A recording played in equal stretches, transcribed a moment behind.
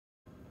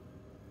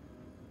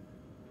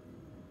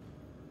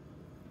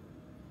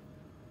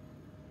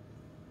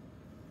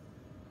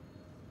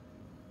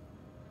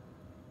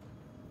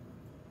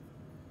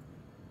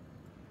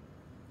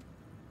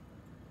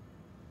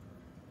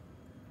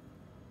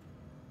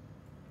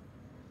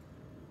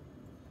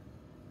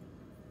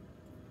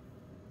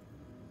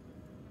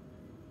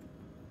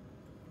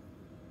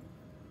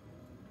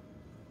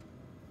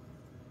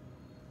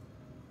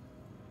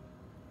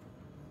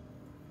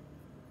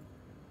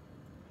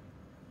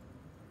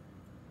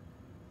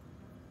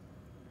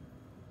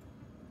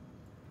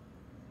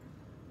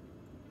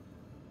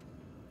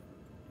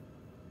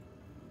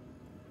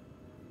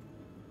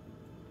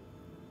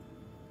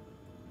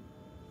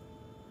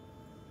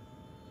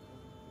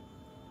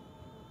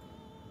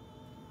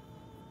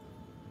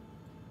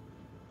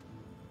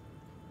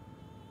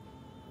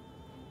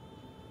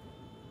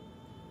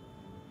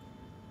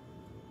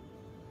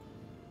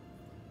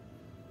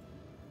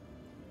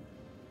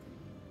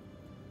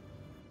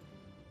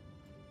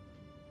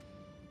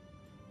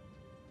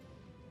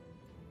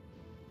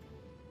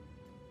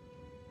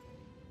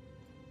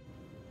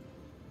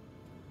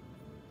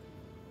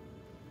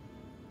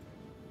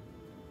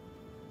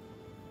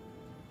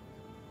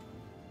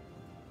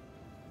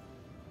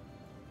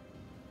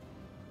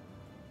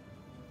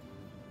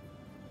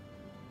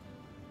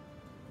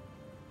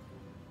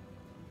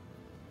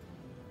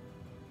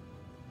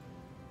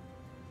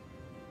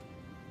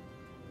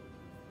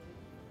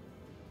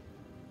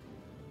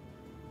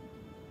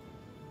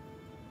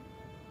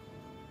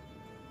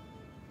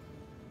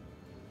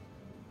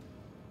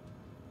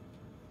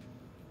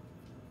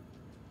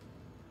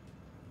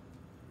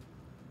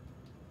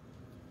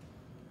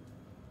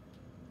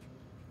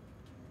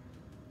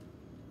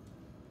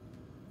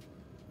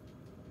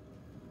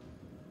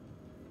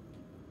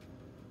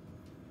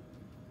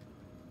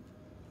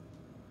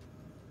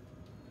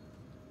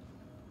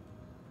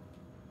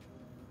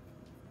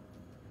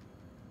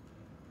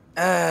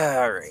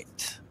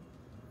Alright.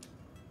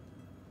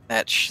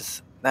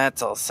 That's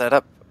all set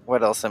up.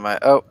 What else am I?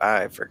 Oh,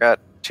 I forgot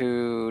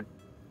to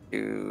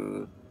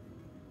do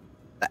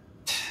that.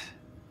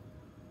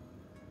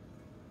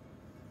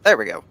 There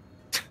we go.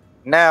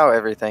 Now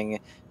everything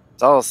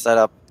is all set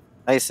up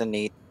nice and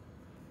neat.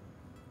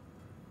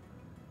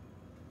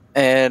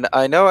 And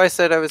I know I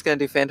said I was going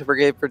to do Phantom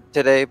Brigade for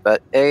today,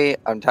 but A,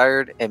 I'm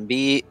tired, and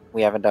B,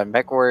 we haven't done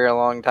MechWarrior in a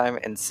long time,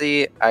 and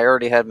C, I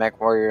already had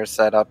MechWarrior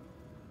set up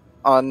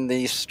on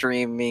the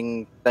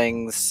streaming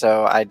things,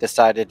 so I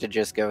decided to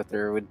just go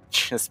through with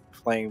just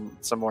playing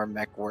some more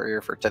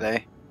MechWarrior for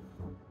today.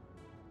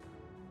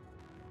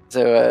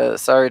 So,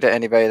 sorry to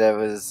anybody that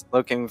was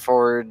looking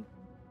forward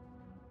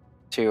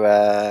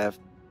to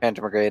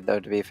Phantom Brigade,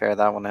 though, to be fair,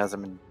 that one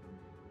hasn't been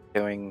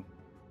doing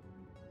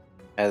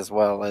as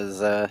well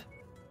as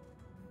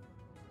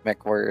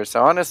MechWarrior.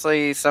 So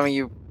honestly, some of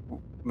you,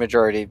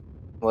 majority,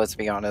 let's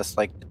be honest,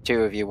 like the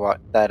two of you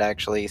that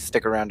actually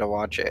stick around to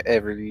watch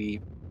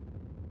every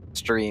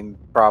stream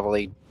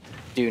probably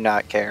do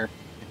not care.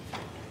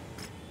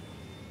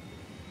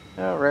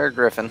 Oh, rare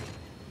Griffin.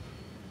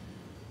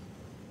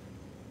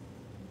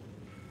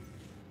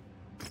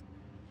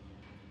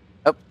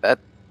 Oh, that...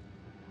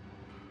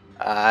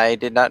 I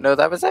did not know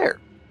that was there.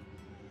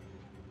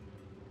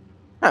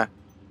 Huh.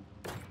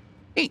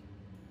 Hey.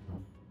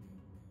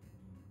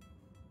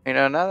 You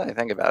know, now that I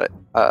think about it,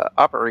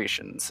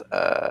 operations,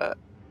 no,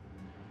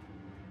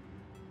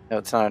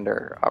 it's not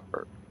under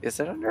is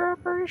it under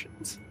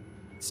operations?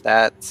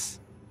 Stats.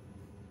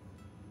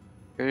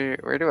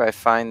 Where do I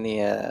find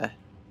the,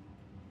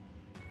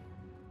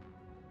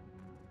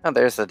 oh,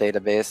 there's the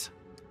database.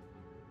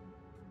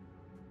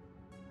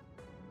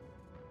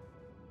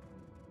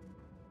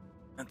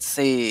 Let's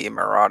see,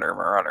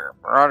 Marauder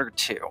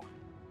 2.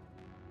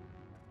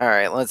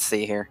 Alright, let's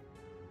see here.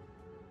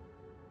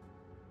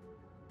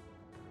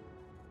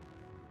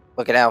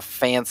 Look at how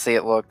fancy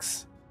it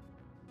looks.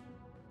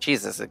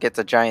 Jesus, it gets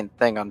a giant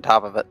thing on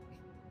top of it.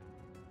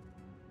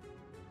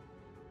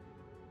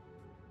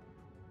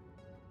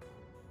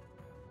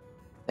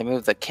 They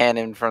moved the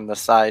cannon from the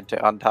side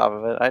to on top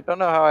of it. I don't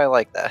know how I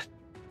like that.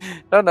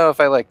 Don't know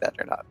if I like that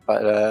or not,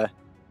 but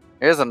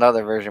here's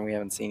another version we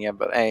haven't seen yet,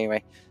 but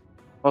anyway.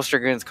 Most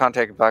Dragoons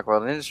contacted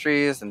Blackwell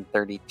Industries in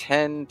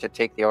 3010 to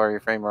take the already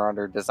frame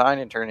Marauder design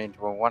and turn it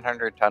into a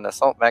 100-ton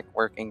assault mech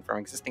working from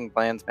existing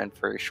plans meant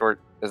for a short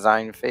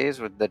design phase,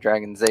 with the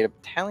Dragon Zeta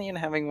Battalion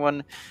having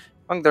one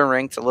among their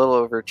ranks a little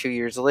over 2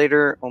 years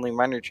later. Only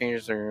minor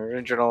changes to the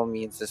original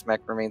means this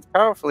mech remains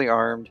powerfully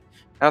armed,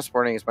 now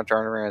sporting as much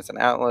armor as an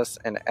Atlas,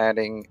 and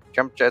adding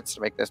jump jets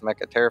to make this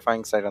mech a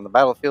terrifying sight on the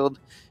battlefield.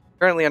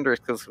 Currently under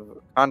exclusive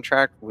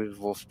contract with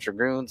Wolf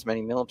Dragoons,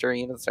 many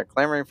military units are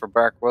clamoring for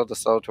Blackwell to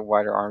sell to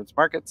wider arms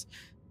markets,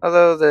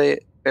 although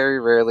very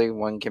rarely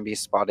one can be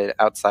spotted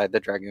outside the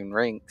Dragoon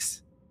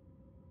ranks.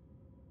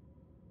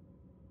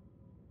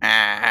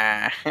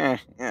 I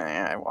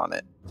want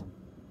it.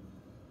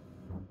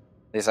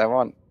 At least I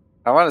want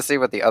to see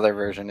what the other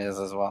version is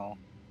as well.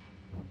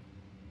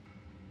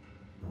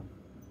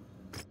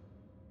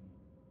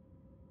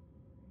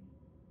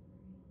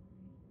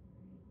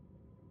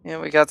 Yeah,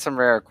 we got some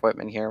rare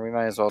equipment here. We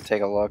might as well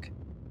take a look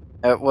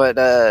at what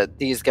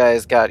these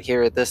guys got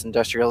here at this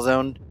industrial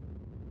zone.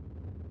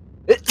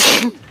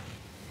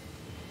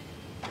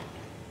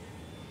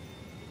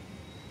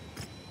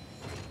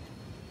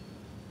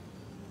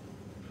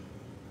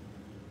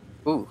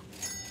 Ooh.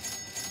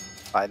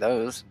 Buy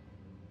those.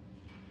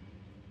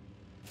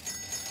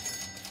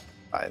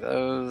 Buy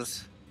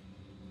those.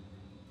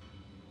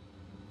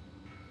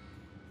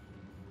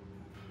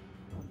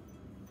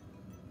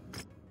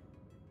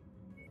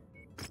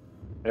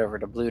 Head over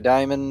to Blue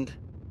Diamond.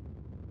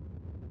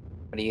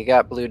 What do you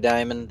got, Blue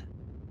Diamond?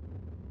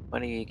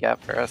 What do you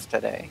got for us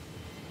today?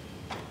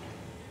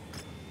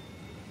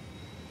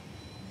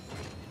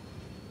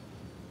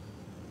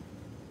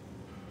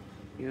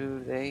 What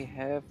do they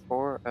have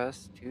for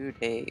us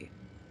today?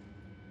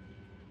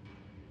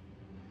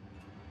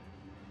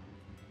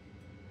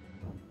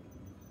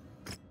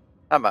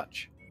 How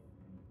much?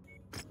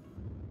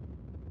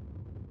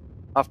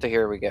 Off to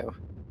here we go.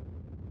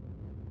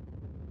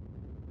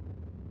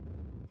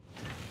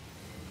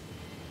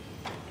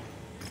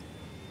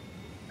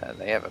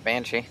 They have a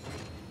Banshee.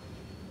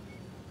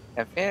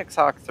 And Phoenix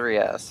Hawk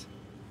 3S.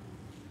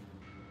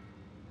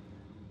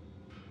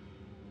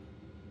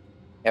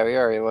 Yeah, we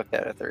already looked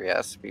at a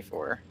 3S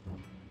before.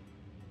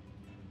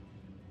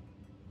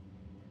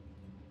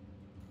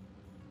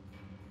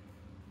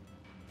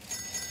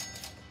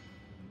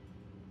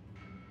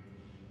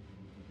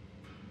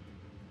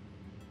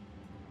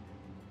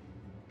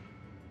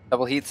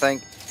 Double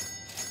heatsink.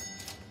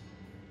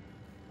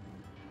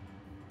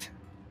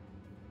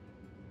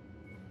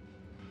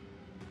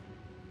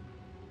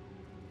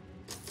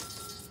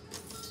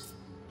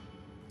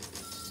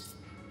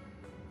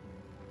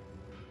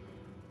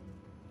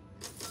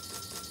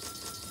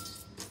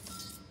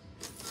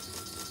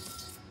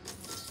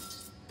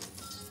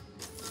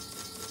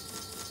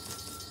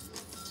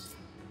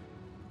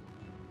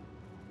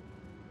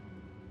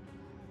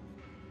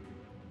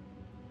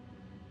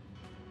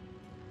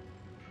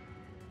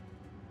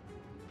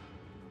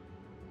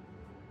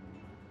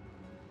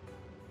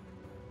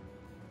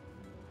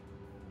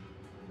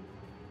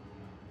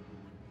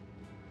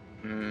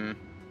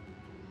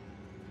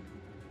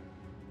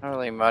 Not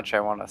really much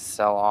I want to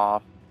sell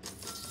off.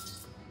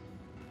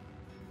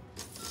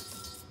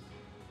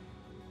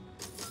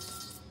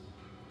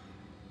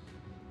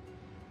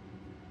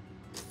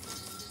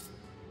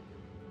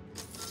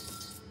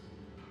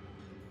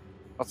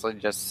 Mostly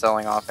just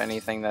selling off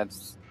anything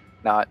that's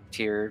not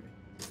tiered.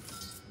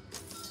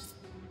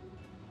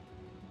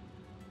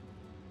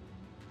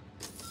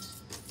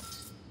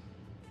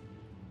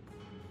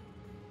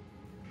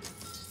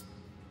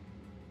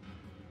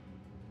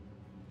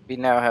 We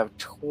now have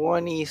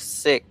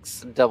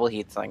 26 double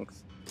heat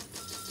sinks.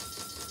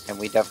 And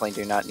we definitely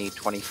do not need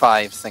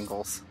 25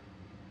 singles.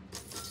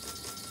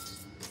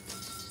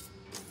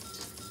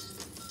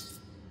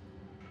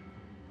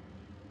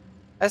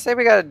 I say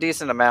we got a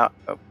decent amount.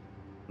 Oh,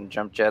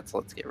 jump jets,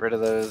 let's get rid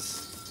of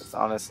those. Because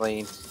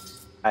honestly,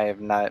 I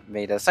have not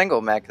made a single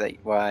mech that,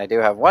 well, I do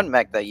have one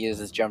mech that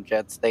uses jump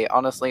jets. They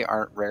honestly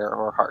aren't rare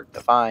or hard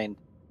to find.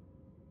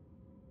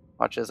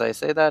 Much as I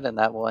say that, and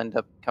that will end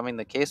up becoming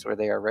the case where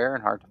they are rare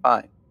and hard to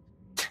find.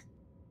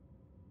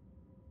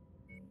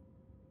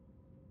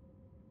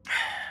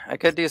 I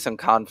could do some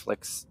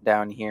conflicts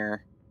down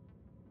here.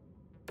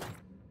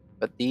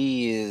 But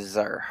these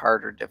are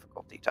harder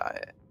difficulty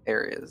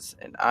areas,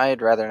 and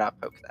I'd rather not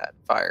poke that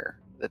fire,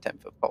 the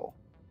 10-foot pole.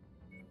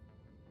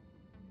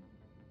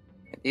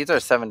 These are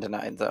 7 to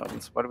 9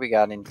 zones. What do we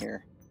got in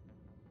here?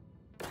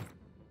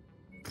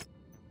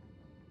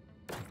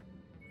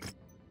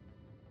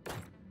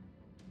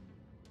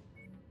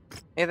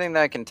 Anything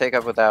that I can take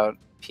up without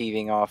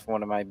peeving off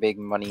one of my big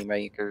money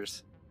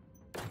makers.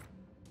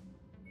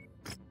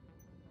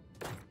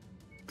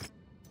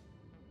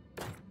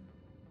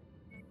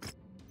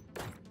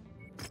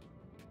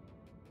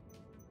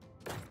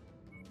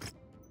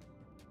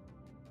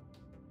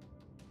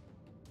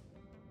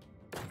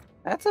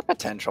 That's a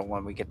potential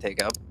one we could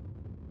take up.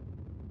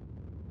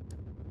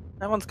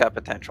 That one's got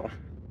potential.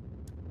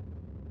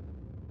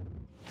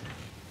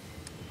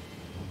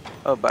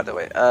 Oh, by the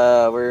way,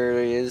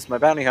 where is my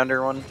bounty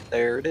hunter one?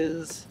 There it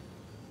is.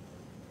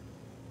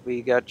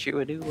 We got you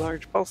a new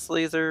large pulse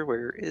laser.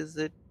 Where is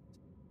it?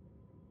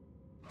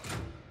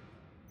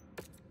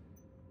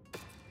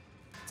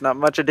 It's not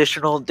much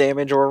additional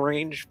damage or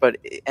range, but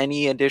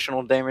any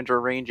additional damage or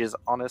range is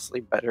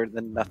honestly better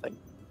than nothing.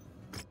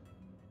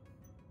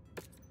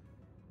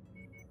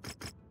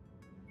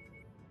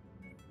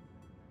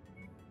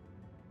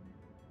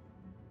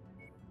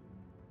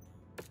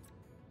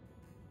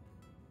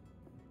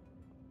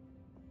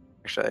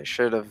 Actually, I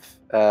should have.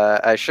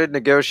 I should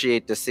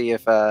negotiate to see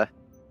if. All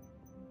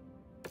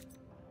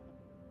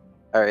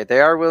right, they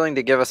are willing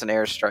to give us an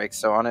airstrike,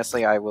 so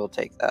honestly, I will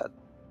take that.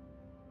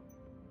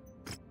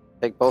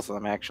 Take both of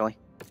them, actually.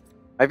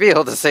 Might be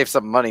able to save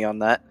some money on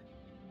that.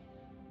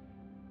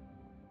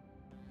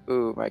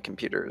 Ooh, my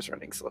computer is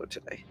running slow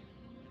today.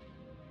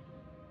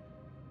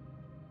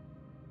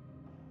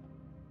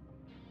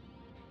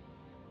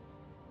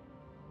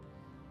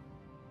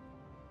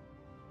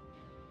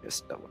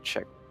 Just double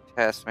check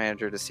Task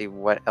Manager to see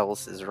what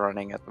else is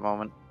running at the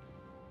moment.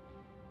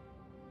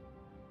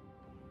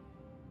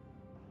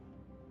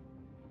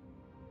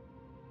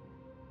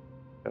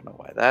 Don't know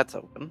why that's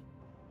open.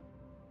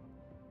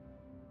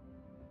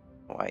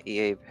 Why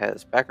EA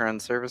has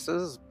background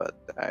services, but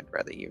I'd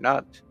rather you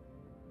not.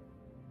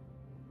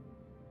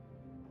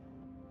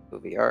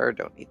 VR,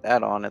 don't need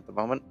that on at the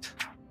moment.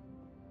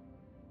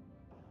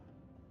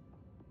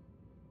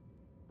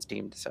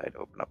 Steam decided to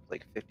open up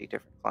like 50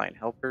 different client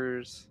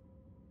helpers.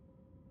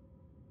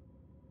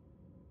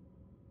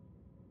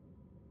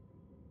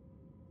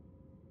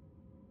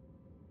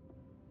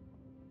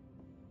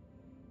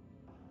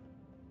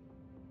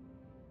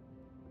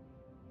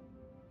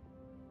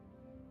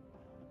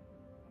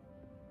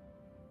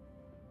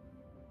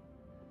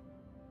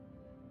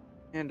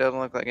 And doesn't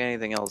look like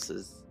anything else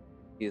is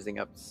using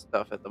up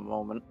stuff at the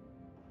moment.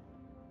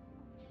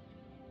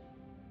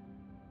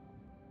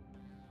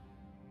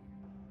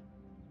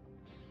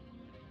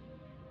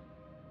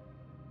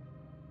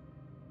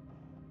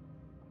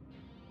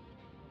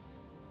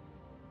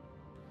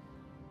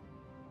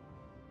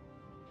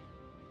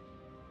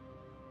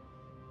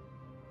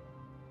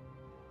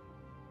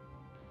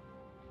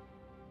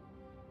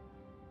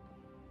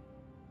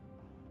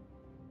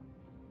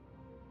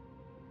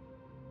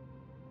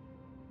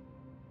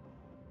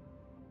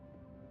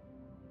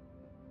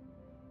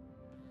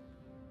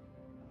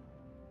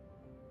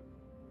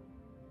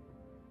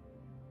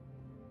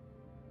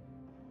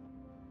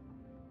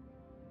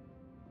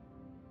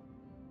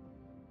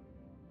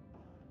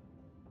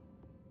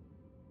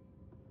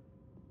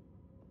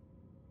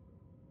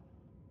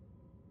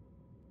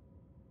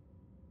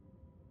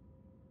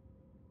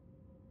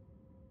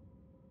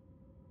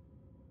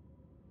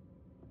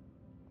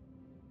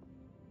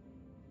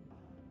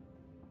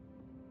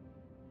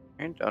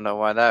 I don't know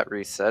why that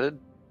resetted.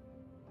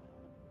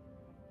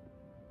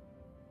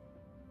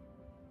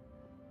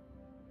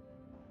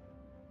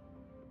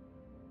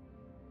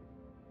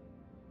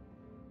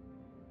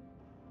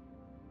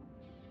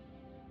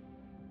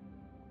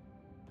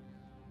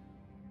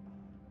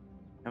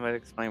 might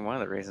explain one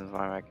of the reasons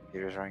why my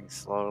computer's running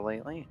slow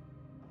lately.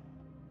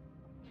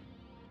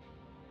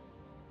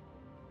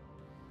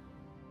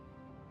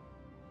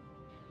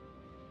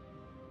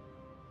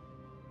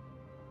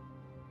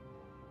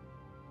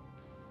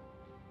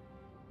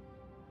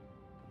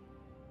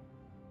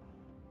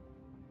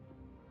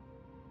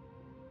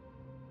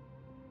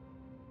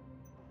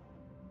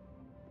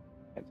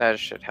 That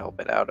should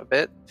help it out a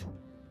bit.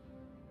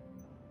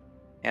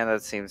 And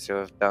that seems to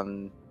have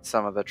done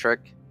some of the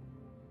trick.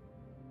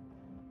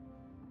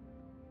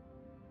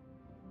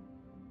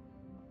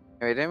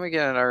 Wait, didn't we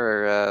get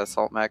another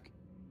assault mech?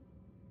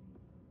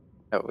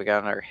 No, we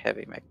got another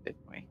heavy mech, didn't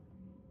we?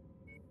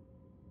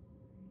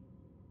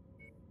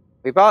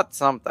 We bought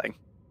something.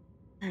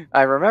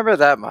 I remember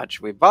that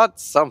much. We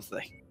bought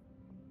something.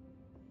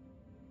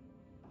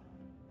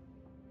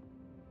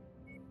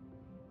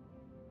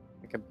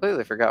 I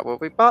completely forgot what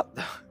we bought,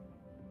 though.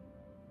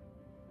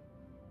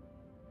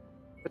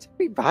 What did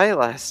we buy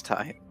last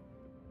time?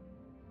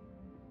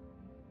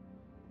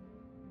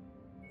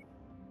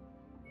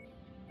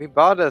 We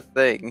bought a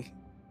thing.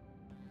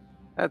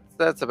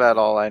 That's about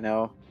all I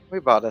know. We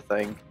bought a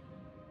thing.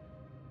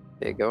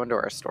 Did it go into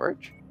our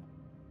storage?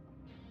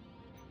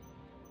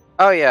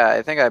 Oh yeah,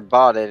 I think I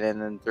bought it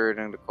and then threw it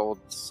into cold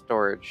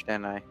storage,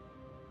 didn't I?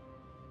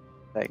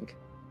 Think.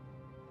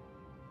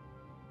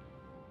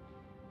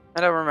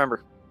 I don't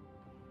remember.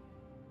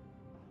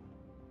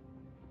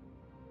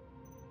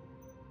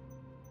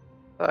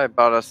 I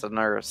bought us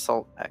another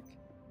assault mech.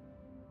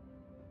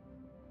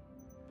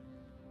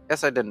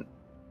 Guess I didn't.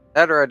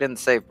 That or I didn't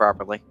save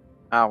properly.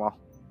 Oh well.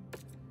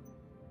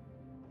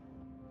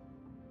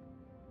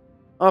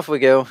 Off we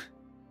go.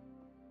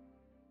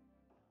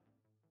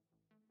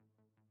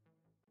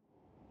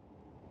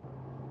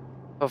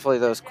 Hopefully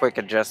those quick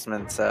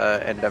adjustments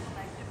end up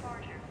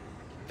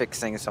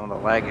fixing some of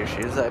the lag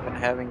issues I've been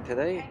having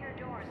today.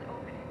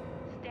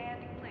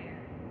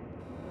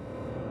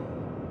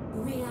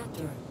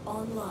 Reactor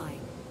online.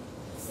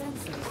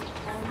 Sensors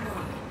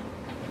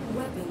online.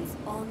 Weapons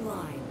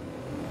online.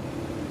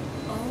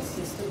 All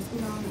systems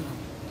nominal.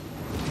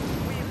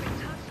 We have been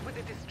tasked with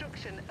the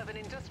destruction of an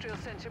industrial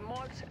center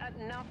marked at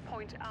nav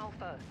point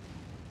Alpha.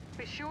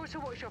 Be sure to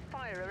watch your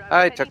fire around.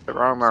 I took the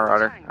wrong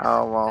marauder.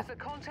 Oh well. As the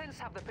contents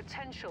have the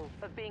potential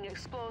of being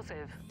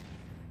explosive.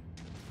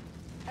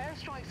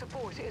 Airstrike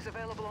support is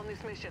available on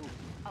this mission.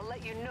 I'll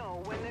let you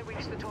know when they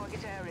reach the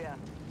target area.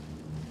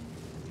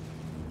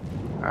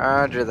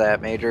 Roger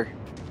that, Major.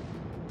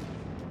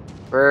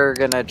 We're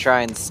gonna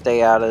try and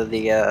stay out of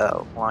the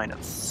line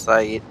of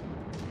sight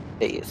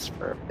base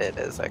for a bit,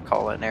 as I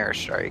call it,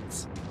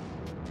 airstrikes.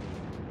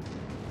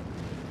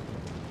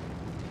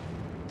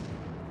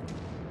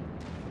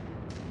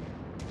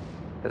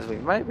 Because we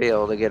might be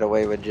able to get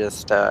away with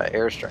just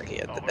airstriking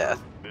it to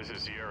death. This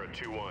is Sierra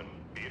 2-1.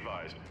 Be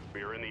advised,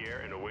 we are in the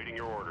air and awaiting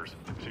your orders.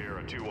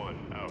 Sierra 2-1,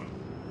 out.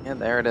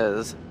 And there it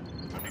is.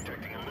 I'm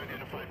detecting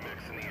unidentified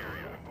mechs in the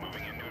area.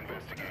 Moving in to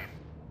investigate.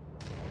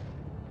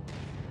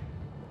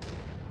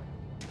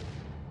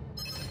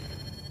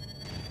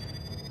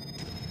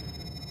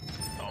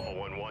 Alpha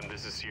 1-1,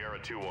 this is Sierra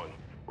 2-1.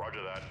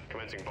 Roger that.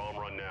 Commencing bomb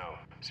run now.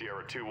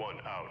 Sierra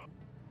 2-1, out.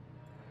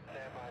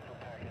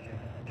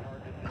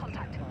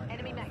 Contact.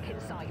 Enemy mech in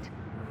sight.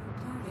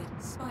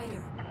 Target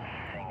Spider.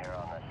 Finger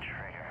on the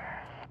trigger.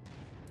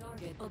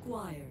 Target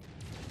acquired.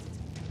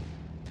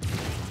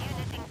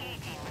 Unit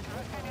engaging with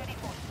mercenary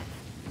forces.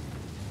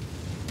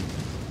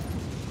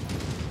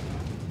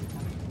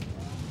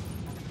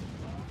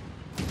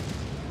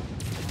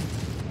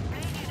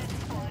 Blade unit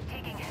squad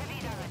taking heavy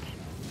damage.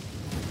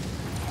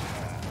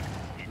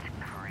 It's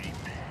creep.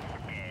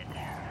 Dead.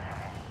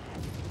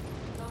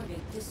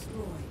 Target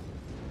destroyed.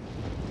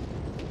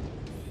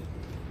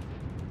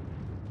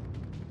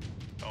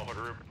 Alpha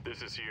Group,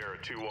 this is Sierra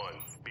 2-1.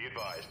 Be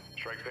advised,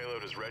 strike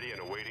payload is ready and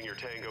awaiting your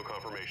tango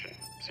confirmation.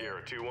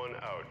 Sierra 2-1,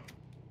 out.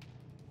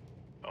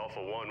 Alpha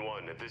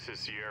 1-1, this is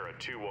Sierra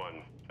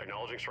 2-1.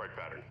 Acknowledging strike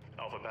pattern.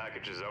 Alpha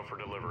package is out for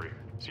delivery.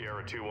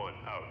 Sierra 2-1,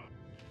 out.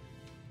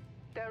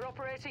 They're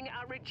operating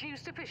at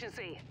reduced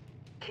efficiency.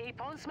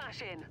 Keep on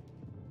smashing.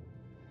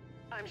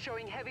 I'm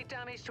showing heavy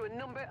damage to a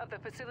number of the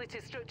facility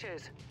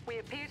structures. We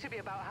appear to be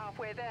about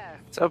halfway there.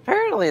 So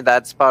apparently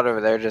that spot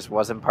over there just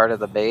wasn't part of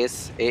the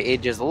base.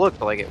 It just looked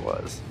like it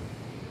was.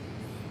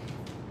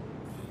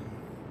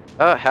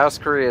 Oh, House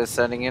Korea is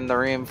sending in the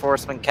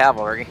reinforcement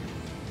cavalry.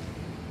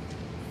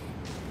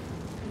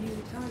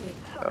 New target.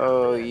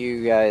 Oh,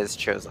 you guys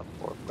chose a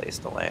poor place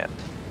to land.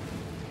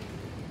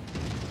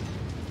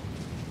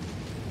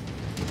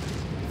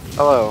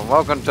 Hello, and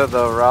welcome to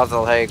the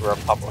Rosalhague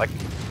Republic.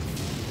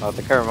 Well, at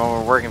the current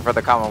moment, we're working for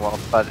the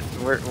Commonwealth, but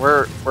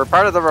we're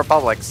part of the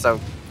Republic, so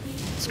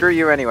screw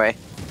you anyway.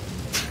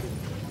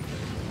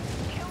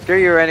 Screw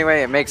you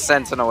anyway. It makes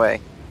sense in a way.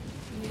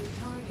 New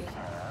target.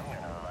 I'm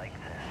gonna like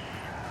this.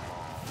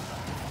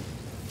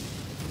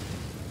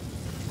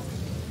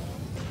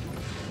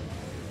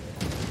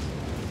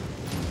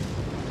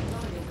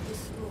 Target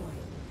destroyed.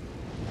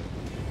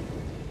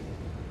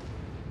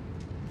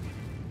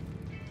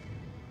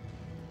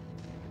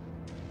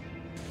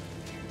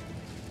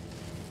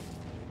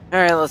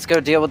 Alright, let's go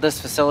deal with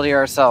this facility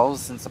ourselves,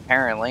 since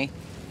apparently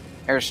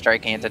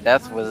airstriking to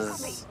death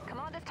was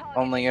Commander's target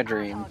only a is our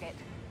dream. target.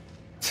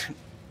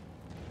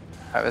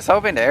 I was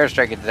hoping to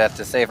airstrike it to death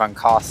to save on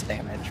cost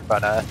damage,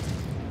 but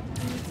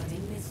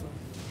Incoming missile.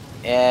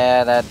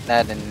 yeah,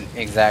 that didn't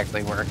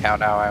exactly work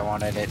out how I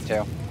wanted it to.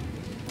 Time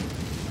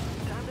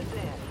to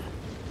death.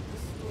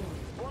 Destroyed.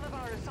 One of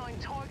our assigned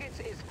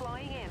targets is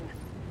flying in.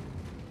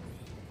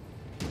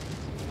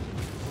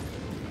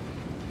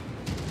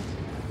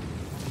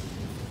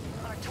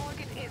 Our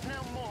target is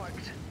now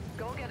marked.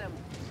 Go get him.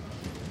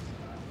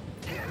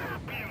 Get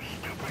up, you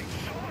stupid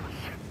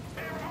source!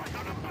 They're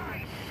onto the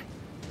base!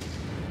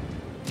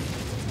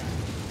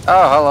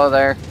 Oh, hello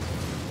there.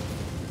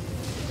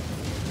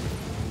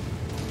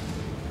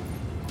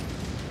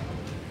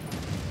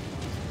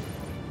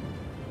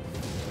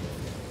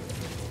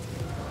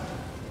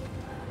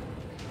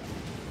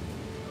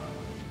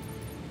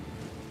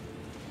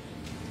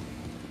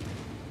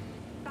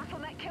 Battle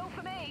net kill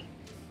for me.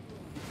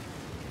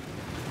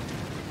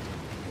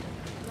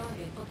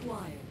 Target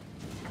acquired.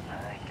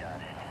 I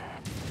got it.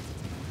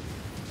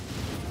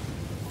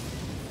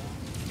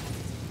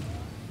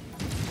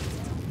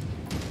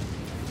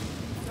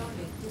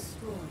 Target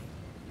destroyed.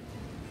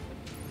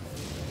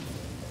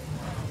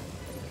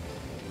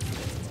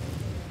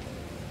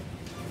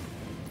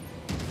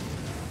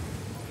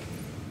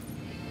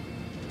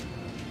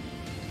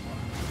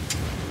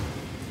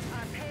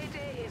 Our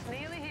payday is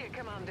nearly here,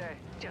 Commander.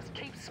 Just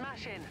keep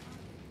smashing.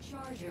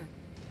 Charger.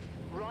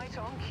 Right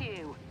on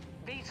cue.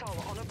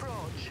 VTOL on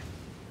approach.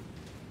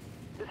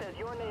 This has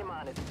your name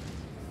on it.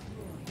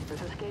 Destroyed.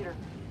 This is Skater.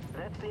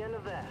 That's the end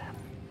of that.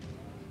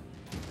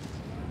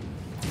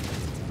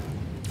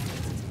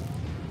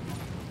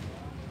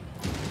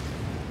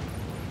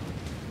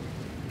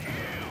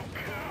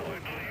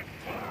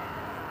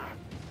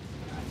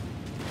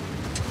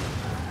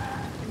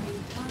 New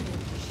target.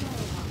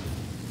 Shadowhawk.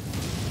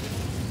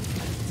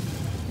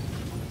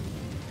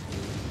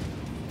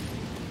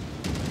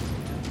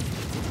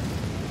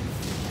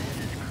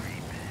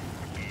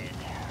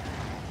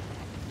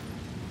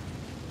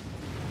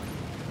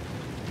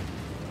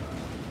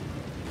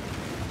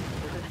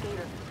 This is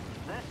Skater.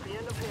 That's the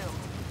end of him.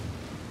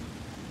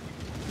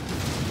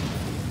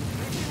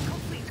 Mission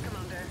complete,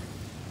 Commander.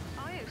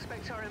 I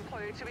expect our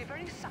employer to be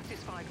very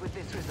satisfied with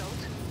this result.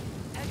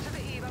 Head to the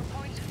evo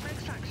point for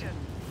extraction.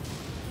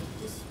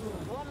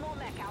 Destroyed. One more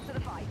mech out to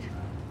the fight.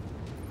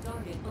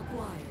 Target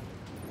acquired.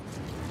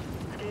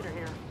 Skater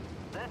here.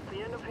 That's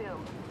the end of him.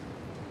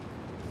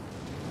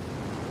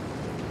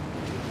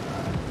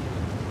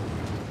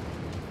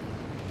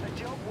 A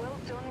job well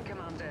done,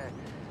 Commander.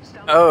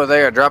 Stand Oh,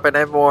 they are dropping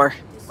in more.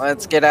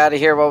 Let's get out of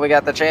here while we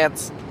got the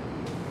chance.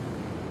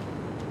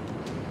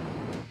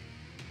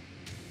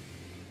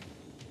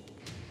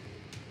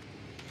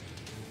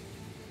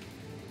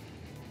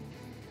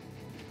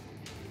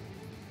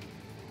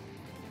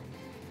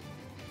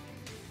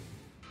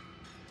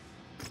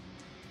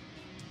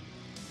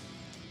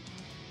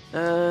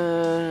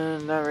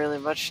 Not really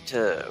much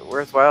to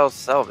worthwhile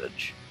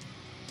salvage.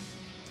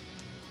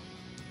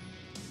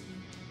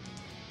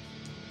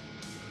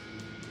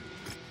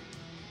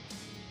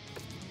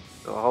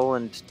 The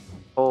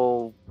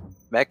whole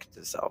mech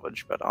to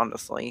salvage, but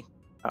honestly,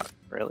 not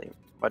really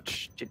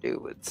much to do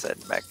with said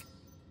mech.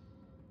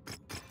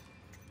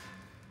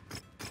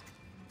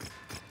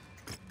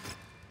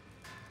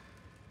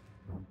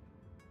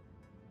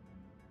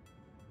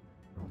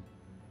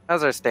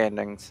 How's our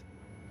standings?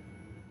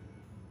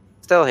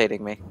 Still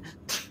hating me.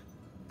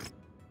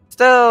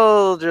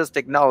 Still just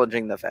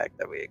acknowledging the fact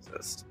that we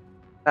exist.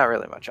 Not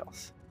really much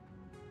else.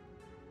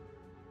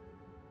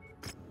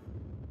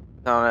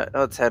 No,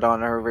 let's head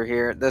on over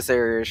here. This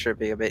area should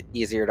be a bit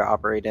easier to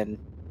operate in.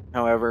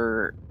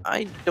 However,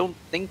 I don't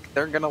think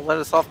they're gonna let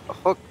us off the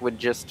hook with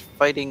just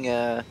fighting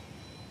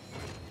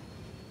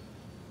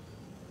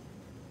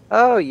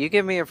Oh, you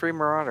give me a free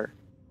Marauder.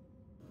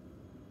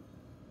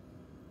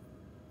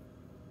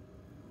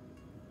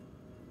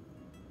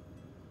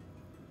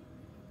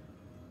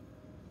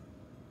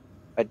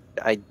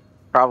 I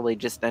probably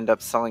just end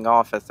up selling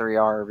off a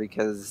 3R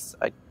because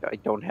I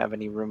don't have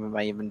any room in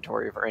my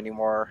inventory for any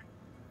more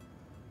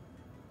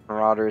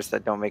Marauders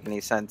that don't make any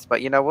sense.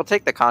 But you know, we'll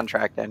take the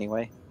contract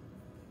anyway.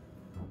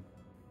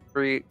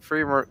 Free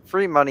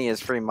money is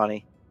free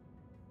money.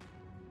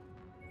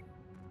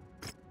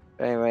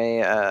 Anyway,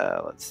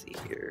 let's see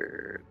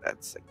here.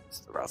 That's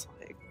against the Russell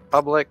Hague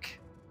Republic.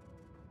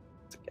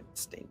 It's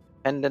against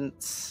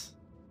independence.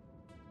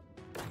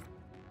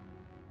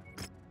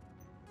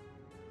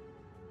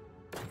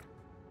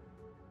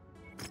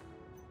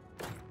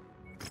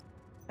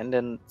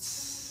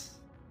 Independence.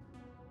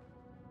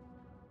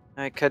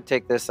 I could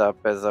take this up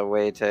as a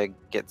way to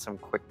get some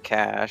quick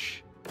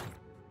cash.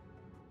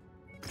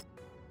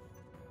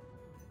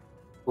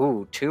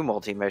 Ooh, 2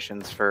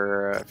 multi-missions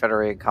for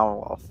Federated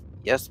Commonwealth.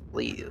 Yes,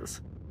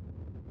 please.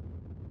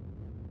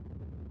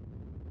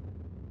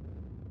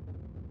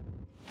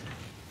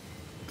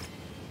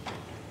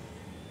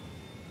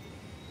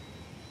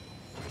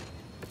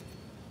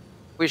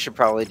 We should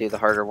probably do the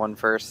harder one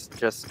first,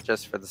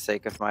 just for the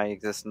sake of my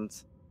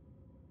existence.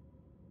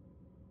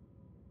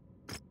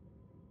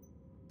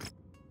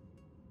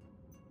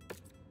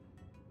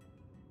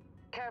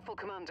 Careful,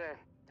 Commander.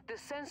 The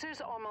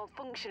sensors are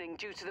malfunctioning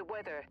due to the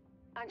weather,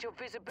 and your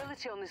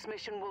visibility on this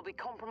mission will be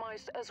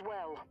compromised as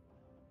well.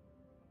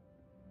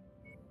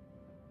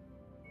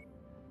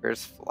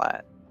 Where's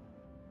flat?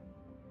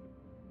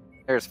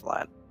 There's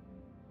flat.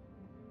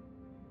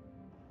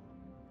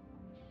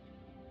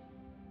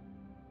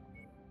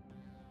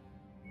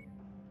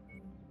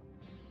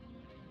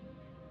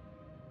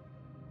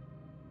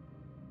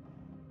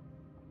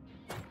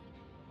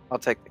 I'll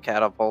take the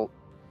catapult.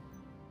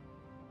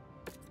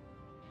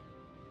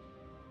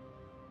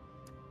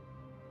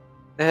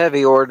 The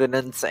heavy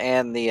ordnance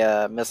and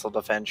the missile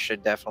defense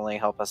should definitely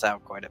help us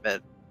out quite a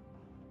bit.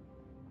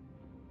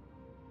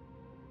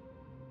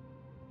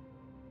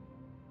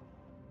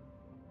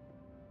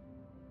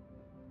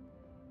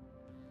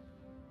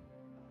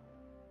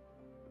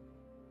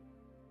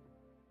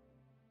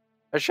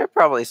 I should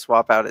probably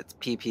swap out its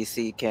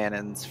PPC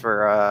cannons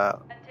for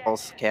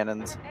pulse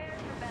cannons.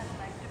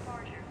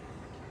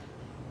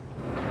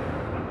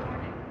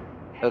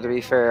 So to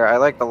be fair, I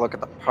like the look of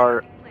the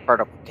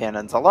particle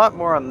cannons a lot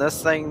more on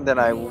this thing than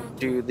I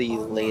do the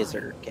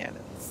laser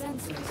cannons.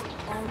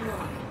 Sensors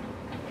online.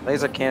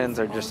 Laser cannons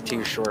are just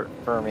too short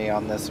for me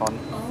on this one.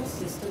 All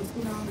systems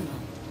nominal.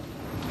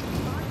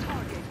 Our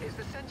target is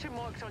the center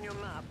marked on your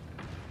map.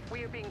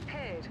 We are being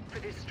paid for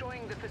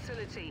destroying the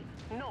facility,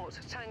 not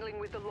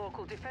tangling with the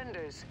local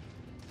defenders.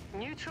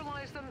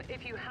 Neutralize them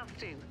if you have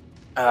to.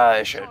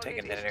 I should have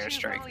taken Target an is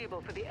too airstrike.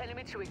 valuable for the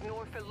enemy to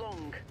ignore for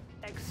long.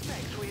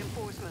 Expect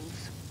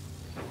reinforcements.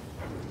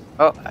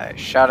 Oh, I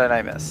shot it,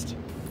 I missed.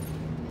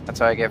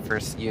 That's what I get for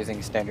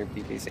using standard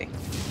PPC.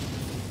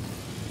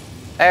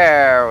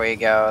 There we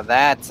go,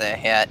 that's a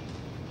hit.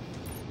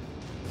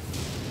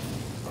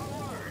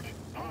 Alert!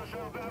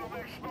 Hostile battle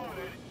mech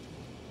spotted.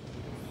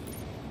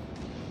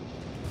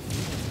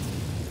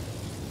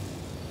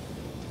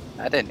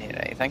 I didn't hit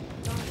anything.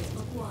 Target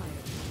acquired.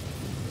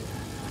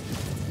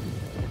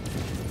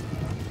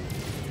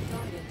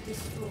 Target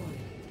destroyed.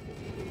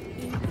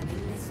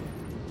 Incoming missile.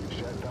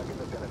 Shared target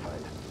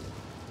identified.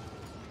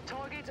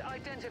 Target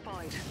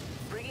identified.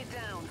 Bring it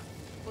down.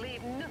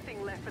 Leave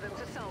nothing left for them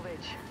to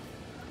salvage.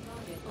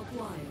 Target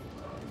acquired.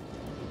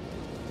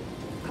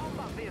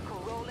 Combat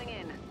vehicle rolling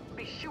in.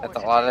 Be sure That's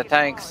to a lot take of it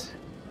tanks.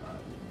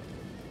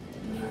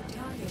 New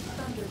target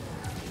thunderbolt.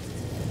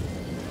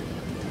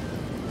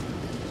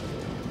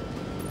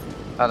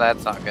 Oh,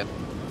 that's not good.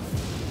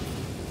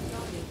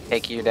 Target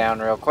Take you down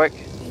real quick.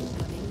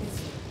 incoming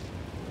missile.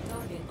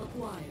 Target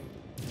acquired.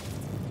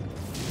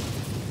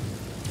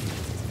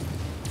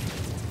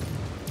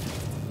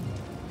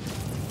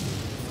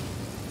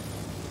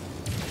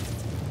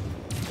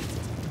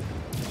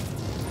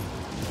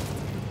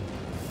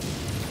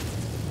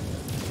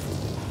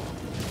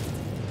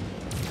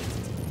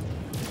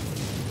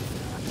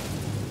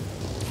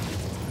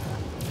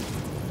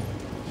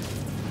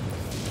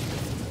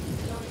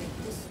 Target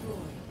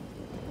destroyed.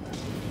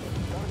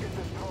 Target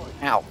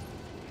destroyed. Ow.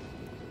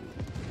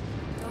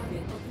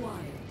 Target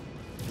acquired.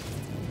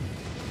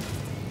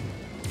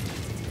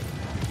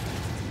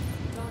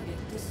 Target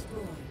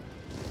destroyed.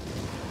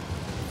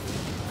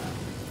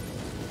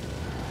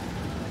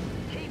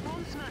 Keep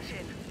on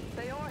smashing.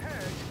 They are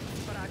hurt,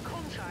 but our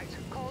contract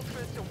calls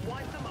for us to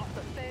wipe them off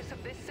the face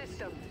of this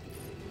system.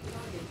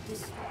 Target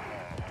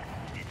destroyed.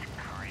 It's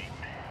Creep.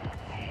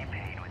 He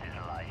paid with his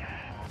life.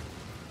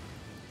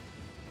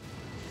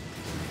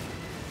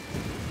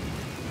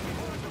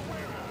 Toward the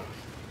warehouse.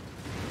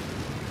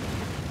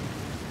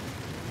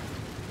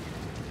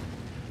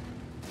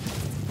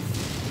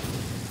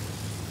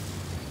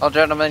 Well,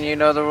 gentlemen, you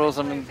know the rules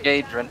of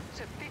engagement.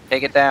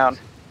 Take it down.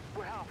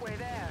 We're halfway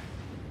there.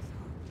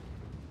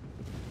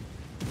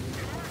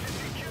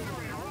 Emergency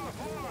generator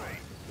offline.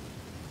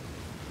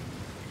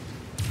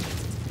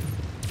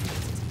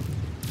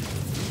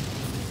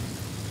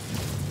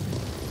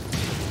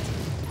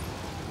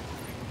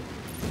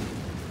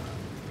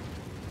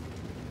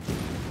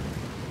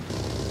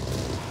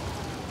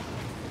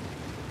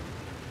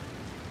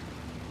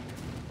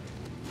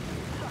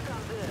 Suck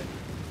on this.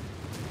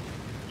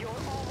 You're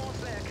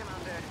almost there,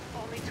 Commander.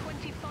 Only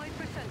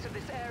 25% of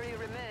this area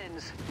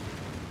remains.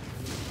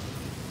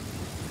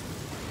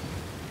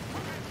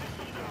 Prevent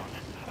system down.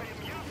 I am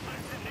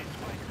useless in this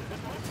fight.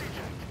 It must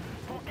reject.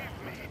 Forgive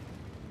me.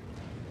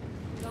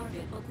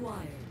 Target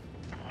acquired.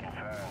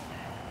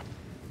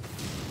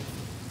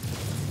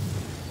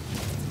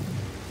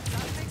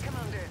 That's it,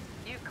 Commander.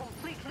 You've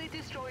completely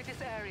destroyed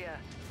this area.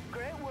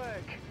 Great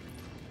work.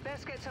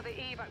 Let's get to the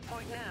evac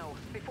point now,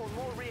 before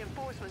more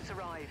reinforcements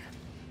arrive.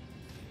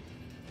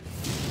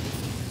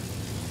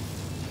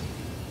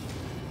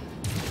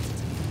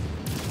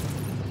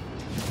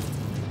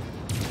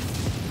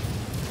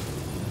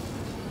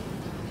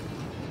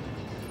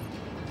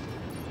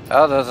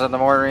 Oh, those are the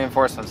more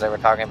reinforcements they were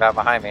talking about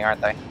behind me, aren't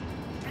they?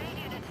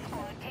 Unit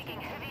squad taking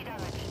heavy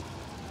damage.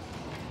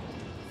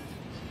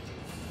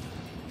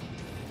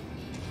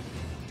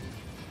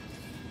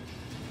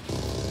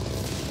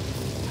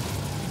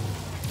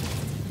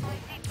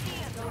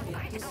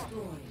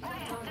 destroyed.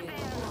 Target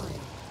acquired.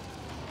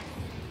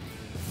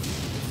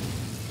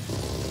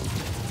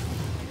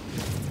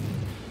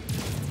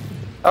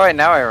 Oh wait,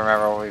 now I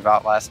remember what we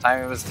bought last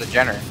time. It was the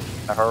Jenner.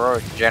 The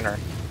heroic Jenner.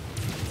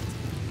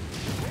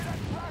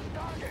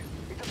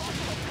 It's about to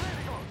be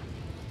critical.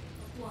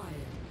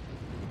 Acquired.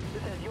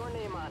 This has your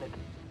name on it.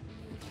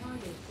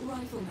 Target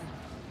rifleman.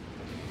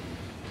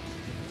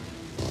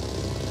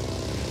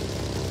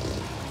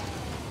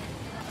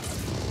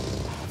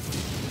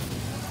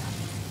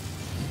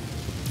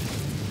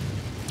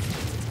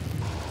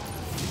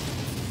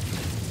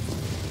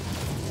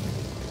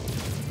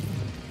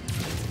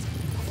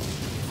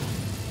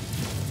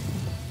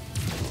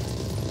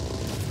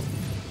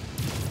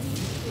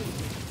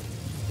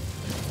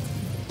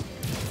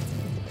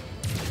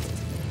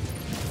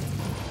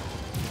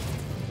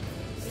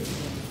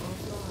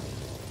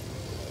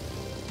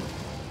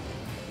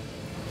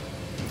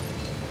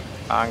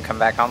 On, come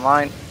back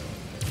online.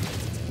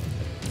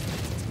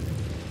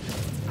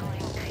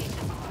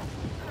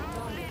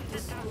 Target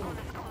destroyed.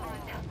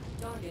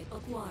 Target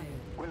acquired.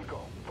 We'll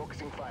go.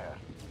 Focusing fire.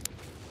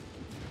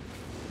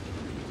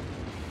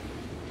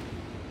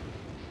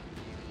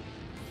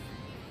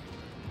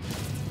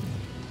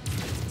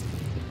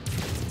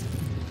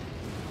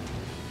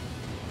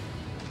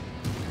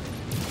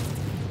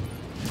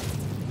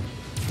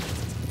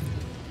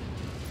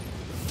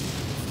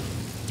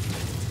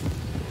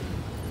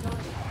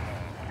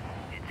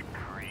 It's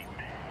creep.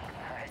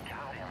 I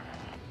got him.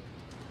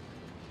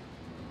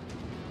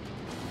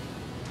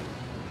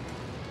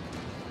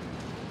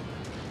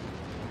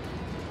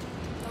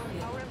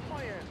 Target. Our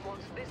employer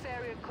wants this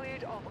area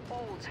cleared of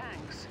all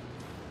tanks.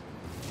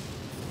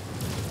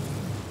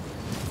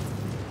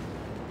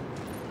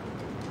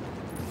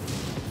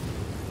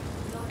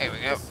 Here we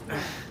go.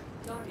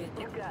 Target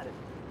You got it.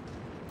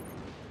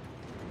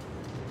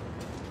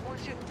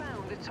 Once you've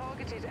found a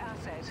targeted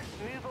asset,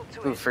 move up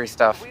to Ooh, it. free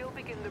stuff. We'll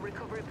begin the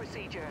recovery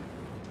procedure.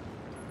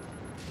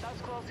 That's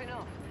close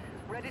enough.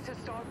 Ready to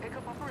start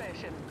pickup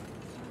operation.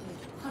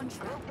 punch.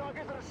 Group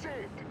targets are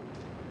saved.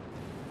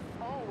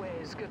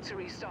 Always good to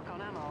restock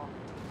on ammo.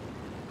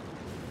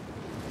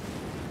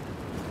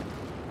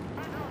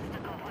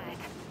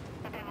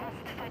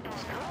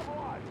 Scrub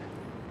one.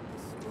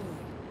 Destroyed.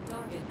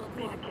 Target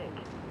Piece acquired. of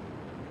cake.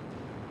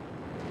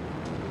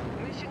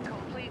 Mission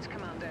complete,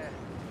 Commander.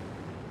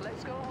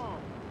 Let's go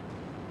home.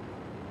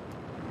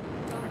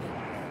 Target.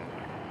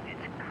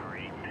 It's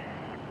creep.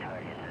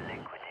 Target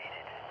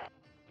liquidated.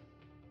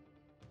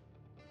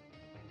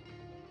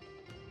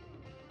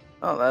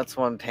 Oh, that's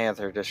one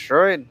Panther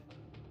destroyed,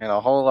 and a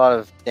whole lot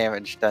of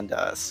damage done to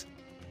us.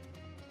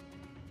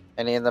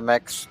 Any of the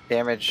mechs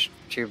damaged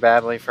too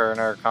badly for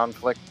another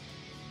conflict?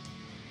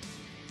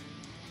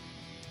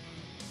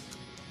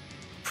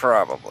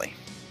 Probably.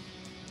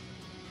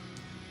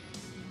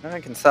 I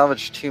can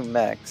salvage 2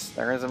 mechs.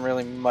 There isn't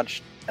really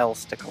much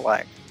else to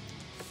collect.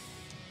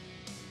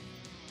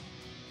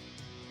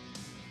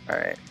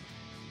 Alright.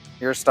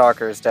 Your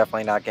Stalker is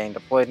definitely not getting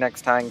deployed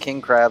next time.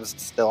 King Crab's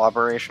still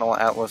operational.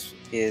 Atlas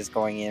is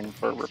going in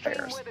for Extreme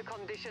repairs. weather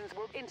conditions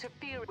will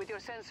interfere with your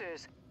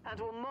sensors and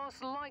will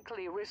most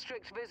likely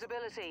restrict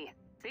visibility.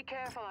 Be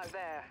careful out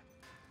there.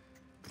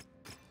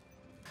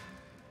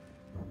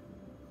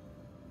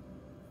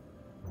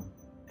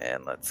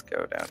 And let's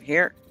go down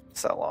here.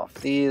 Sell off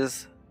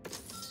these.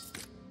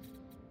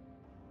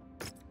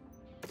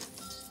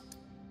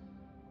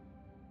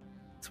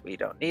 So we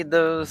don't need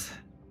those.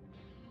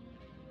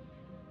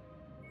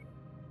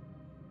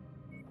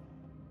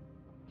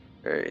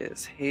 Where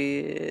is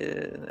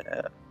he?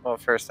 Well,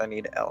 first I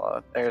need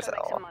Ella. There's Let's go make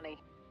Ella. some money.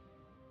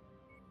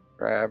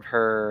 Grab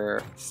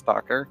her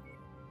Stalker.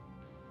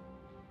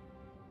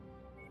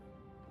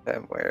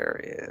 Then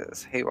where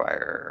is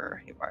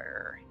Haywire?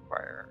 Haywire.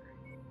 Haywire.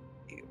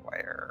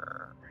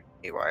 Haywire.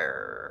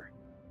 Haywire.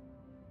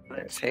 There's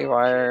Let's go,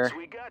 Haywire. kids.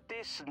 We got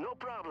this. No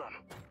problem.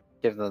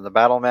 Give them the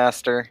Battle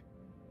Master.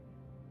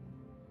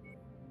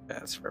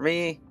 That's for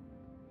me.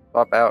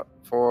 Swap out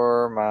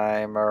for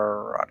my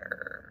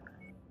Marauder.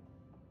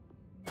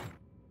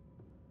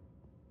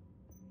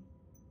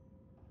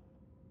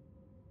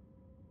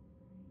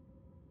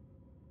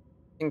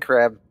 And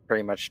Crab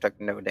pretty much took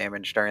no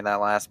damage during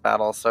that last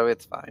battle, so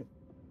it's fine.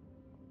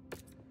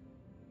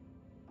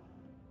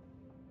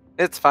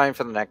 It's fine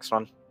for the next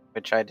one,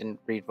 which I didn't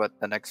read what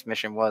the next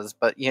mission was,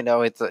 but you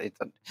know,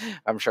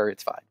 I'm sure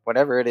it's fine.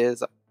 Whatever it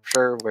is, I'm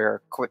sure we're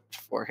equipped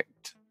for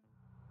it.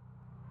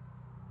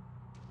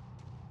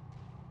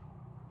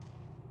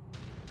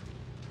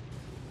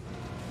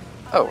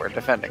 Oh, we're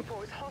defending.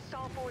 Reports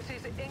hostile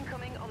forces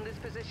incoming on this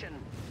position.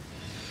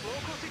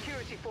 Local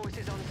security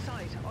forces on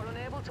site are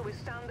unable to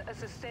withstand a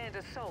sustained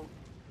assault.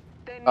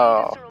 They need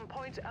us to run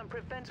point and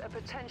prevent a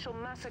potential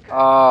massacre.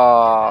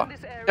 Oh,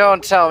 Defend this area don't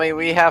with tell me all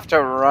we means. have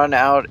to run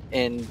out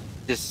and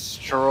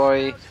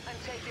destroy. Out and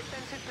take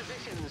defensive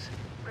positions.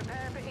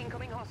 Prepare for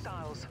incoming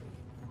hostiles.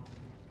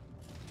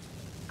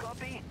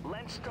 Copy.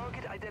 Lens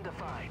target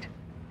identified.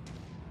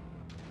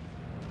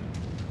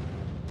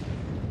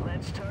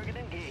 Lens target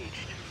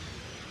engaged.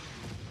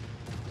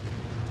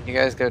 You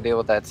guys go deal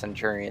with that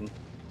Centurion.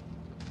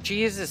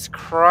 Jesus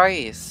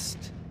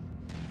Christ.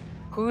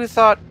 Who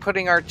thought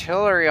putting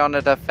artillery on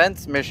a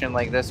defense mission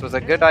like this was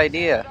a good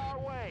idea? Our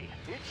way.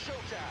 It's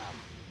showtime.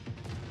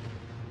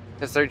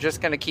 Because they're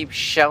just going to keep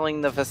shelling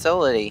the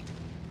facility.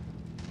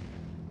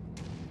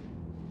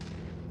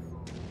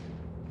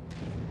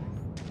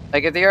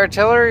 Like, if the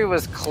artillery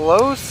was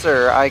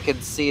closer, I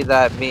could see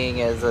that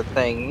being as a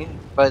thing.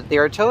 But the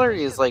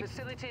artillery is like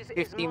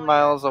 50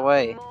 miles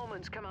away.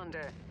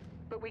 Commander,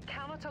 but we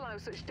cannot allow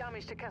such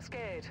damage to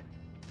cascade.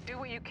 Do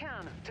what you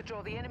can to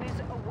draw the enemies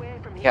away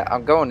from here. Yeah,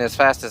 I'm going as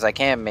fast as I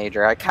can,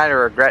 Major. I kind of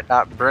regret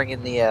not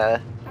bringing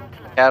the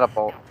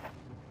catapult.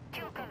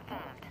 Kill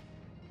confirmed.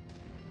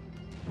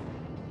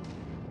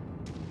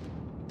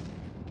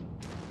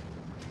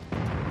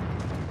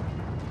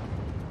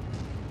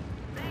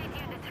 Lead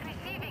units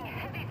receiving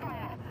heavy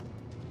fire.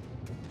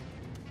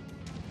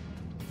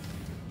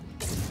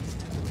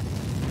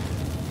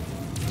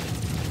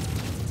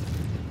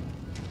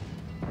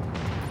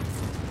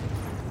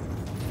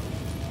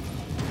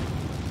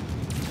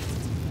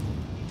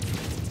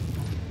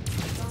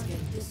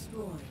 Target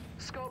destroyed.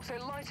 Scopes are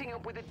lighting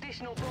up with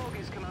additional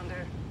bogies,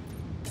 Commander.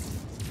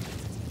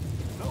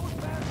 Those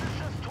bastards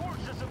just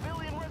torched a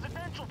civilian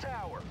residential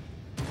tower.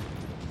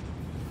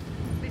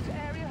 This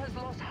area has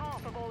lost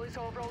half of all its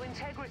overall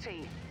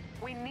integrity.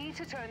 We need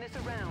to turn this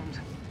around.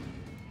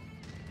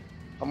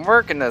 I'm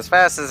working as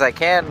fast as I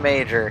can,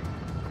 Major.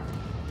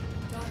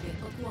 Target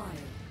acquired.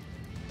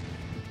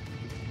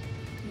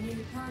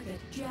 New target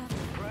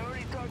javelin.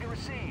 Priority target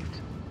received.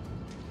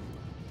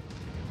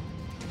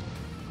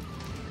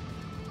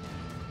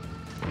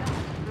 That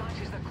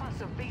matches the class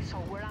of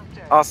beasthole we're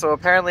after. Also,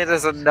 apparently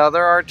there's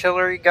another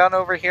artillery gun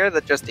over here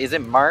that just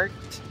isn't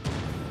marked.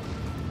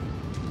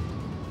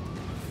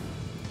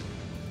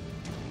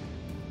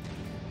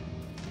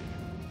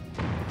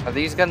 Are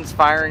these guns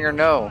firing or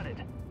no?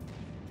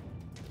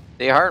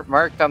 They aren't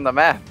marked on the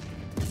map.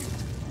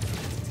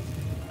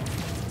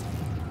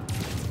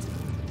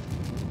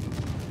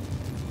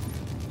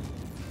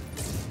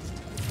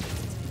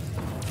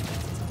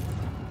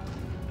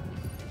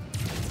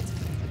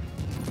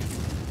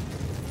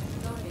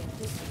 Target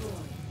destroyed.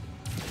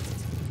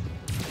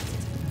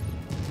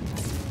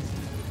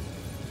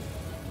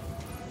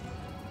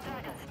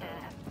 Target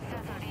dead.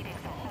 Sensor reading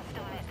for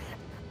hostile mix.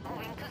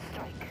 Moving to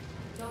strike.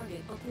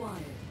 Target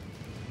acquired.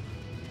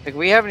 Like,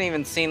 we haven't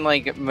even seen,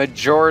 like,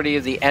 majority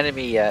of the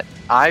enemy yet.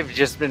 I've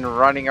just been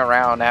running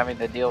around having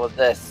to deal with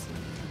this.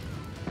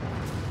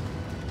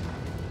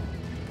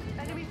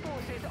 Enemy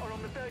forces are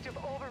on the verge of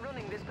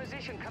overrunning this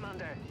position,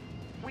 Commander.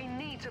 We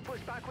need to push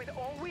back with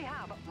all we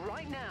have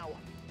right now.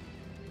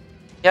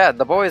 Yeah,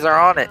 the boys are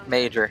on it,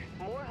 Major.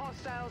 More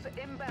hostiles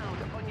inbound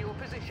on your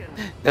position.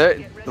 They're,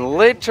 Get ready.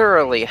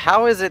 literally,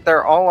 how is it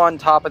they're all on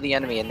top of the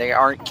enemy and they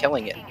aren't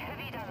killing it?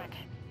 Heavy damage.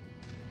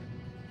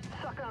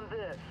 Suck on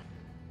this.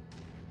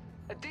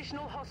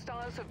 Additional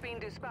hostiles have been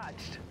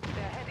dispatched. They're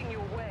heading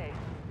your way.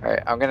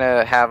 Alright, I'm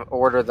gonna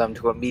order them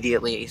to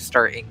immediately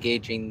start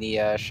engaging the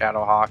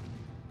Shadowhawk.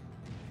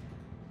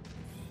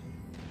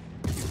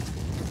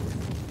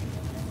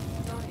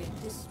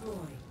 Target destroyed.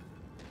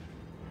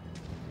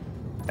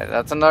 Okay,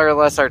 that's another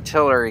less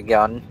artillery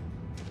gun.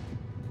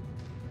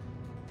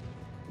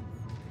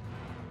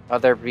 Oh,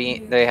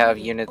 they have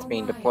units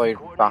being deployed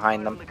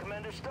behind them. The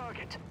commander's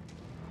target.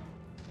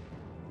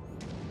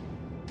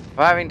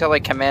 I'm having to,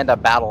 like, command a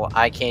battle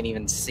I can't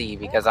even see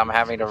because I'm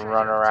having to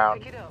run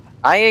around. Pick it up.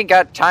 I ain't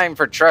got time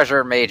for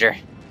treasure, Major.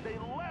 They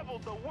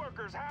leveled the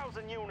workers'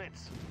 housing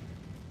units.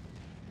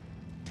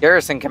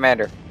 Garrison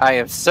Commander, I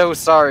am so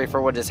sorry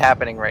for what is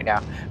happening right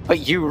now,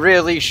 but you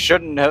really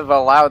shouldn't have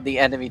allowed the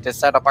enemy to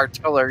set up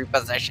artillery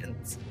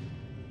positions.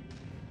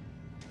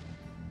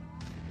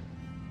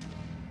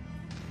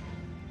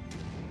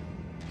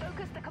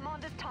 Focus the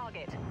commander's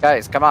target.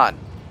 Guys, come on.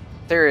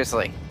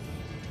 Seriously.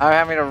 I'm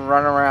having to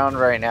run around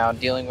right now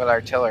dealing with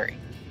artillery.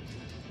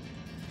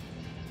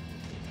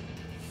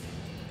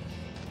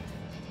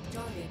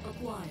 Target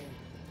acquired.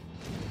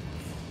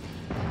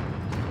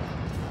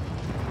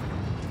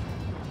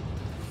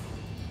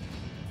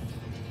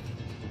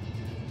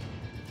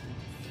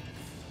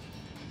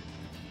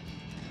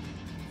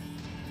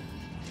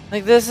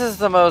 Like, this is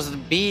the most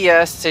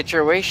BS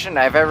situation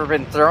I've ever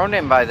been thrown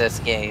in by this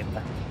game.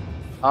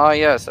 Oh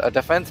yes, a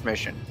defense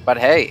mission. But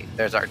hey,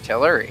 there's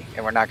artillery,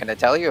 and we're not going to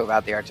tell you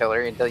about the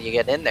artillery until you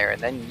get in there, and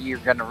then you're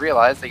going to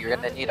realize that you're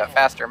going to need a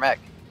faster mech.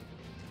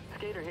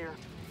 Skater here.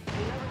 You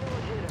never know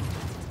what hit him.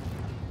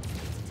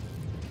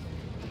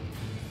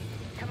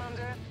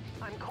 Commander,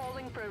 I'm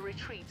calling for a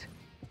retreat.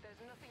 There's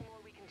nothing more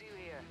we can do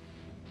here.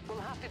 We'll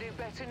have to do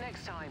better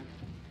next time.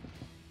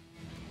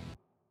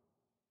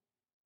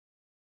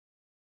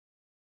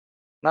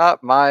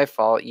 Not my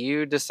fault.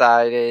 You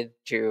decided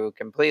to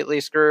completely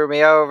screw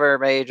me over,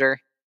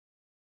 Major.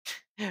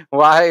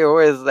 Why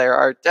was there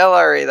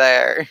artillery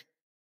there?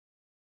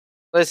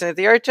 Listen, if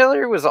the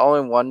artillery was all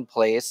in one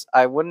place,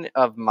 I wouldn't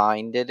have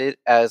minded it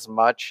as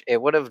much.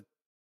 It would have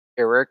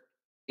kept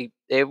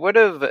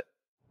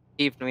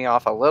me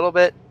off a little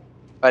bit,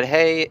 But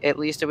hey, at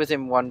least it was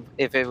in one.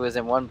 If it was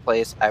in one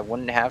place, I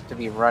wouldn't have to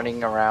be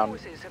running around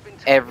Forces have been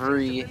targeting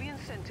every civilian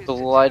centers to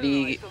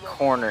bloody terrorize the local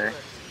corner.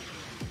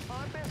 populace.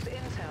 Our best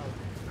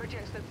intel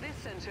projects that this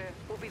center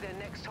will be their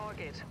next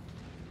target.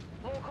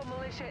 Local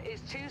militia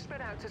is too spread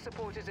out to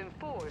support us in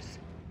force,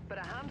 but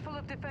a handful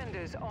of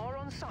defenders are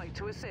on site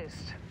to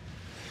assist.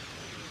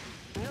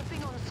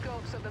 Nothing on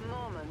scopes at the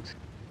moment,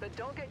 but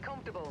don't get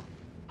comfortable.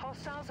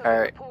 Hostiles have been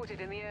Alright.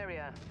 reported in the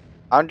area.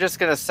 I'm just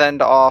gonna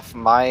send off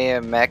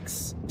my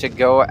mechs to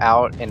go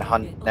out and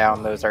hunt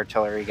down those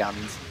artillery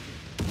guns.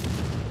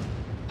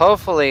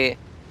 Hopefully,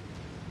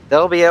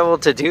 they'll be able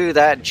to do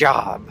that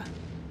job.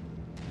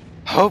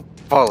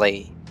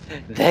 Hopefully,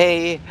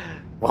 they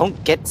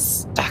won't get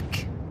stuck.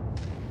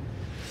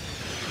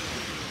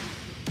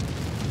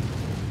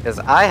 Because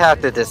I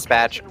have to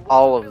dispatch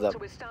all of them. To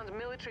withstand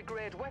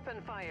military-grade weapon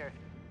fire.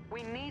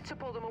 We need to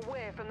pull them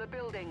away from the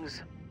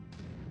buildings.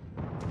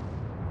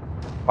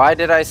 Why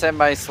did I send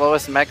my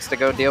slowest mechs to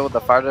go deal with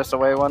the farthest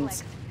away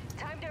ones?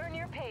 Time to earn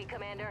your pay,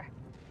 Commander.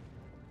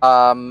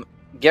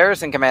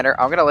 Garrison Commander,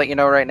 I'm gonna let you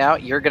know right now,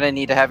 you're gonna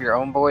need to have your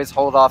own boys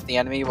hold off the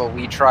enemy while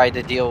we try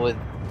to deal with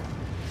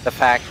the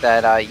fact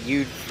that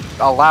you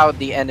allowed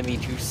the enemy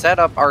to set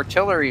up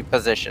artillery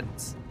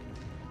positions.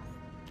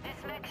 This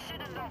mech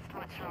shouldn't last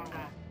much longer.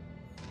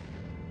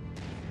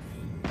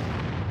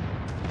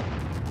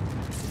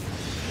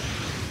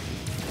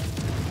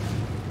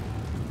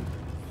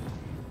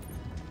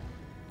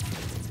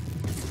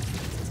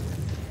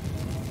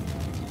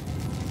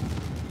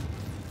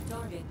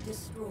 Target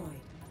destroyed.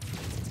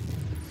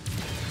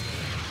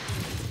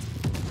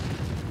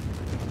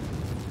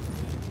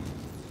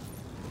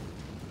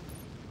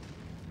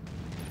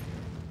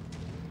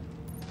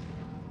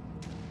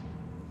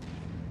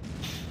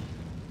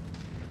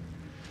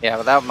 Yeah,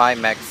 without my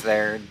mechs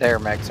there, their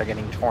mechs are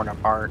getting torn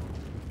apart.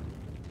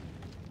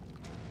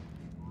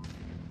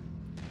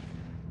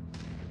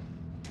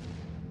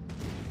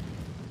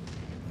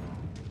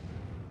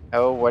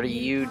 Oh, what are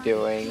you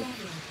doing?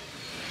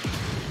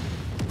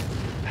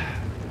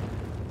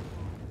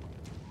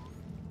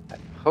 I'm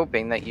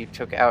hoping that you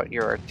took out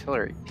your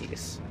artillery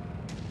piece.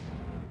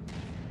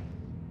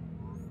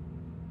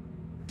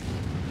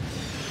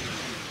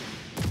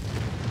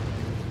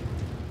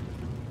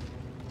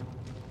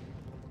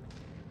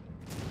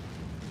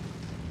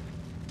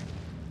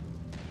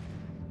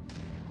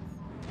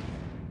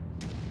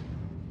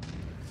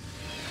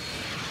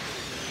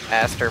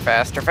 Faster,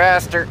 faster,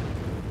 faster!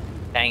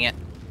 Dang it.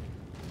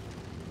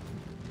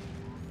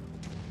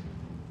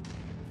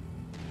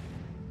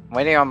 I'm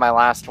waiting on my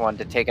last one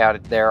to take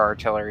out their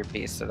artillery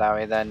piece, so that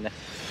way then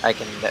I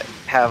can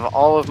have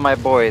all of my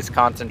boys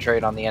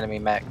concentrate on the enemy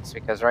mechs,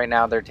 because right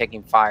now they're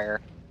taking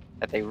fire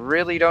that they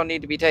really don't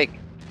need to be taking.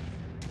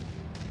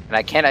 And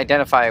I can't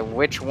identify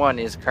which one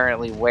is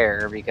currently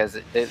where, because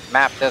the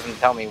map doesn't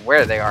tell me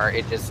where they are,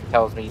 it just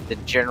tells me the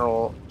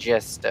general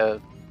gist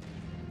of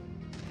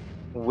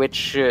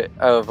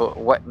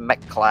what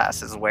mech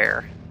class is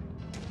where.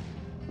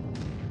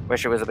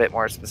 Wish it was a bit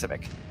more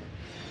specific.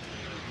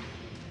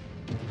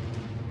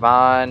 Come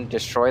on,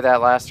 destroy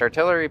that last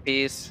artillery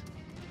piece.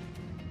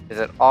 Is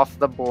it off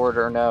the board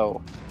or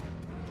no?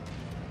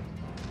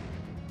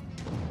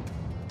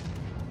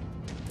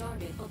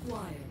 Target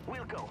acquired.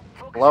 We'll go.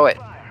 Focus Blow your it.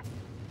 fire.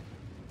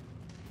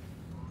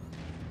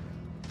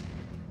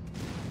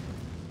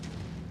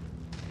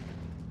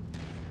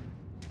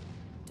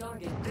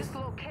 Target This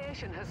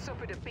location has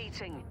suffered a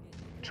beating.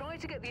 Try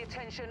to get the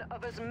attention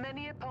of as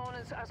many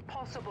opponents as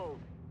possible.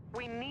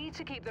 We need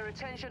to keep their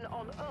attention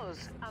on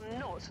us and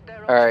not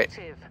their Alright.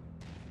 objective.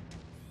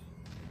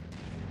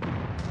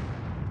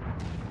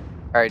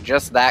 Alright,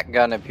 just that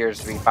gun appears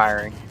to be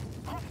firing.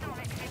 Hostile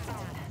mech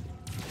inbound.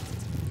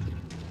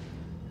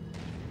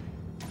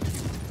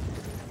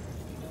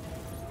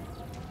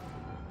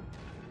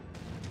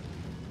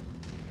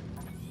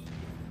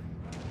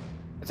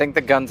 I think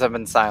the guns have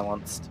been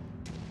silenced.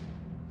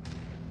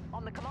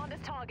 On the commander's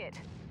target.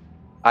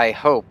 I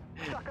hope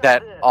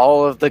that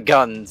all of the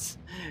guns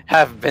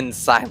have been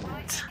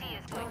silent.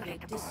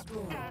 target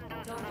destroyed.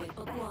 Target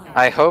acquired.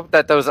 I hope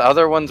that those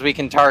other ones we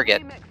can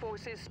target Mech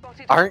forces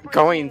spotted aren't operating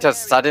going in to the area.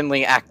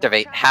 suddenly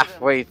activate Watch out for them.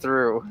 halfway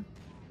through.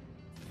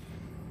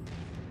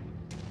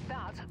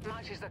 That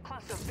matches the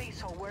class of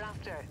beasthole we're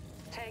after.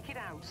 Take it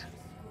out.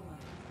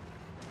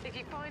 If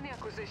you find the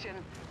acquisition,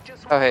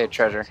 just Oh, hey, walk up to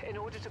treasure. it in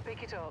order to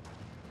pick it up.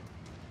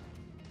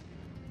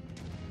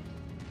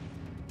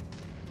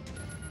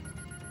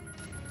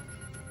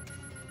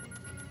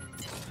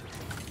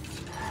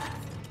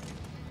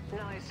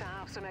 Nice to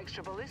have some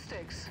extra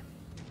ballistics.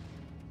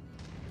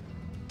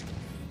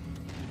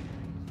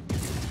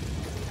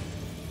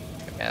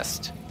 I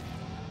missed.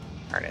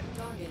 Darn it.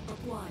 Target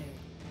acquired.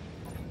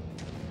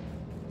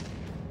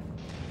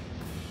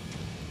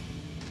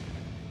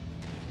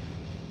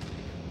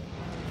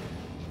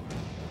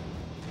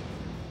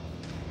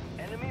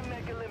 Enemy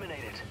mech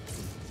eliminated.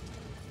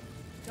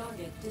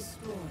 Target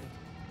destroyed.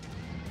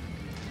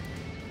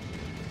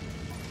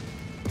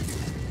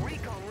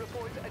 Recon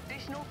reports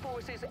additional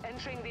forces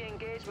entering the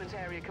engagement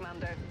area,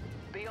 Commander.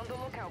 The Be on the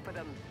lookout for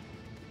them.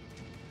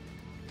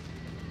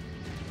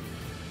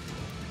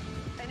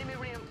 Enemy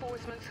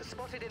reinforcements are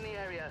spotted in the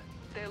area.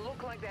 They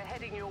look like they're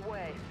heading your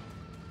way.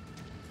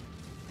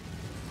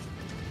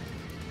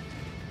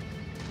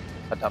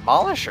 A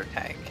demolisher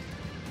tank?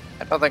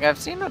 I don't think I've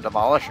seen a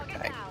demolisher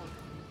tank.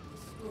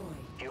 Destroyed.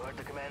 You heard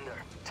the commander.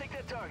 Take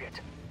that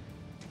target.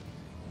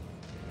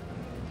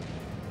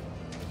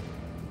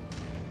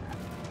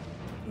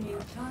 New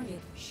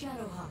target,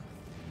 Shadowhawk.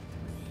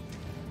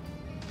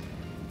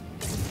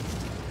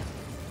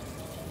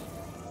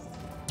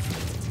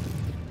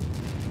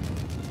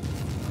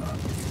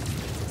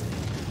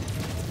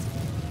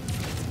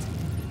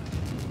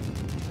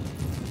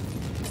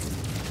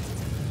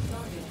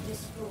 Target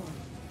destroyed.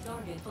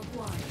 Target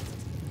acquired.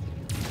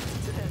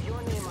 This has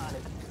your name on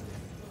it.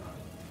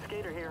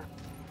 Skater here.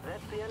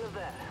 That's the end of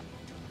that.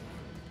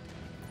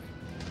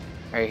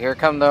 Alright, here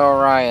come the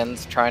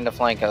Orions trying to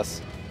flank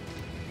us.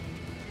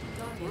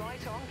 Target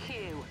Right on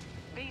cue.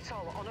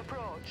 VTOL on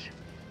approach.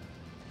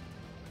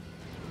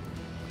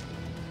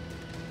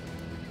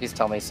 Please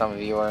tell me some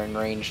of you are in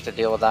range to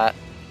deal with that.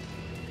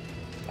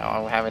 Now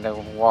I'm having to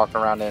walk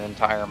around an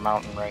entire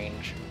mountain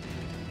range.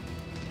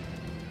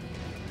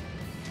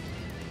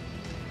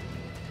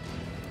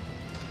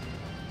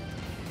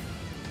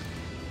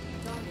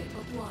 target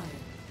acquired.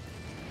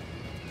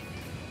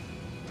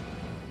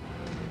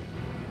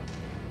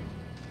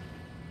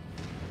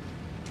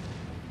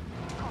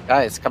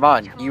 Guys, come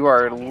on. You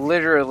are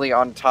literally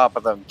on top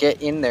of them.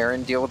 Get in there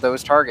and deal with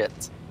those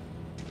targets.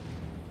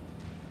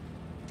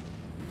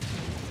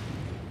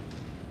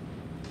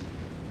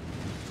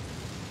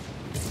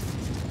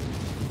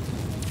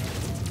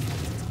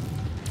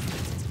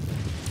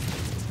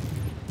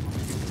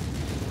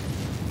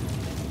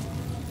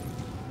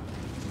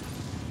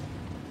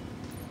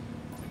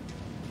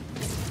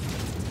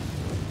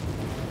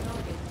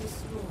 Target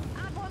destroyed.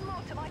 Add one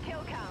more to my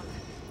kill count.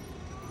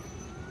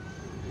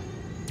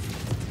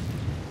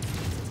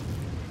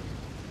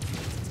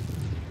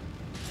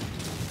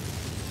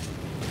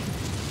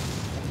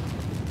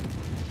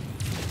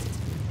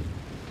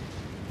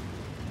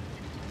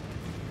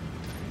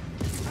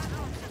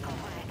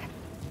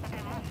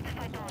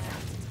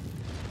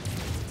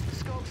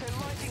 Scopes are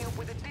lighting up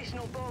with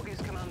additional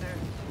bogies, Commander.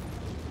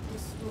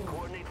 Destroyed.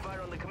 Coordinate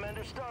fire on the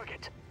commander's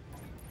target.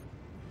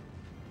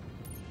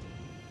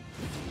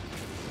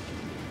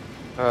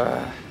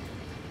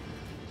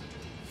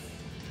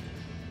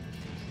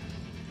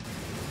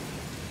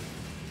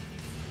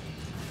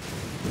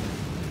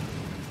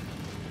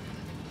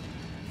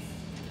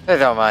 I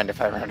don't mind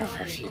if I run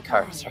over a few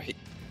cars, right?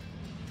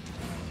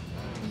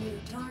 New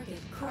target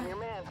I'm your cracked.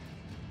 man.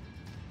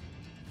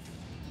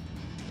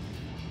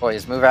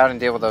 Boys, move out and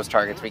deal with those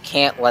targets. We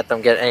can't let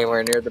them get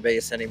anywhere near the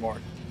base anymore.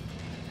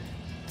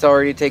 It's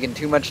already taken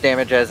too much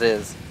damage as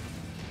is.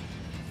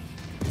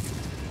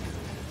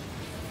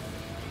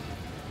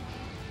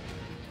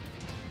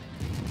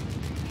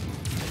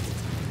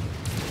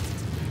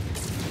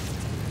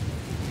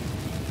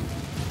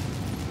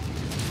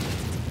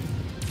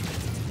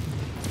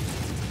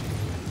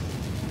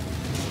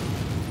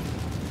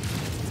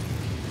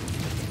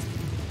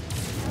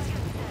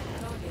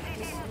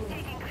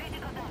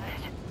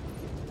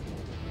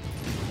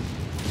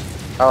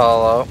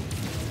 Oh,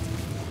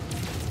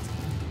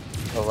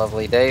 hello. A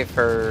lovely day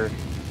for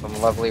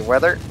some lovely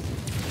weather.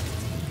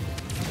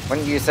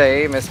 Wouldn't you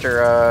say,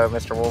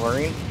 Mr.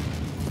 Wolverine?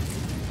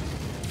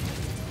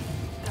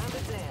 Time to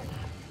dance.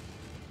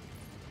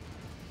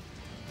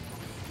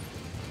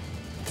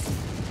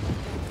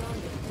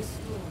 Target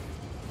destroyed.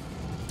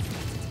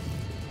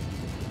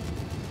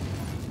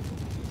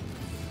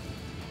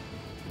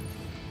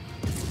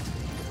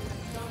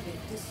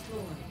 Target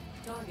destroyed.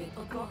 Target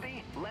acquired.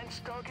 Copy.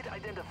 Lens target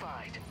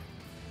identified.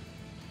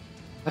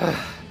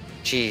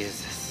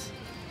 Jesus.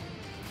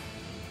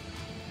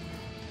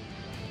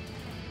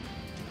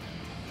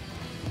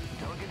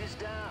 Target is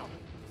down.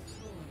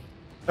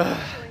 Destroyed.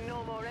 Showing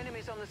no more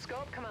enemies on the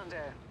scope,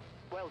 Commander.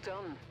 Well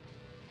done.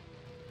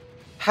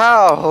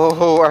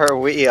 How are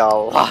we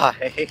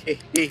alive?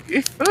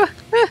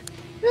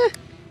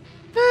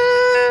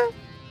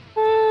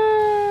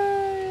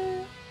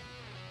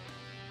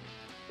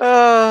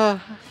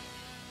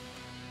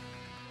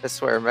 I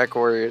swear,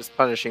 MechWarrior is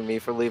punishing me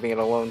for leaving it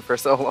alone for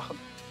so long.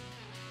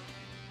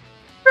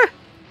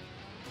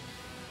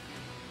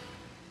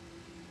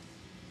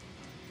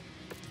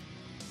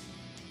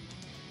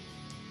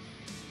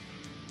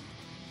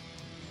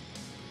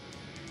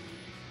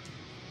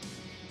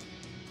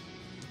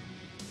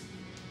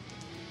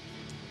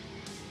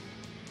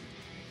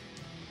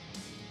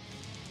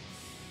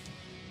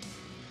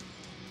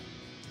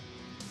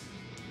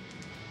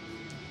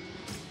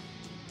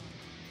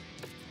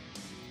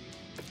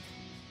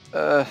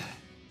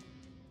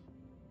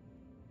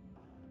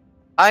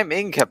 I'm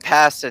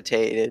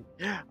incapacitated.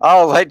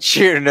 I'll let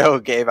you know,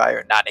 Gabe.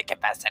 I'm not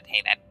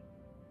incapacitated.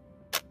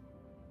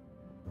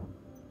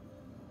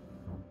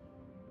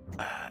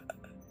 To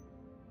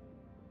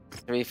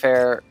be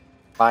fair,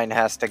 mine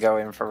has to go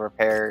in for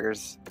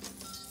repairs.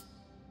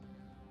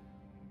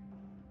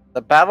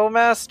 The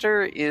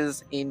Battlemaster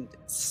is in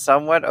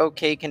somewhat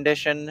okay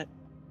condition.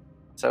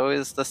 So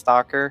is the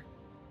Stalker.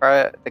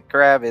 The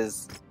Crab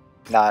is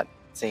not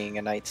seeing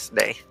a nice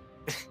day.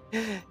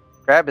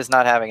 Crab is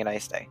not having a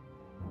nice day.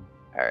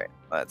 Alright,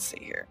 let's see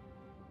here.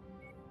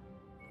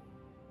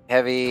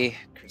 Heavy,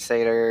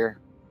 Crusader,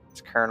 it's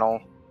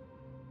Colonel.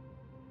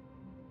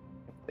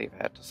 I believe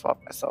I had to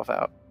swap myself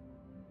out.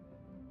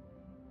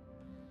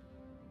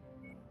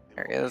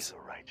 There he is. The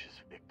righteous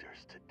victors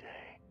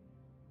today.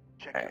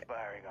 Check Alright. your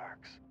firing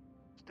arcs.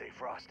 Stay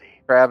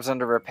frosty. Crab's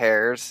under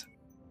repairs.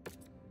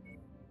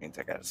 Means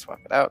I gotta swap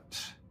it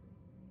out.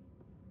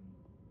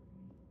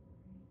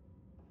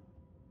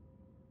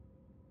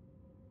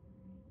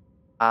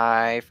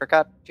 I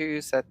forgot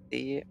to set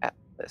the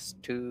Atlas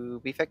to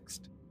be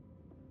fixed.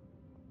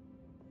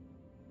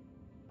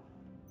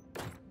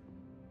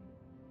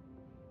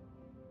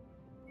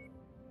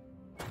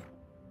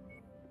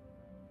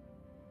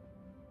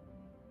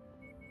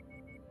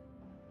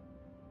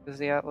 Who's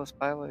the Atlas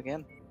pilot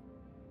again?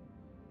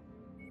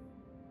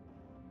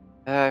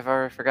 I've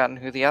already forgotten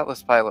who the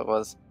Atlas pilot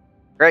was.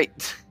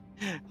 Great.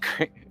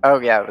 Great. Oh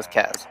yeah, it was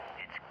Kaz.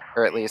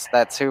 Or at least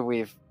that's who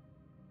we've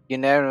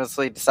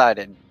unanimously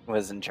decided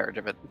was in charge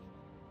of it.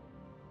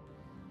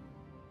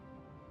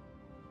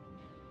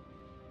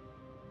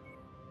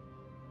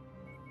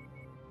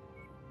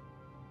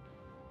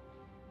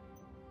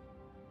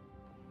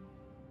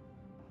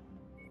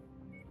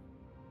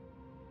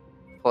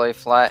 Deploy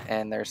flat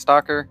and their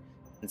Stalker.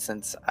 And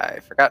since I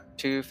forgot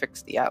to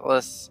fix the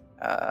Atlas,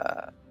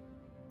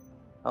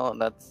 well,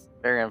 that's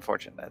very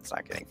unfortunate that it's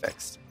not getting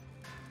fixed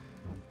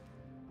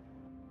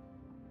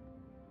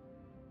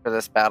for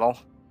this battle.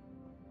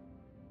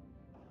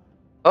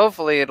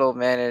 Hopefully it'll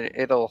manage,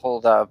 it'll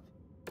hold up.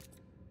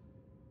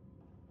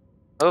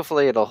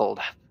 Hopefully it'll hold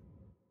up.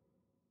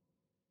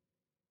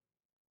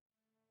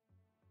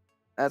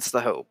 That's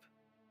the hope.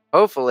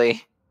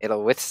 Hopefully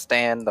it'll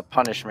withstand the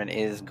punishment it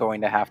is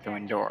going to have to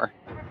endure.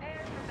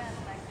 Prepare for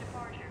battle mech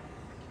departure.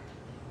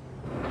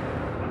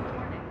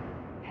 Warning.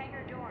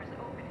 Hangar doors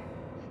opening.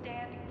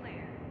 Stand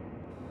clear.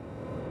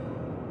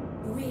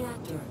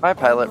 Reactor. My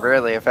pilot online.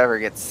 rarely, if ever,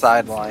 gets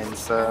sidelined,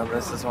 so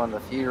this is one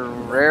of the few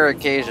rare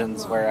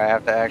occasions where I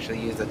have to actually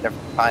use a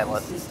different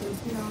pilot. Systems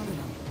phenomenal.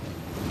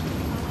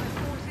 Allied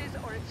forces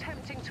are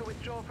attempting to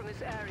withdraw from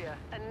this area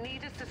and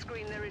need us to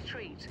screen their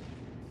retreat.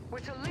 We're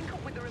to link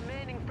up with the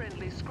remaining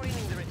friendlies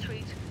screening the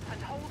retreat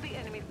and hold the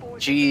enemy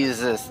forces.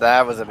 Jesus,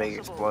 that was a big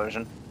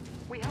explosion.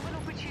 We have an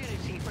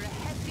opportunity for a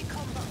hefty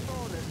combat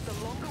bonus the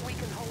longer we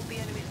can hold the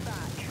enemies back.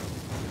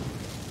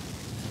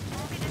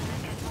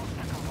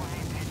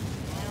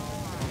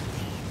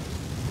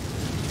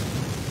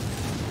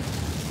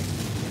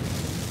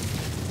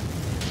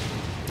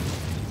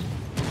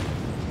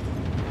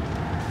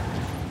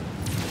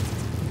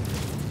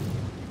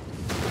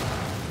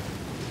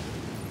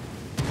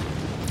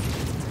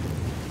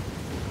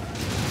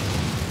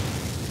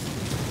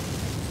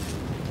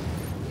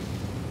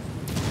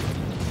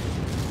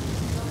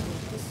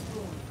 Target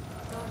destroyed.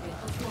 Target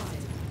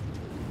acquired.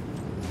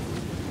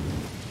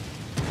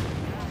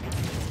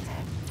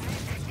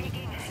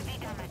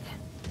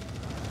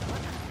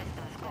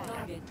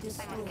 Target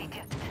destroyed.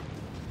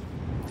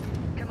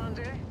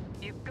 Commander,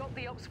 you've got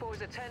the Ops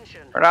Force's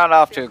attention. We're not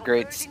off to They're a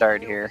great converging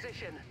start on your here.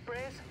 position.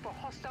 Brace for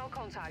hostile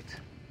contact.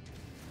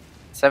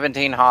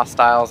 17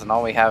 hostiles, and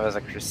all we have is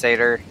a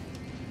Crusader.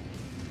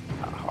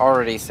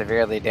 Already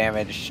severely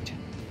damaged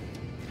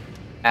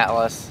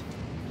Atlas.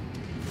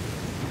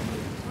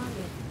 Target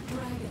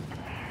dragon.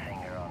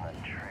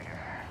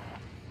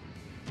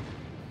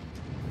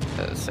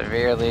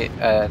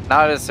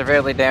 Not as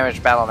severely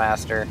damaged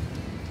Battlemaster,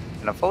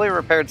 and a fully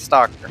repaired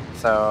Stalker.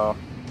 So,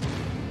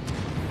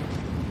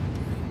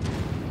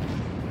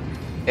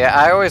 yeah,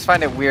 I always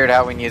find it weird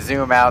how when you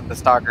zoom out, the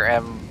Stalker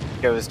M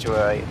goes to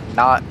a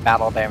not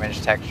battle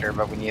damage texture,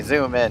 but when you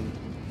zoom in,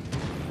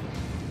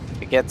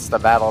 it gets the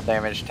battle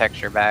damage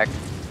texture back.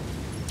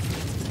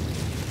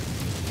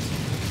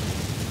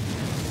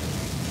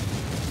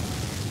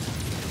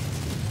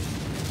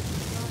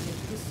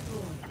 Target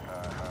destroyed.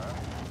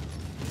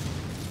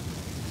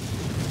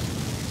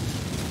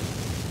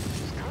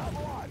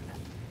 Destroyed.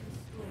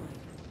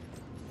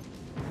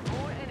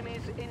 More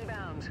enemies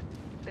inbound.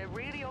 They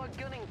really are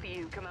gunning for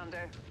you,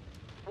 Commander.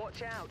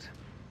 Watch out.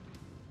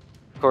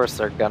 Of course,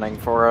 they're gunning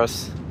for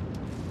us.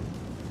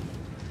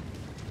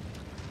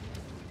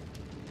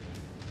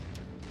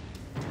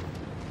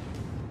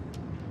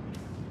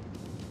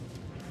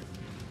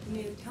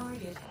 New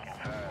target.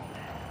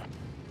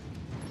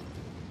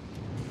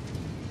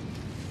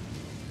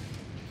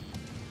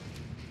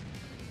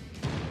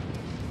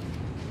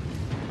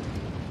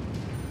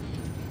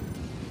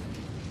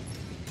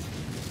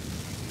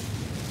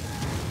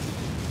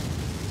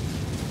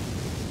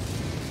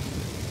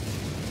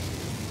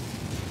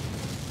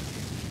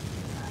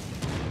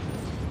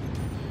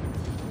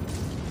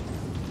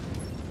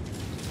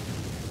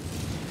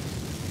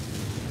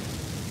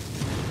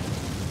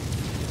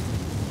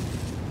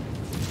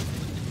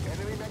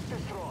 Enemy mech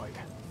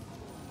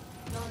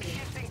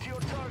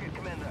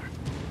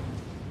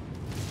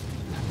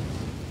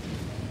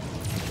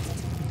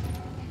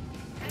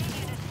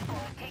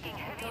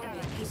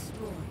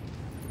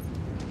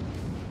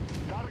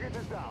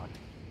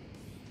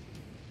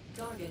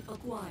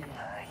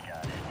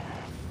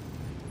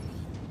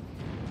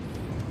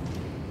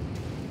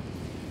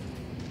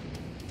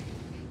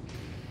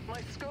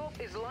My scope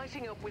is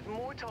lighting up with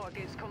more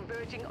targets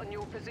converging on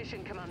your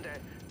position, Commander.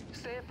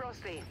 Stay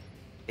frosty.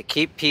 To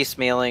keep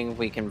piecemealing,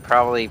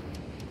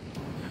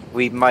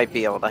 we might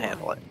be able to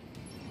handle it.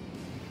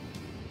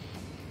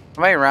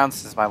 How many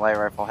rounds does my light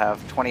rifle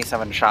have?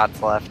 27 shots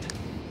left.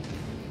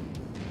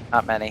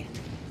 Not many.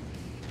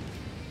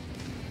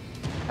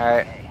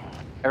 Alright.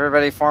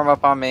 Everybody form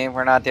up on me.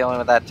 We're not dealing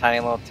with that tiny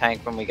little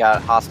tank when we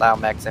got hostile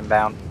mechs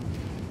inbound.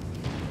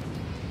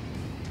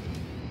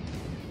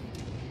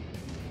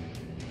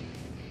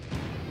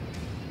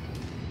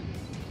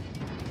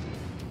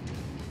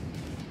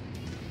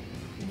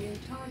 New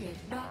target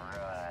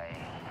acquired.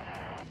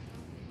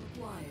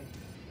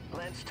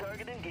 Lens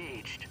target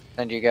engaged.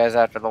 Send you guys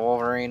after the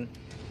Wolverine.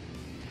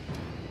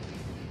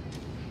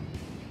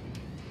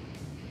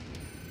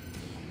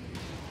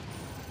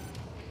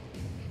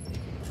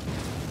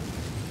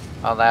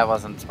 Oh, that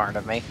wasn't smart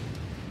of me.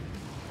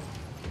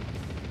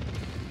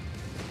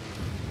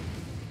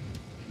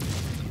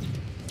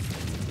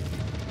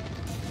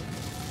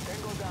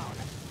 Tango down.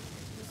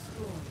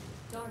 Destroyed.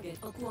 Target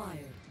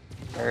acquired.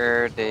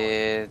 There it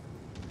is.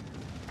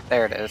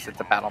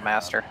 It's a Battle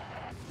Master.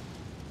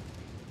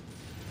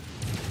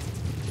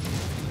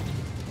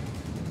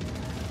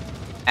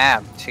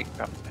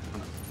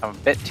 I'm a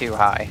bit too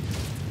high.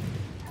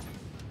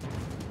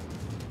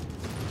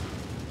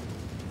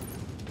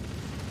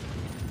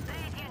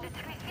 Lead units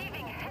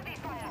receiving heavy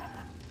fire.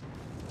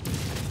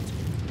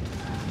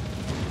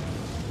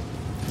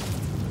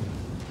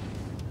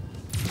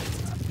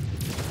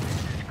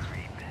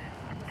 Creep.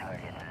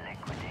 Target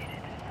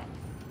liquidated.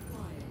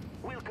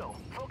 Acquired. Wilco,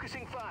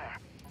 focusing fire.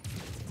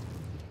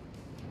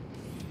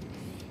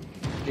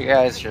 You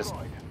guys just...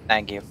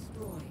 Thank you. Destroyed.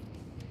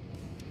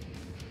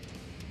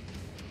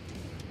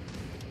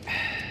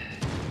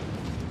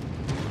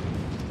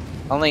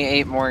 Only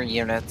 8 more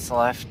units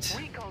left.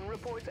 Recon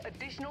reports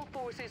additional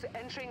forces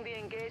entering the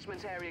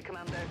engagement area,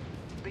 Commander.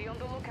 Be on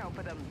the lookout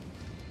for them.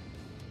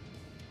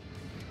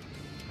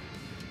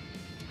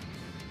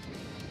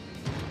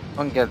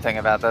 One good thing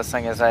about this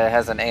thing is that it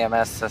has an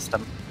AMS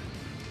system.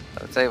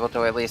 So it's able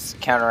to at least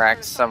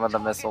counteract some of the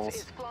Target missiles.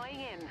 is flying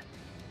in.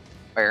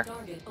 Where?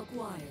 Target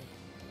acquired.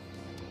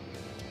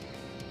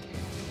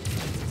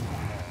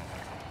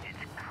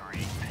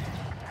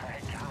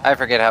 I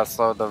forget how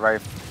slow the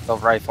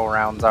rifle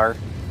rounds are.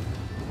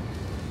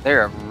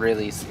 They're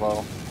really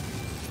slow.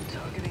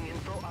 Targeting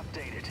info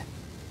updated.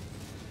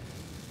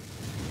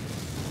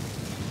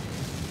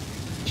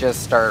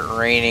 Just start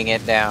raining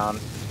it down.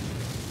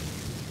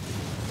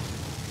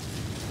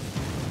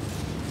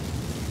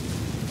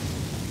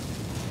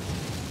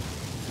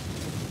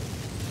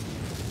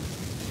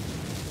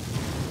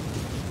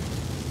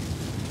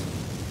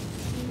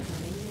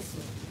 Incoming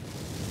missile.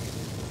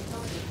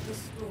 Target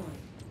destroyed.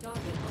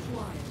 Target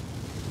acquired.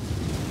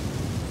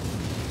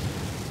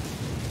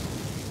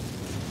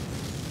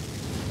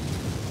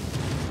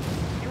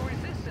 Your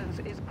resistance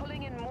is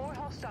pulling in more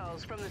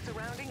hostiles from the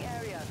surrounding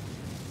area.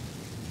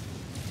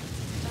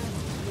 Battle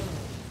low.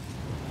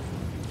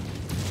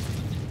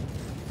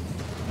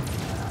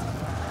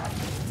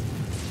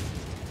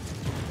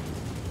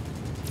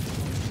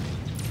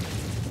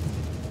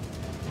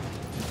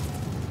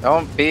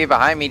 Don't be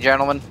behind me,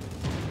 gentlemen.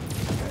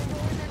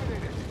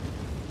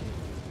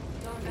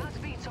 Target. That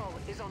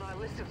VTOL is on our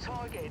list of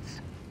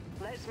targets.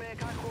 Let's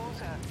make our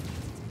quarter.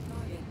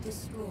 Target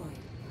destroyed.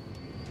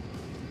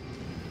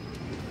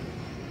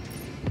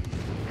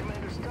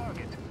 Commander's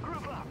target.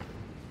 Group up.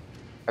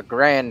 A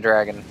Grand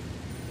Dragon.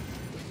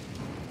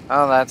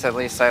 Oh, that's at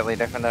least slightly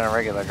different than a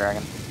regular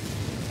dragon.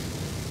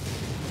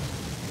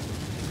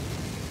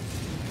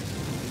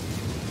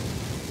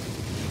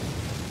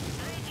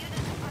 Lead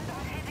units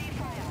under heavy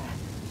fire.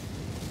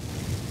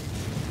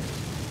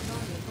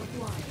 Target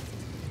acquired.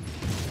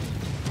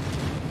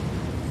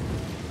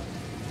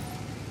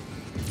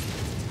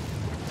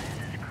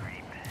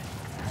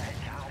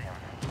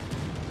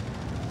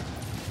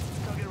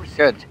 Target received.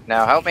 Good.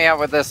 Now help me out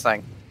with this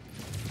thing.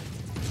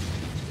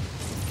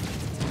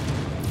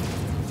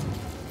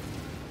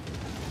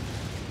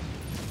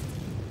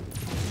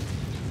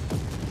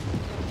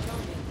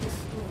 Target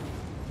destroyed.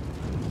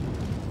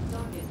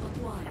 Target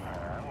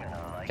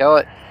acquired. Kill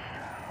it.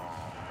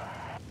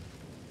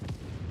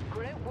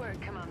 Great work,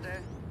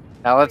 Commander.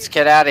 Now let's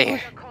get out of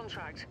here.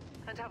 Contract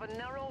and have a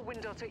narrow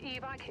window to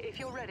evac if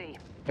you're ready.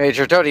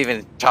 Major, don't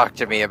even talk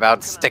to me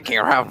about sticking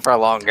around for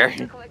longer.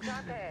 Collect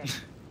our pay.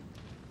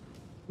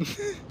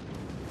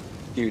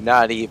 Do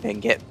not even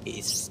get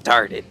me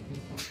started.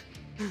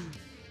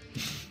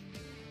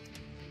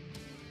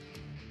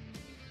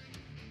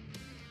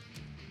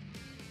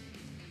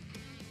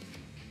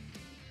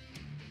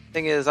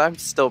 Thing is, I'm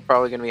still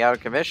probably going to be out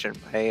of commission.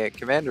 My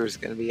commander is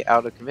going to be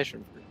out of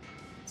commission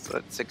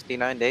for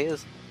 69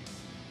 days.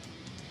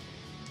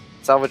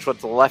 Salvage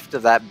what's left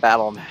of that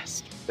battle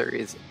master. There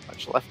isn't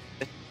much left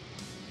of it.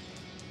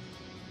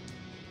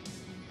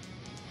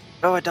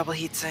 Oh, a double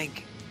heat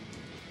sink.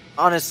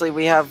 Honestly,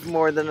 we have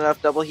more than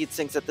enough double heat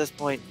sinks at this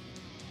point.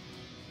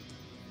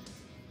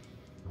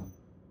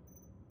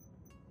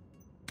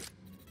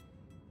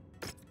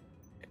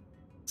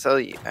 So,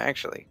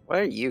 actually, what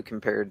are you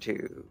compared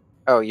to?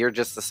 Oh, you're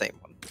just the same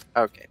one.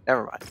 Okay,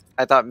 never mind.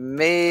 I thought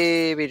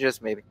maybe,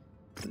 just maybe.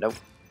 Nope.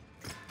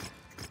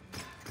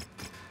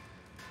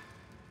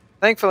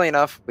 Thankfully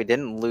enough, we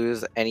didn't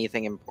lose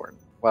anything important.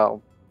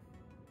 Well,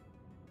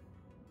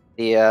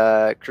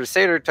 the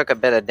Crusader took a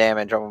bit of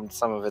damage on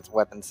some of its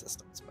weapon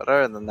systems, but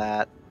other than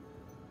that...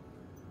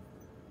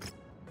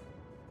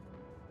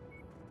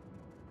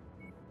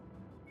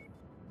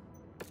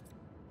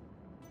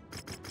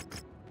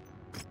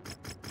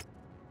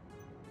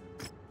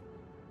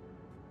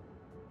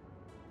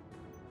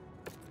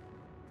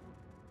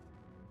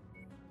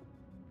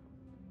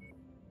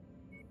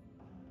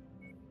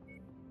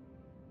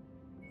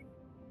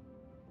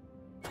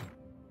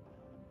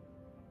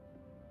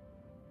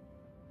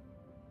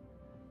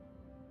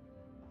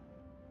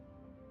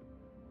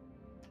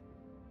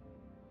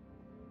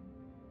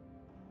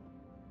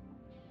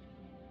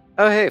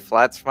 Oh hey,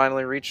 Flat's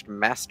finally reached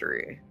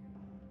mastery.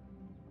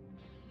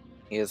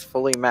 He has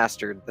fully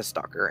mastered the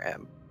Stalker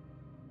M.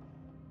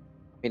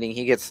 Meaning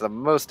he gets the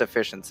most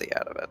efficiency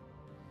out of it.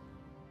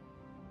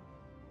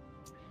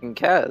 And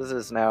Kaz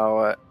is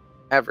now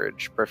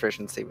average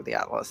proficiency with the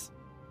Atlas.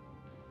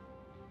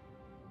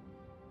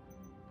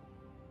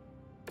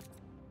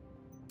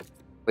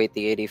 Wait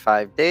the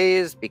 85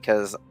 days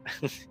because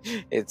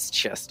it's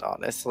just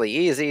honestly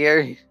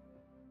easier.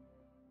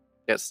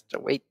 Just to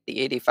wait the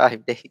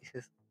 85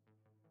 days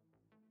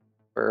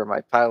for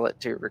my pilot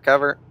to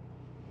recover.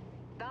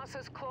 That's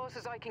as close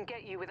as I can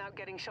get you without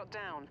getting shut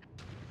down.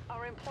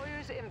 Our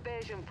employer's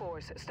invasion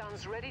force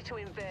stands ready to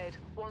invade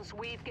once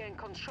we've gained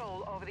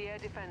control over the air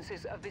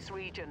defenses of this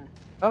region.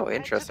 Oh,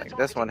 interesting.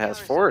 This one has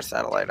 4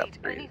 satellite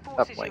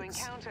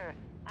uplinks.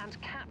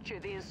 And capture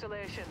the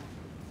installation.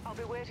 I'll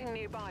be waiting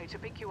nearby to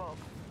pick you up.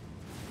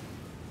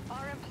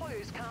 Our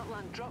employers can't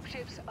land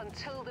dropships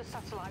until the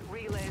satellite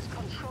relays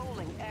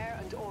controlling air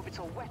and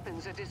orbital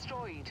weapons are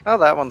destroyed. Oh,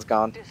 that one's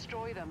gone.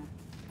 Destroy them.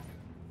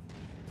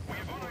 We've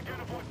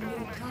unidentified New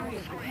down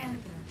target Panther.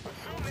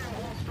 Assume they're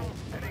hostile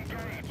and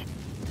engage.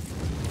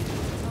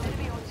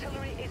 Enemy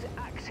artillery is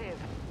active.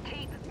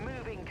 Keep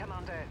moving,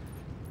 Commander.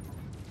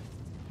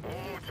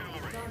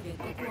 Artillery. Target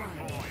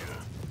acquired. Fire.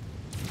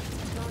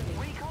 Target.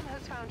 Recon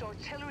has found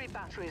artillery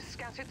batteries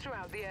scattered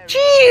throughout the area.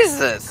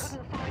 Jesus!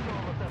 Couldn't find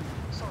all of them,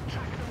 so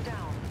track them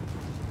down.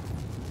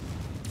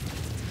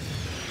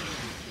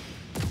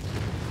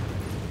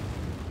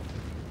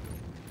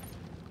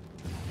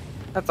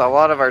 That's a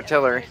lot of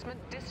artillery. Basement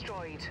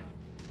destroyed.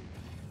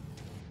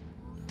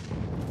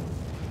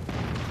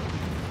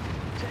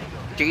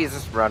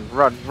 Jesus, run,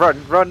 run,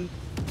 run, run!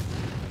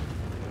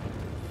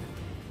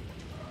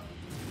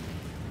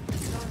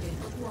 Target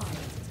acquired.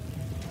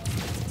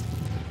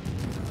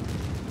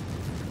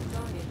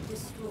 Target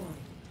destroyed.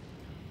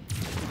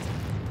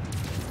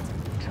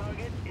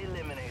 Target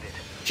eliminated.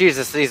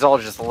 Jesus, these all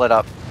just lit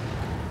up.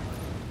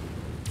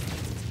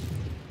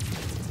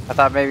 I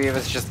thought maybe it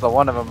was just the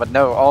one of them, but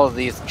no, all of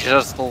these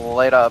just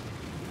lit up.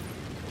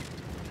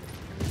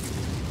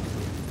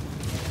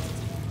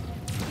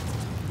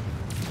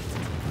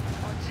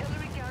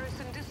 Artillery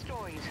garrison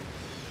destroyed.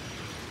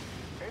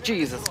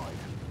 Jesus.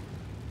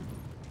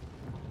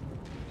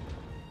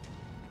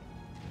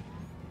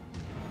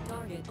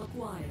 Target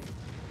acquired.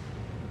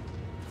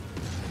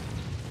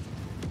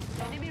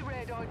 Enemy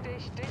radar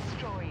dish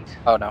destroyed.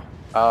 Oh no.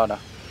 Oh no.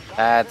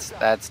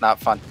 That's not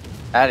fun.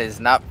 That is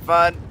not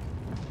fun.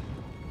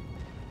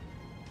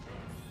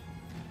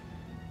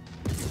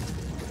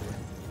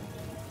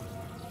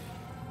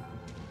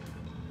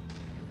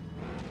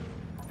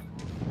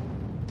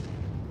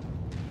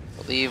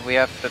 Believe we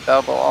have to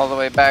double all the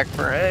way back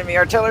for enemy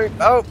artillery.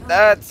 Oh,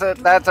 that's a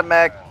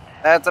mech.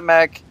 That's a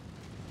mech.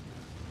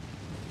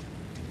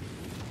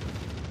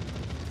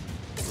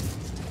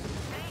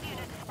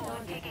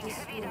 Target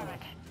destroyed.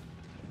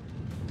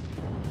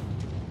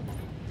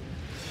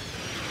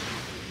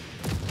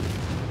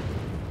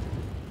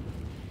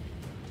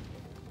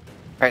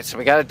 Alright, so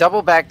we gotta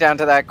double back down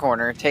to that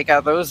corner, take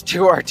out those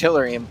 2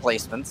 artillery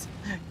emplacements.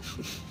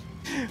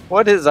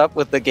 What is up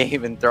with the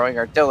game and throwing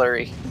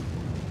artillery?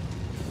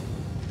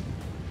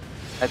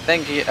 I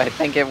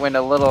think it went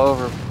a little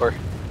overboard.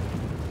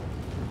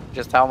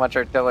 Just how much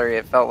artillery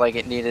it felt like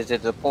it needed to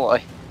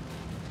deploy.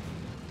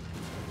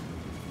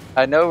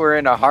 I know we're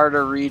in a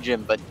harder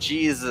region, but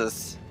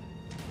Jesus.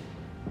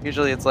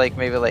 Usually it's like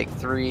maybe like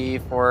 3,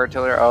 4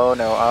 artillery. Oh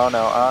no, oh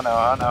no, oh no,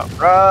 oh no.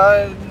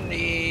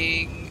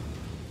 Running!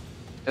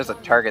 There's a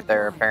target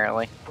there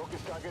apparently.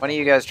 Why don't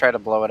you guys try to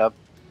blow it up?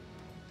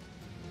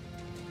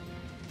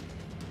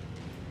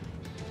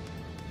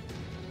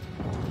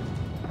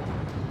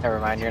 Never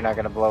mind, you're not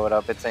gonna blow it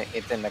up. It's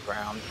in the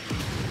ground.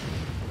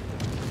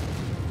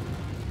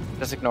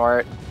 Just ignore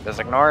it. Just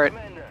ignore it.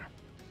 Commander.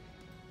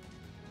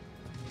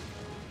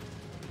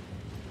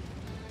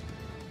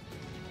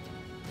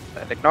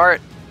 Ignore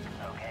it.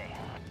 Okay.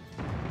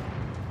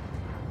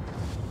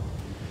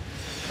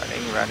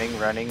 Running, running,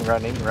 running,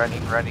 running,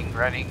 running, running,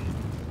 running.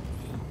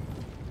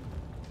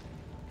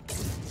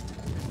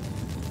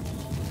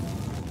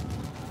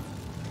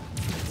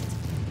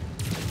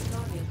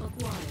 Target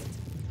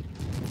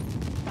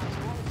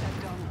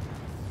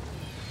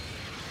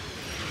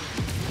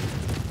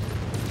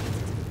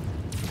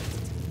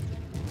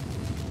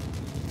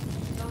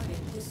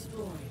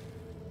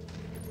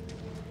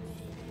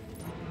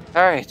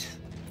Alright.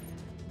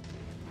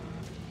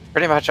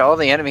 Pretty much all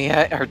the enemy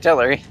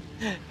artillery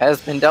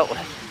has been dealt with.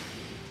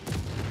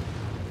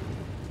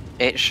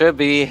 It should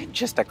be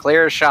just a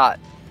clear shot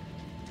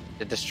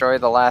to destroy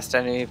the last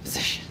enemy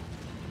position.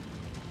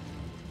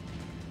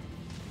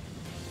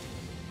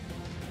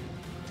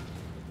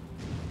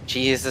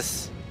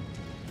 Jesus.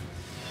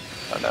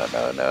 Oh, no,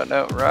 no, no,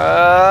 no.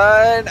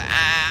 Run!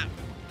 Ah!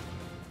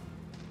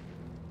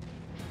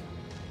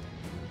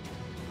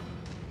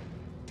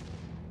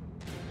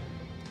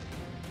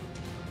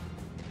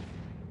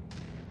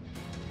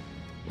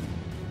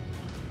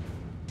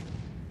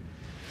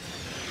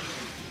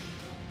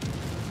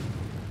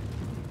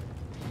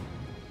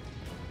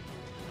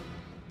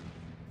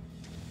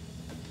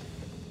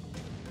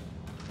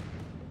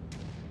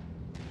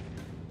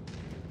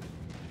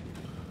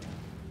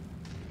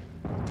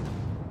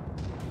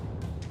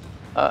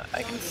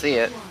 I can see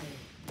it.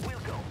 We'll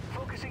go.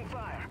 Focusing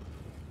fire.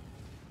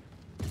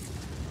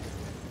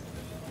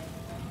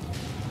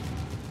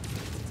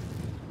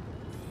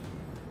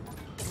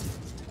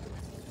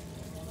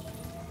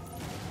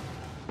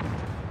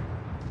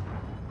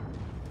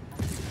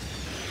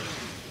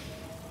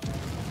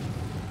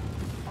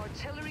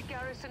 Artillery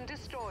garrison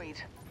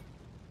destroyed.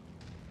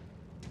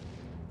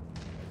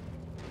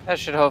 That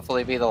should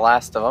hopefully be the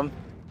last of them.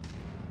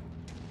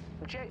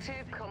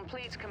 Objective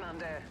complete,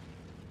 Commander.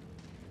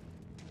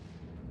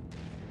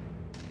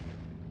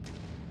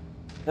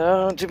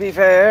 No, to be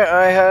fair,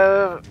 I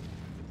have...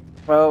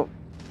 Well,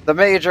 the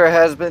Major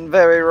has been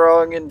very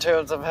wrong in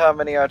terms of how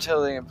many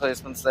artillery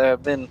emplacements there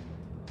have been.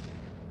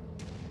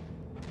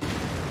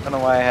 I don't know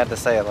why I had to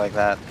say it like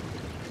that.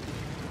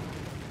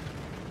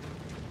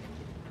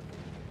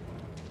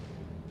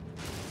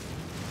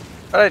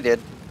 But I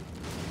did.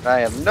 I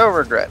have no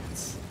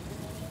regrets.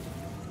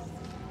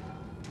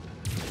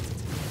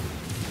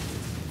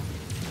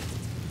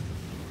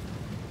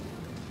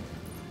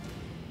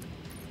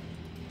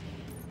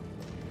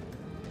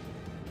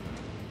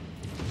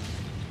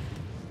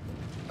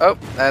 Oh,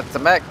 that's a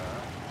mech.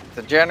 It's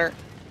a Jenner.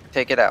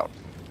 Take it out.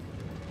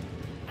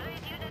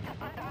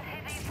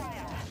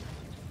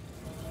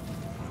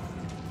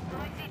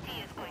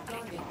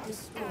 Target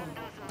destroyed.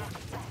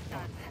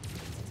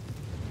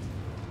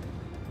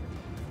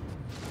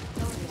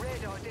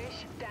 Radar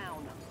dish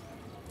down.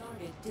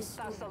 Target That's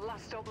destroyed. the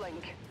last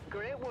uplink.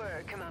 Great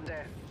work,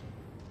 Commander.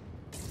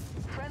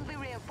 Friendly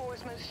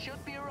reinforcements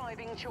should be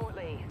arriving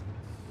shortly.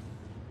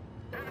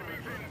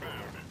 Enemies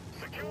inbound.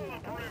 Secure the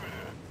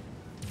perimeter.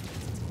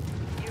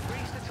 You've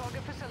reached the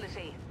target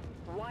facility.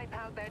 Wipe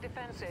out their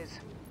defenses.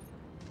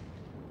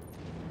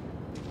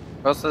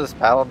 Most of this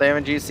battle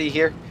damage you see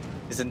here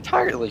is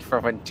entirely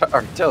from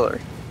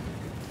artillery.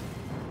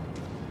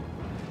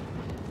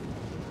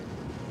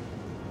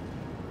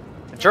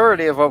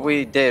 Majority of what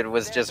we did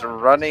was just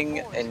running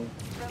and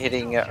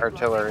hitting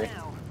artillery.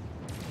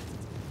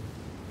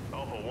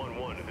 Alpha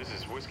 1-1, this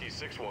is Whiskey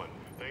 6-1.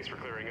 Thanks for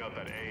clearing out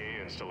that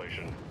AA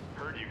installation.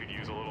 Heard you could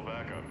use a little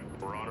backup.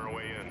 We're on our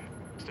way in.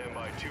 Stand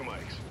by 2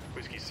 mics.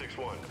 Whiskey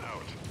 6-1,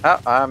 out.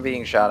 Oh, I'm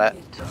being shot at.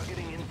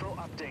 Targeting info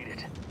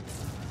updated.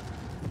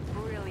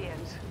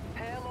 Brilliant.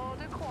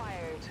 Payload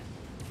acquired.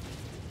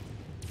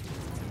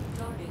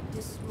 Target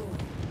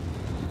destroyed.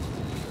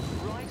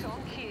 Right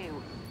on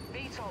cue.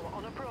 VTOL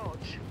on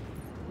approach.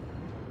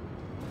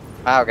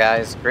 Wow,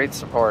 guys, great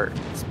support.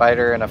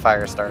 Spider and a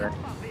fire starter.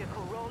 Combat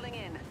vehicle rolling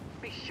in.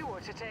 Be sure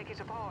to take it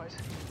apart.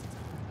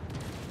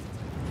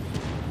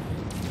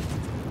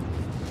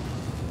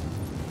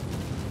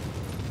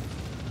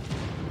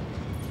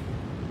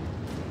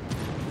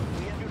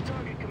 We have your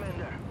target,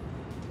 Commander.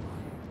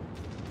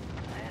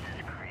 This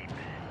is creep.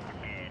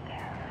 Good.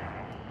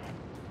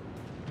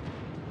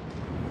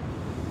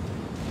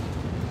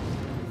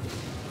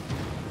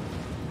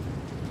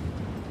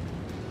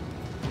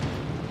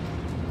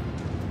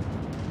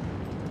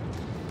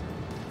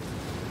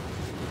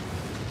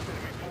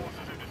 Enemy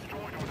forces have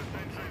destroyed our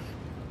defenses.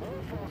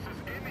 All forces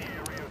in the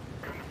area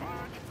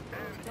converge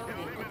and Target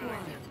eliminate.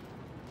 acquired.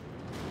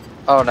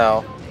 Oh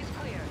no. Zone is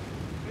clear.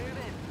 Move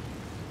in.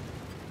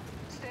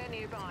 Stay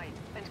nearby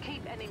and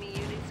keep enemy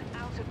units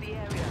out of the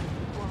area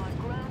while our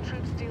ground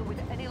troops deal with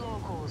any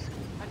locals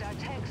and our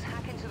techs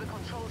hack into the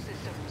control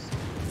systems.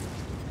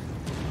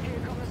 Here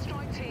come the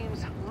strike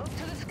teams. Look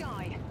to the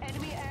sky.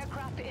 Enemy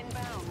aircraft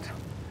inbound.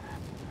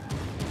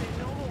 They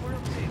know what we're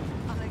up to,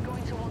 and they're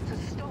going to want to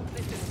stop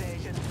this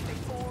invasion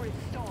before it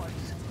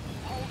starts.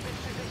 Hold this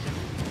position.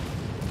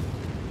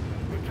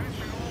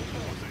 Attention all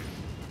forces.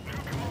 New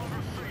command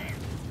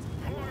received.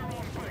 Fire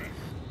on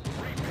base.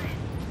 Repeat.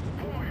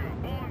 Fire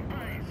on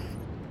base.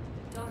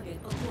 Target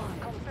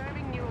acquired.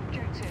 Confirming new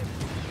objective.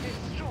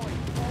 Destroy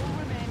all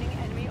remaining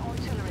enemy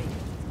artillery.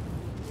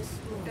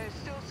 Destroyed. There's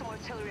still some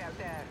artillery out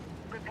there.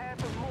 Prepare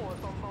for more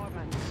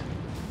bombardments.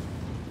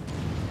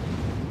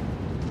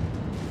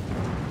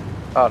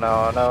 Oh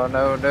no, no,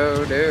 no,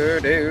 no,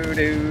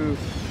 no.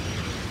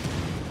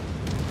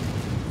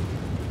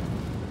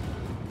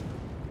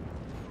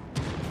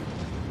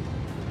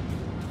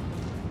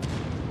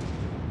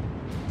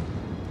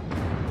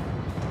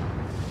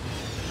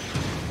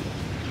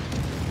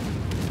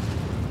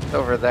 It's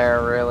over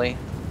there, really.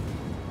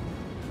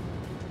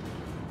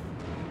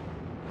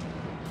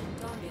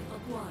 Target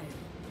acquired.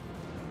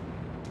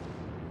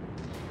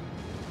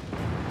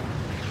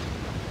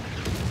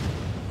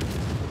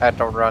 I had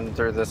to run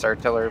through this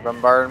artillery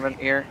bombardment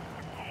here.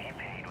 He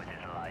paid with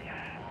his life.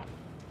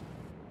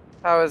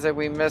 How is it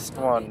we missed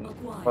one?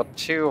 Well,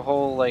 two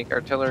whole, like,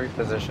 artillery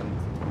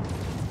positions.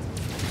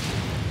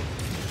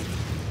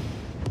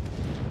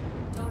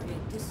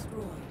 Target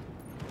destroyed.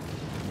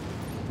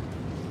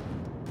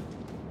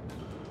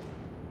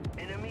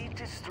 Enemy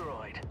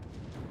destroyed.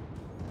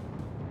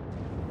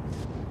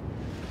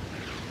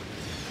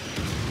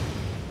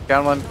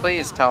 Gentlemen,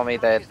 please tell me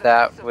that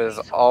that was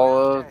all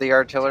of the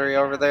artillery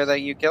over there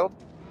that you killed?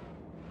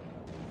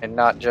 And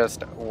not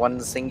just one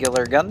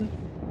singular gun?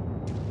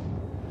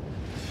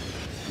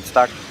 I'm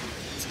stuck.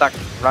 Stuck.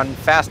 Run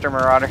faster,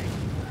 Marauder.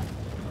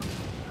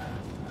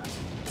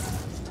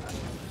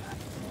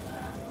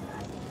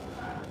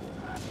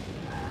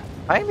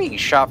 I'm being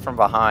shot from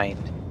behind.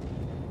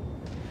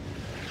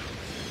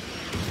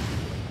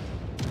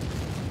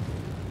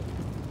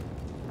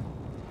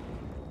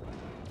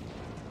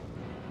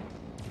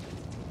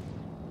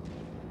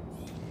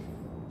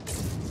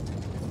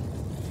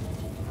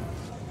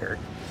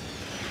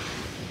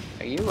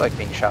 Are you like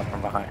being shot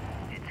from behind?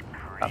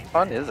 Not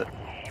fun, is it?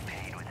 He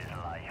paid with his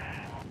life.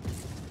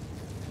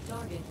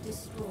 Target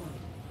destroyed.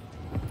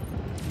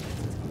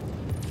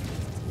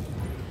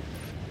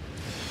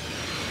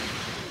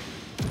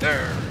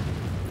 There.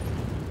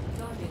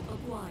 Target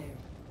acquired.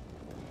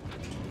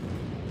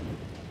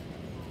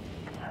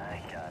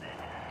 I got it.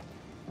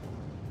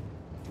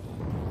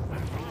 I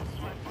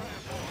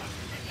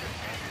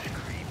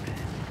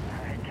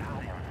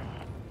got him.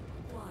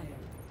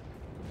 Acquired.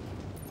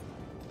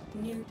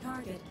 New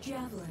target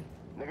javelin.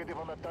 Negative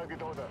on that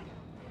target order.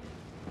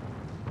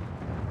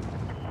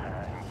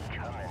 I'm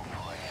coming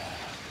for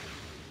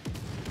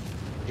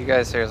you. You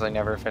guys seriously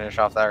never finish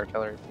off that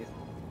artillery piece.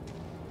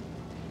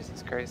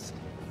 Jesus Christ.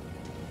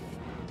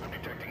 I'm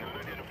detecting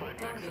unidentified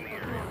Target mechs in the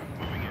area. acquired.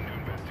 Moving in to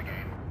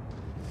investigate.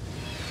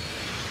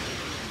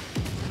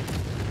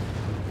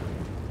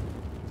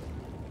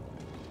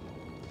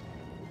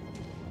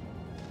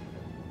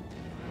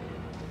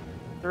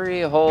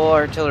 Three whole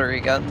artillery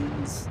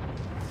guns.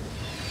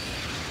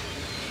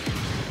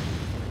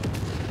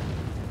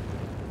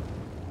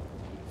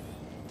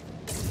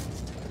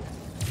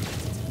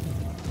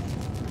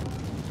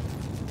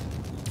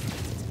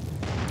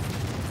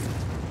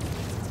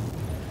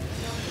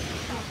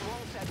 That's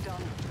one set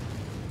done.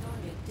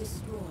 Target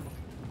destroyed.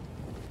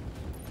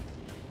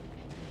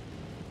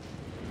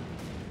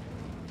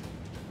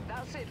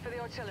 That's it for the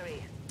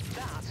artillery.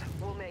 That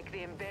will make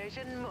the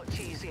invasion much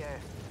easier.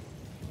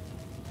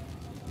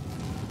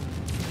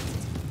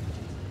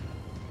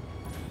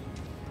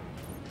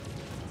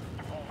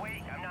 Oh,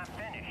 wait, I'm not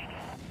finished.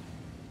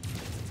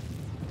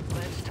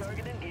 Let's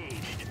target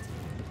engaged.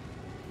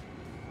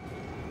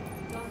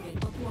 Target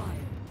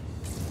acquired.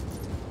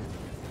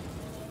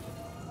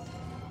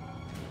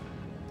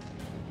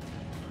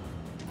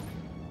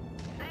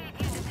 Lead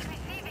units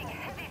receiving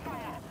heavy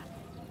fire.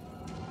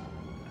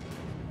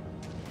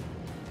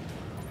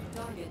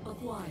 Target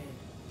acquired.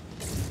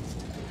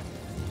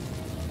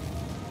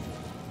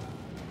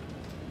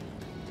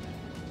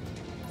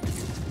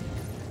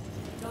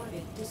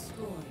 Target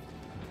destroyed.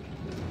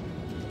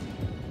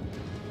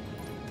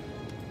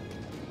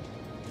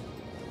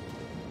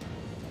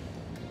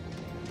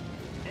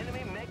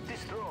 Enemy mech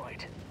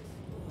destroyed.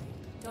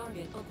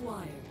 Target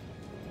acquired.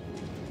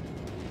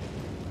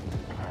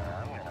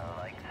 I'm gonna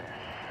like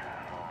this.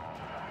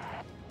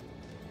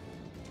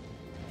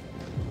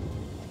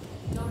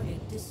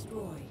 Target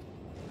destroyed.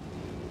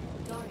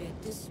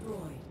 Target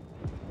destroyed.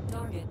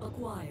 Target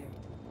acquired.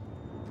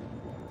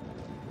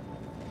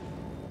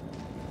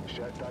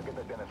 Shared target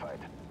identified.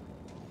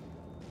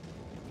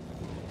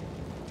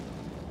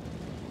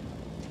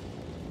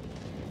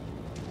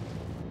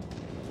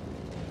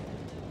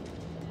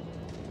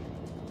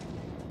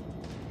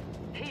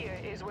 Here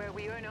is where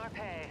we earn our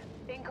pay.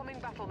 Incoming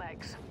battle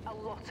mechs. A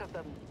lot of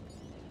them.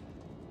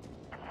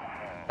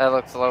 That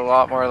looks a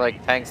lot more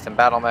like tanks than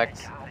battle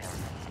mechs. Got him.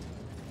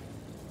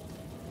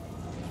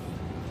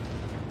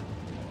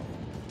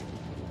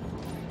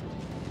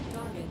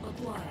 Target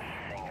acquired.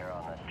 Finger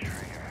on the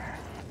trigger.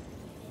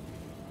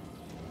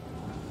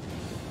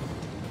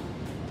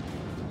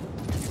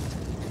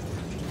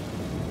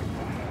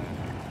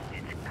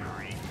 It's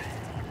creep.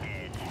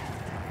 Dead.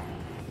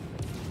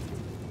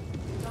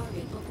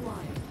 Target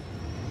acquired.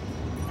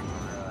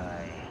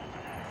 Right.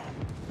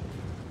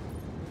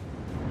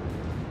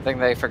 I think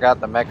they forgot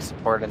the mech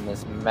support in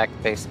this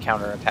mech-based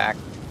counterattack.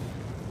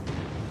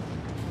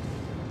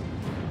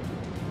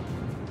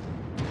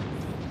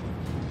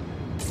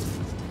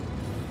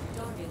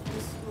 Target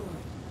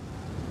destroyed.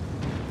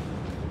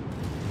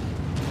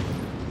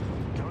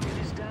 Target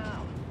is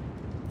down.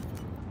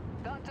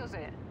 That does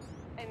it.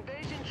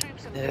 Invasion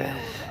troops and vehicles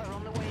are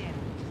on the way in.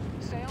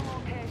 Stay on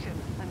location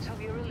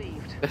until you're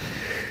relieved.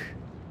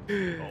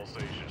 All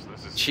stations,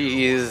 this is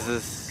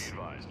Jesus. Be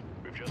advised,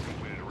 we've just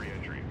completed a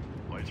re-entry.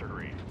 Lights are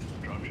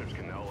helicopters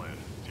can now land.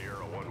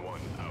 Sierra 1-1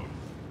 out.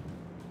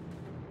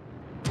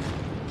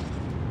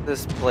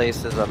 This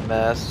place is a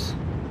mess.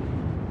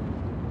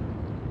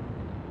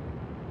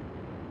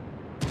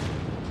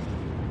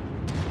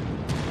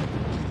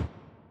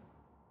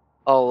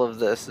 All of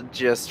this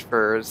just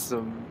for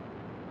some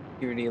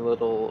puny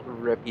little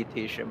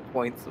reputation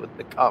points with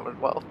the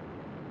Commonwealth.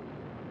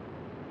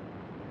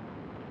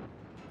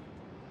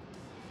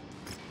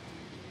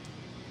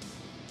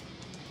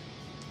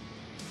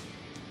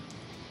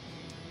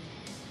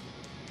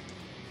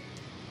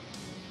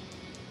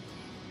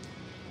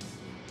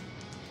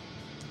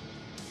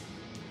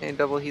 Any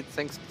double heat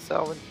sinks to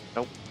salvage?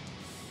 Nope.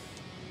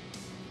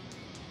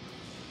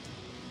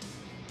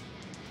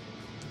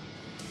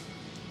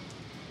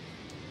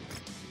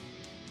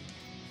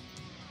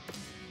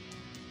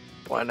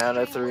 One out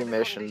of 3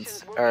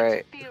 missions.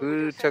 Alright,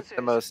 who took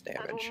the most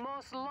damage?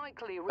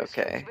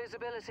 Okay.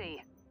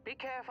 Visibility. Be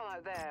careful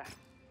out there.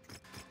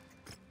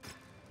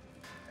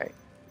 Alright,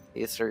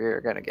 these 3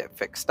 are gonna get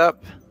fixed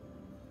up.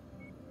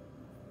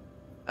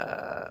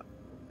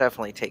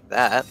 Definitely take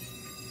that.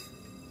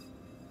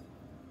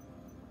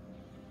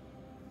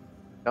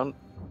 I don't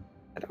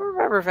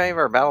remember if any of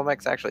our battle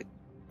mechs actually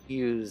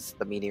use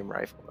the medium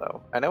rifle,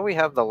 though. I know we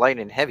have the light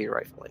and heavy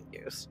rifle in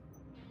use.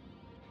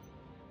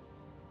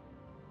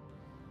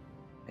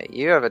 Hey,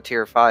 you have a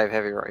tier 5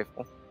 heavy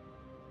rifle.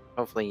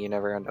 Hopefully you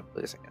never end up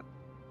losing it.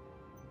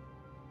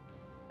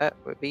 That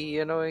would be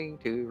annoying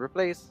to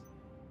replace.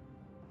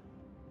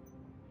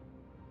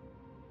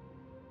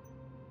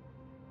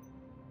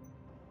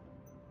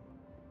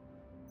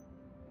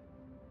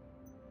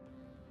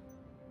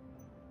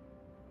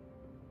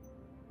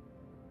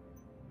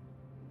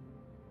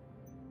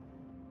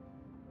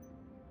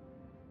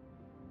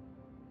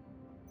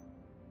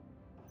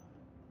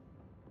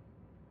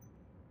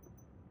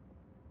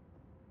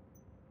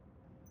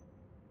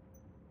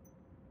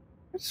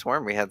 I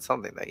sworn we had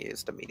something that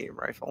used a medium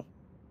rifle.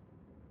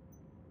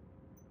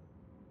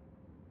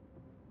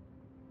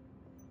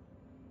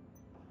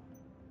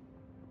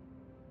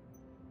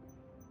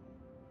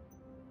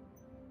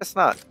 Guess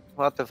not.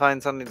 We'll have to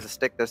find something to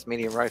stick this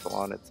medium rifle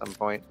on at some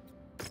point.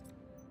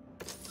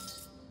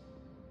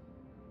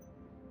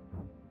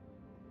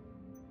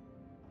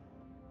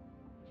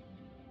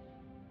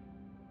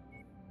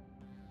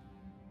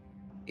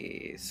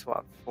 We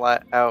swap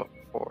flat out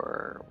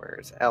for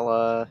where's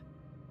Ella?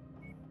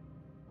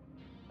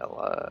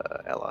 Ella.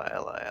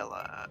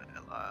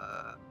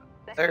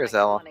 There's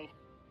Ella.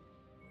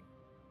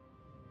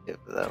 Give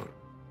them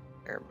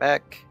their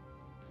mech.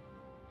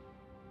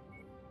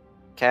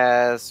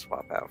 Kaz,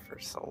 swap out for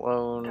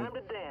Salone.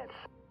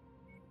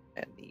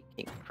 And the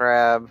King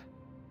Crab.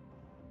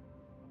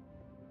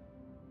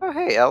 Oh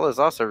hey, Ella's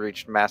also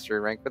reached mastery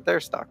rank with their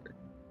stalker.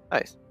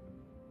 Nice.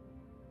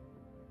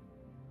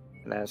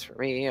 And as for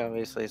me,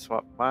 obviously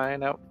swap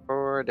mine out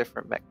for a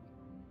different mech.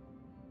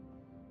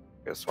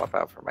 Go swap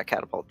out for my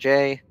Catapult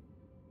J.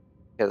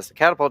 Because the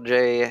Catapult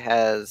J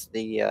has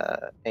the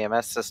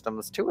AMS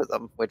systems, 2 of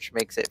them, which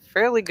makes it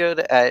fairly good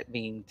at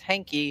being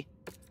tanky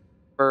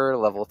for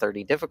level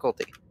 30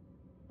 difficulty.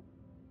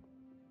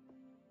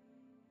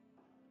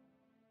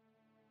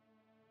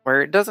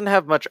 Where it doesn't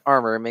have much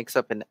armor, it makes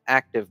up an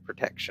active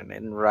protection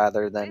and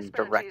rather than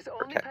direct This badge is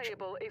only protection.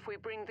 payable if we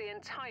bring the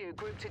entire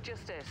group to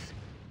justice.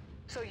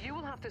 So you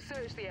will have to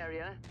search the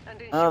area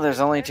and Oh, there's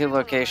ensure only 2 everyone on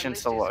our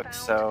locations to list is look, found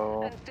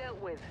so and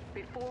dealt with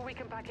before we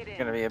can pack it in. it's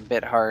gonna be a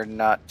bit hard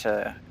not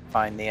to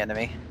find the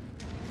enemy.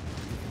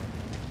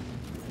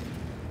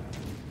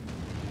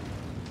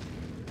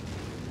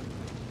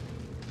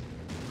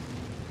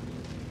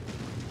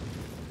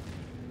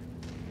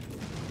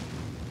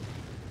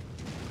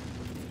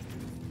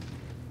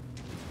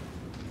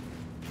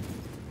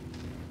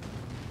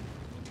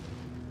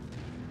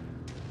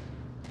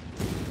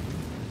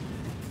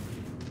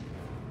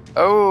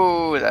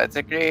 Oh, that's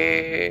a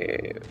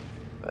great.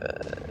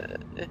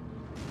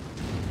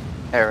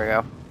 There we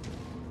go.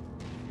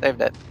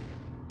 Saved it.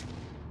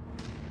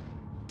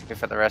 Wait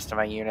for the rest of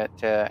my unit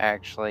to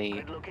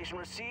actually Location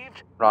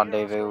received.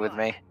 rendezvous with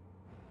me.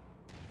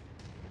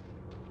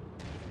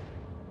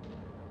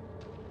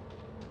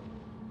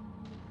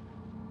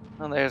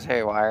 Well, there's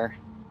Haywire.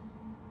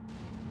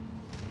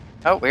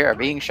 Oh, we are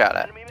being shot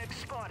at. Enemy mech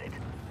spotted.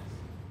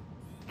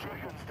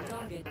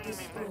 Target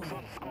destroyed.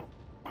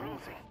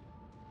 Closing.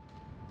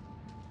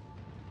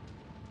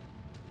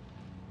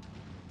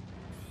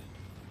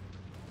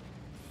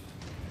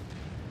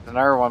 There's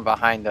another one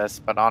behind us,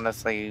 but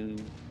honestly,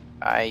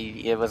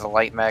 it was a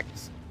light mech.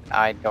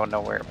 I don't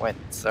know where it went,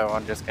 so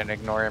I'm just gonna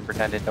ignore it and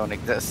pretend it don't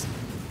exist.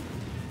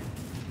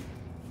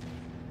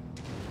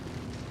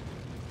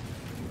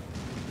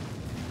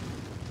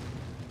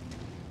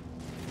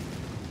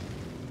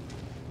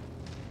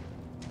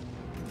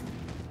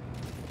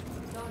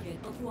 Target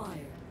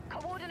acquired.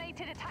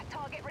 Coordinated attack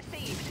target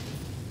received.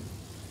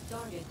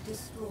 Target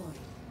destroyed.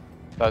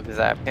 Bug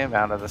zapped him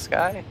out of the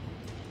sky.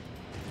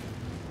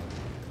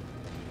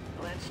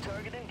 Lens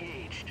target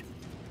engaged.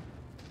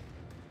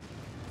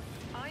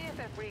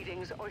 SF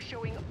readings are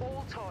showing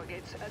all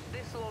targets at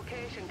this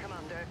location,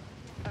 Commander.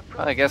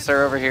 Well, I guess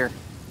they're over here.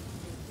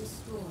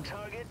 Destroyed.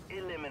 Target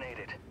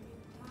eliminated.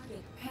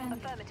 Target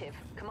panic. Affirmative.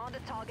 Commander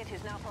target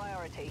is now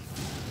priority.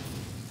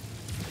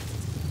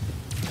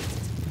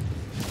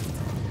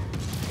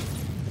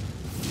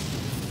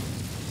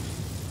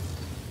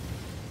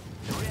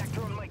 The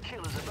reactor on my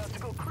kill is about to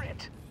go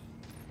crit.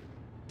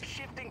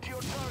 Shifting to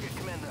your target,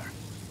 Commander.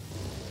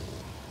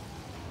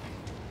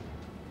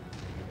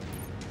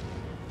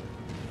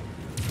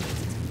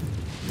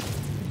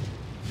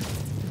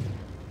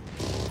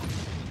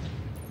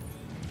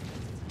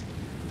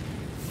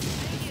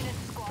 Main unit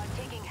squad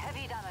taking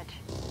heavy damage.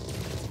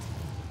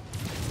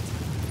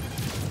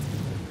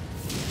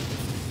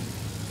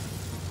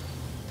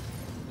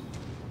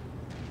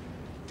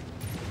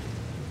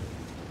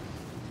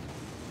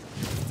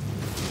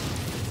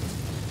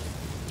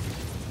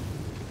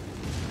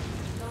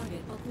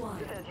 Target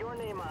acquired. It has your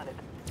name on it.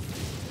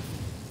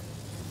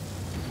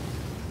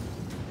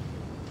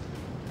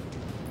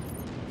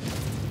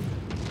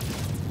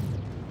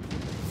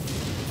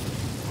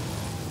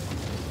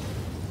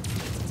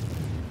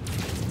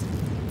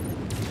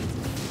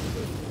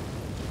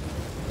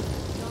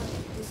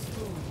 Target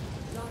destroyed.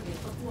 Target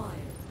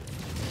acquired.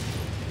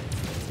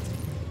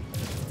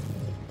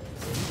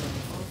 System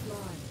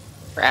offline.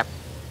 Crap.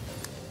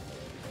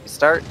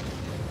 Start.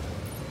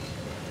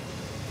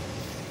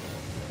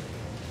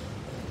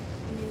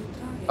 New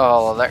target.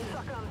 Oh, there.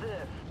 Suck on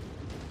this.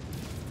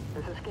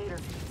 This is Skater.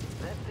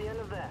 That's the end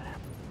of that.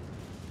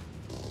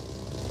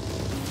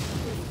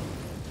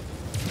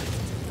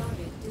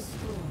 Target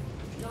destroyed.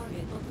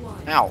 Target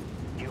acquired. Ow.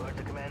 You heard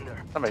the commander.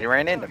 Somebody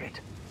ran into me.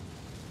 Target.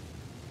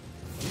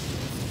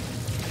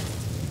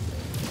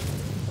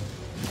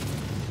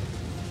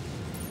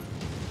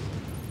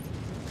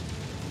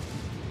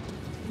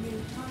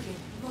 New target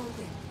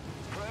loaded.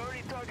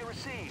 Priority target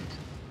received.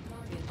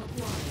 Target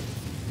acquired.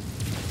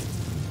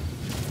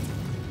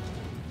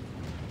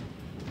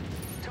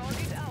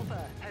 Target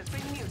Alpha has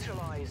been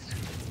neutralized.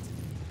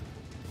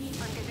 Heat.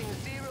 I'm getting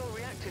zero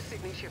reactor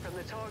signature from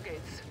the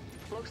targets.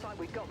 Looks like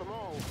we've got them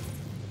all.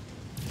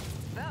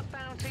 That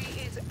bounty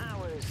is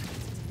ours.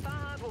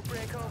 Fahad will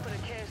break open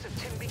a case of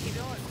Timbiki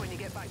Dark when you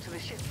get back to the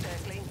ship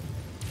safely.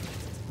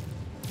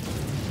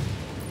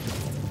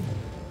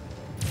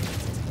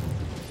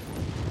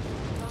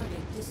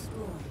 Target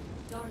destroyed.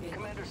 Target.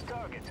 Commander's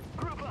target.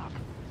 Group up.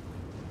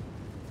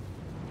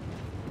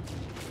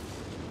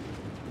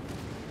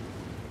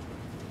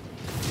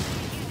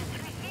 Units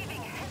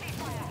receiving heavy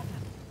fire.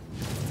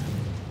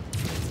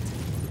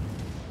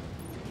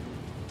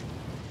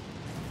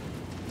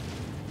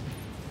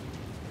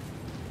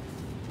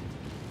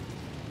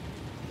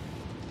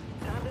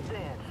 Time to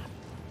dance.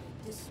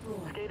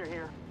 Destroyed. Skater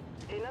here.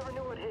 He never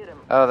knew what hit him.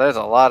 Oh, there's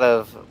a lot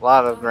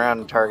of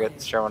ground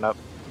targets showing up.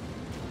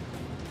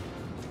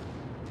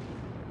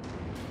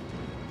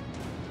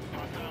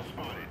 Hostile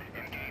spotted.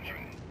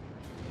 Engaging.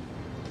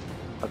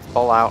 Let's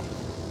pull out.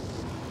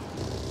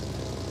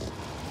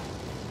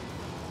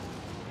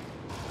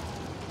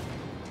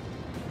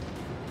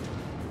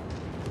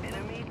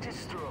 Enemy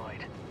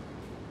destroyed.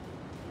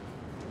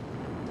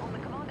 On the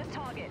commander's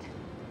target.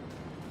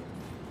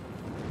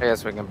 I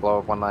guess we can blow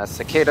up one last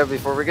cicada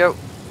before we go.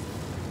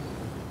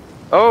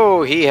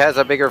 Oh, he has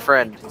a bigger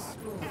friend.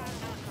 Destroyed.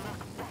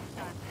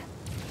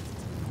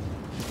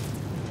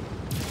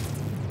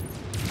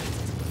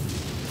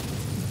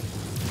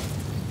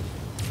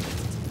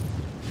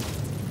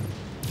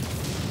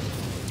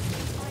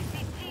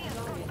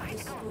 Target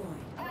destroyed.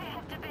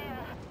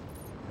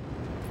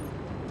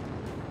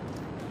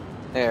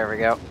 There we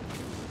go.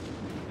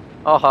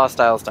 All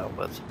hostiles dealt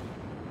with.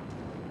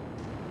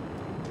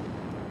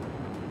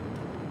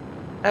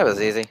 That was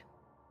easy.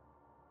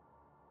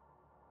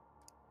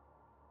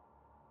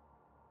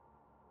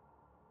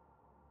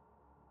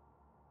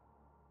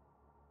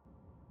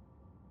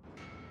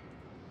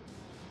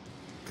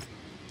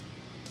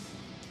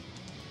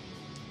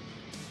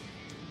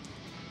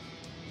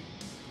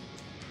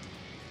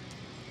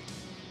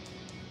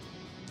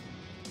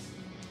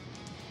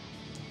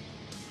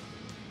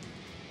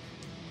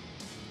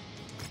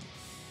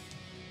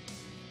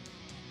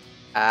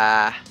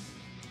 Ah.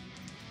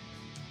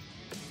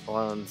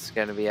 Balloon's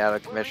gonna be out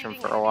of commission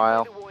for a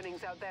while.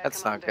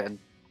 That's not good.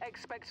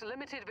 Expect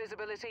limited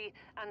visibility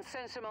and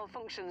sensor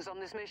malfunctions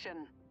on this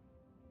mission.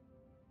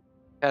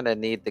 Kinda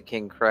need the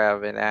King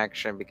Crab in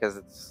action because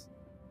it's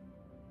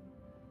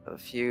a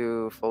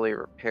few fully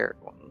repaired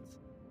ones.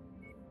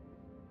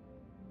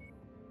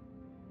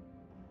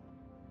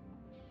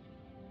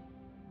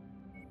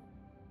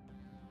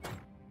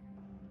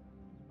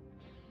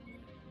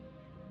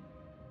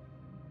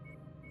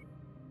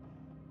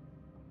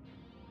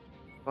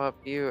 Swap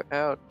you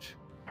out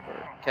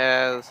for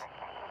Kaz.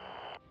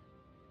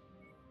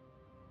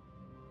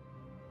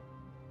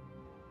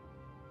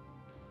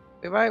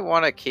 We might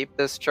want to keep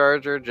this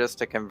charger just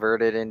to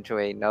convert it into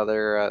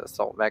another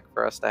assault mech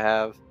for us to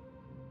have.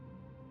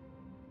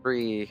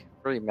 Free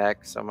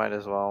mech, so might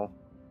as well.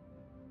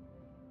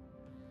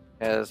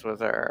 As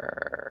with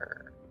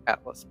our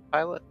Atlas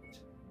pilot.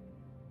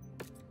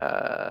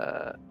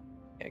 Yeah,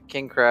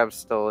 King Crab's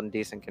still in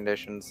decent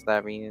conditions.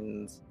 That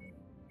means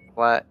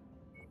flat.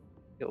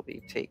 You'll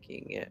be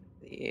taking it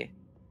the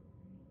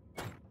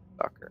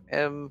Docker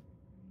M.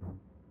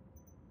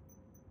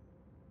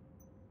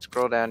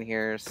 Scroll down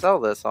here, sell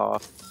this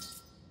off.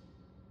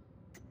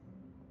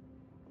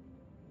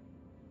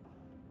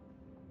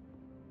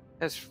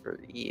 As for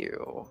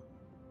you,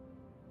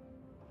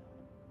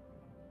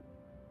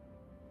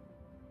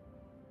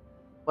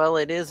 well,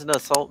 it is an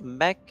assault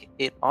mech.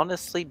 It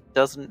honestly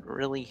doesn't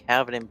really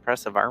have an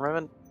impressive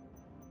armament.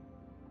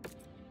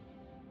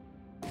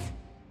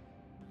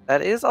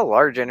 That is a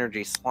large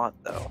energy slot,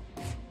 though.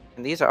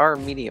 And these are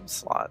medium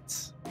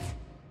slots.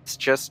 It's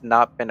just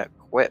not been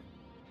equipped.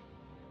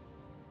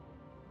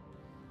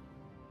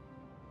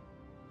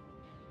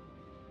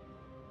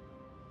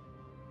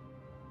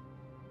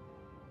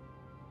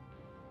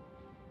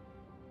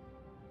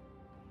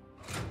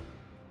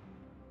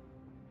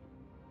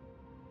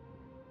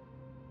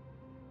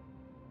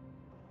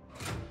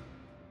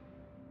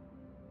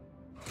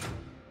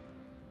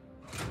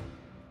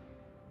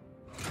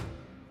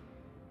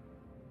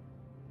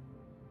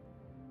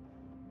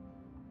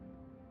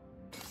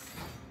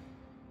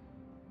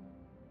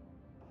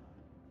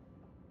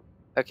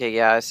 Okay,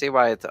 yeah, I see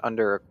why it's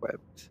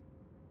under-equipped.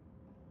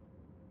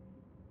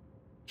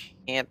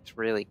 Can't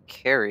really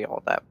carry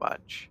all that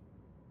much.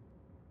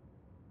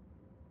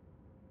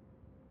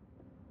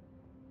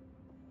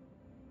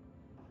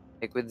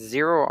 Like, with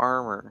 0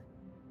 armor,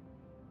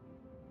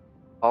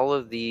 all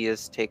of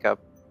these take up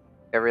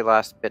every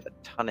last bit of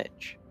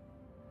tonnage.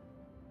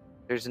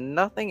 There's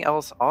nothing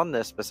else on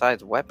this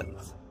besides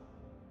weapons.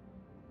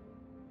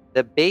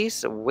 The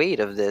base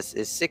weight of this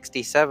is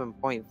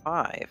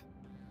 67.5.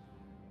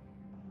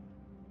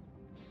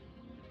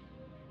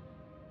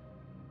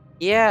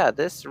 Yeah,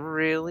 this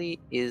really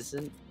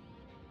isn't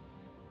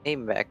a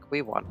mech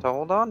we want to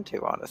hold on to,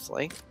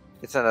 honestly.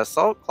 It's an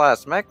assault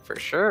class mech for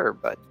sure,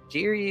 but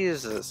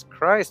Jesus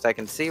Christ, I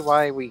can see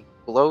why we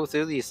blow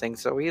through these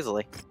things so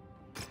easily.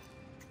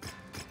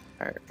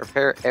 Alright,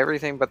 repair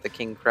everything but the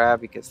King Crab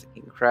because the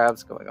King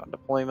Crab's going on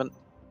deployment.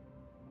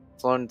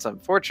 Sloan's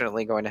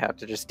unfortunately going to have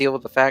to just deal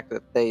with the fact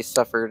that they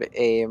suffered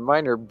a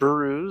minor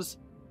bruise.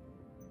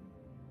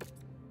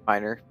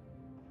 Minor.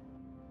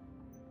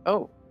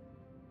 Oh.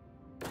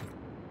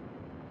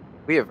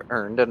 We have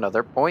earned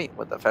another point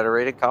with the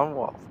Federated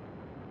Commonwealth.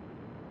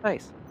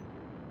 Nice.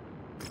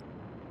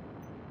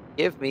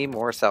 Give me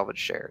more salvage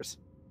shares.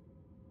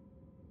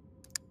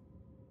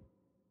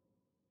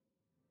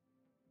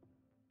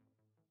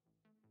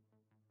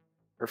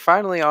 We're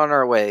finally on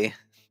our way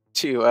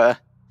to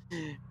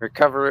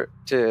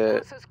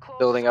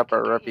building up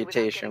our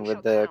reputation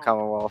with the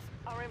Commonwealth.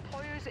 Our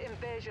employer's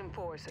invasion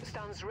force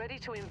stands ready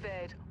to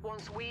invade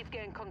once we've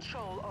gained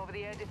control over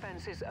the air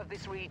defenses of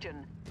this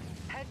region.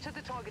 Head to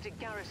the targeted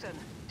garrison,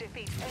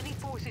 defeat any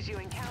forces you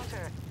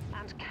encounter,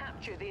 and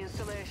capture the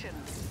installation.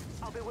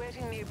 I'll be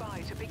waiting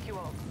nearby to pick you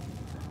up.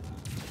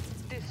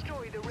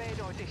 Destroy the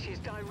radar dishes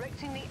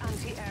directing the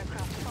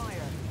anti-aircraft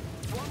fire.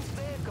 Once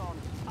they're gone,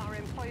 our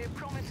employer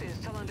promises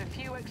to land a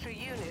few extra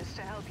units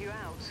to help you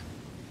out.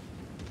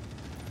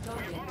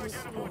 Target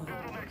destroyed.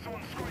 Turtlenecks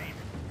on screen.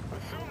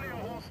 Assume they're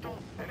hostile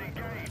and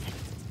engage.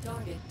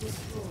 Target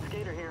destroyed.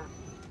 Gator here.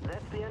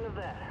 That's the end of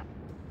that.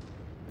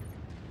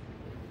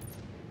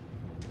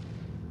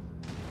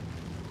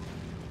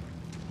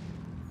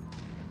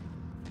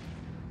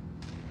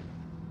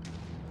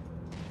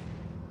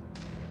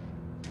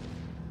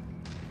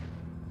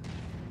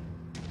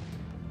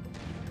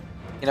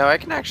 You know, I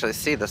can actually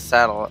see the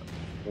satellite.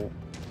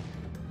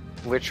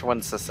 Which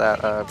one's the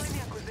satellite?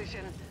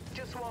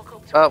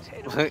 Well,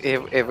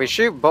 if we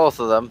shoot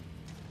both of them.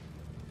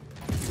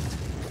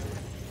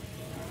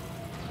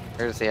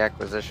 Here's the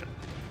acquisition.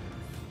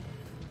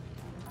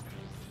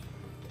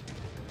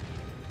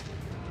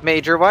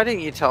 Major, why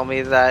didn't you tell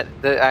me that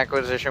the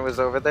acquisition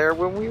was over there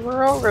when we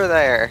were over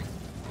there?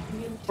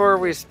 Before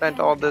we spent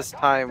all this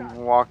time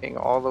walking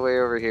all the way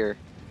over here.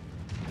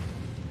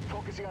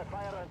 Focusing on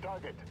fire on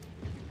target.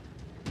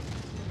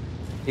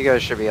 You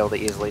guys should be able to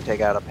easily take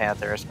out a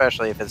Panther,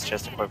 especially if it's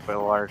just equipped with a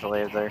large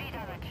laser.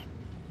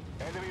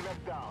 Enemy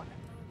mech down.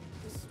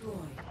 Destroyed.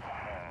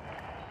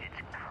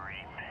 It's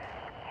creep.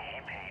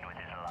 He paid with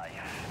his life.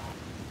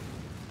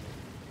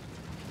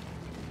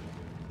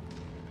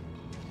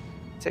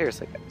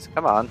 Seriously, guys,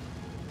 come on.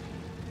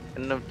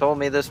 Couldn't have told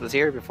me this was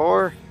here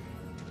before.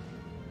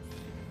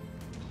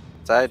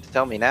 Decided to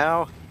tell me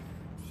now.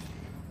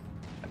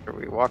 After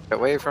we walked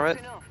away from it.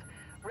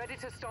 Ready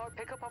to start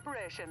pickup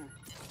operation.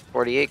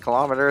 48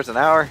 kilometers an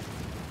hour.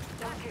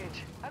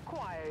 Package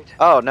acquired.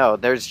 Oh no,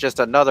 there's just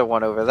another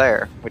one over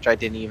there, which I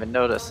didn't even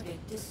notice.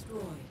 Target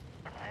destroyed.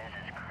 This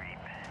is creep.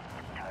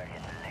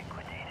 Target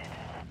liquidated.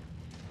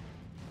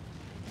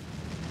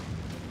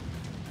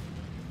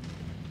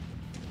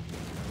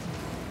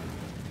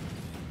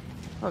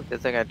 Oh,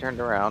 good thing I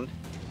turned around.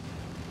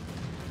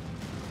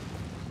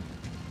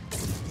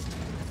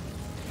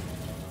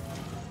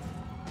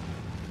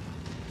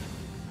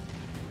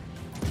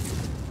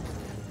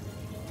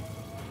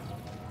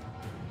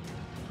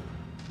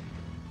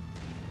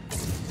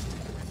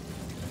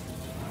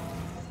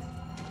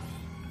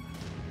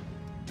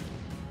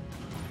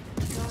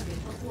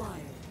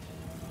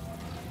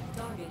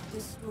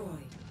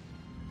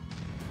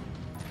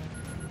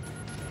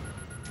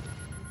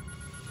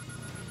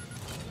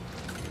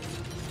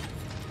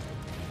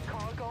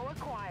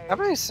 How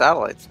many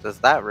satellites does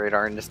that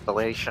radar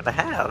installation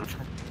have?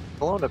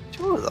 Blown up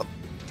 2 of them.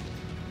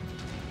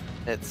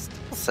 It still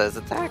says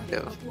it's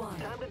active. Acquired.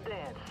 Time to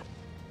dance.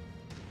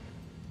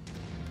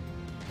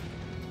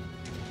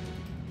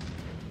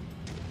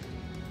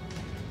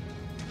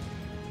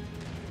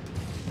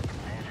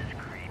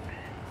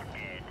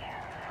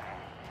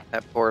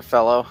 That poor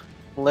fellow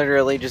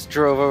literally just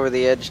drove over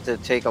the edge to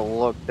take a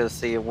look to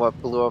see what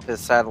blew up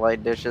his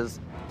satellite dishes.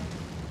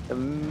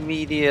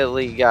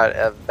 Immediately got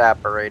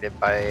evaporated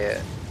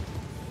by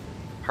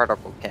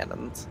particle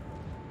cannons.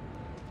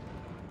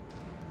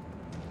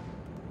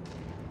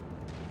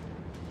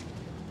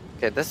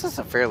 Okay, this is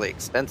a fairly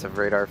extensive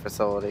radar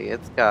facility.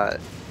 It's got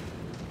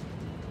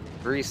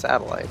 3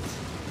 satellites.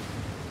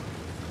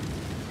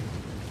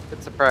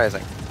 It's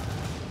surprising.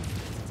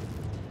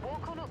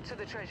 Walk on up to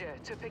the treasure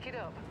to pick it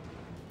up.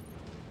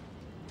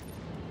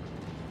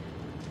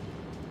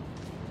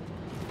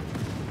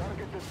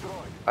 Target destroyed.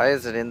 Why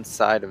is it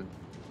inside of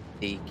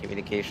the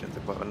communications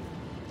equipment?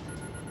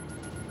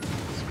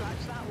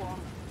 Scratch that one.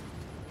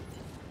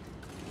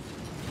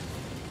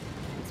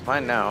 It's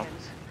mine now.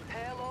 Brilliant.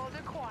 Payload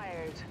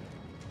acquired.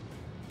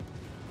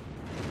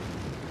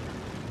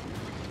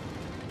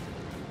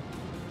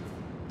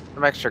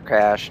 Some extra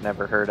cash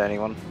never hurt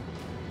anyone.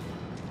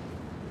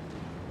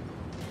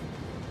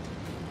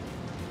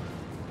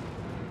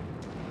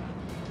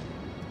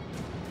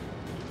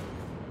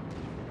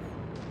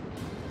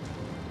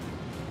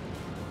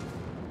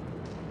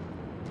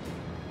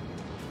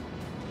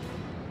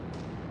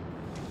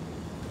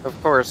 Of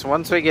course,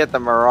 once we get the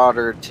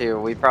Marauder 2,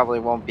 we probably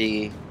won't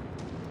be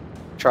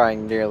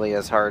trying nearly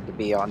as hard to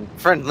be on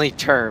friendly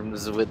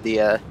terms with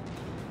the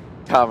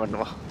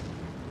Commonwealth.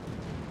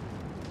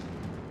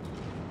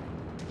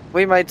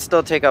 We might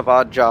still take up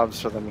odd jobs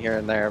for them here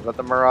and there, but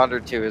the Marauder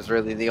 2 is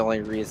really the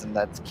only reason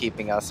that's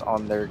keeping us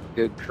on their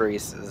good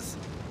graces.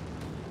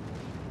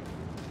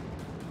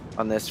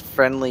 On this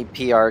friendly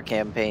PR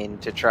campaign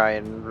to try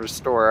and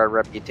restore our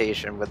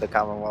reputation with the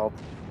Commonwealth.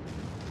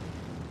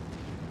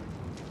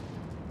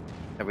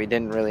 That we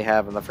didn't really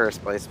have in the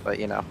first place, but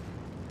you know.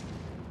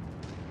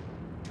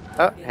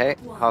 Oh, hey,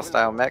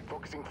 hostile mech.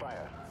 Focusing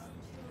fire.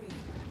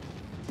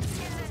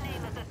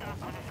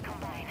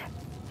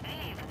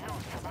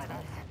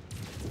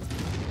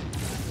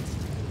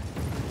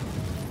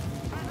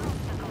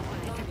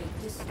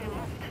 Target destroyed.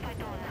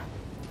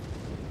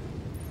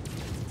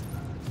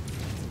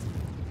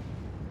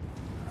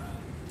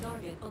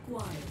 Target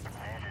acquired.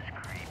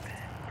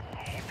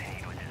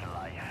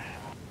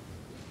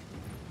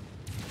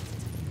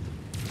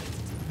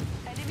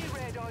 Enemy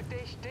radar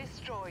dish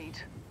destroyed.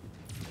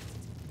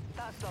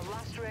 That's the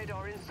last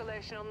radar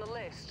installation on the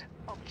list.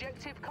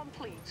 Objective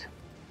complete.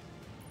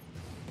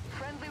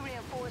 Friendly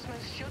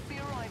reinforcements should be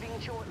arriving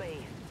shortly.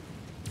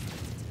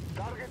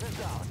 Target is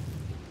down.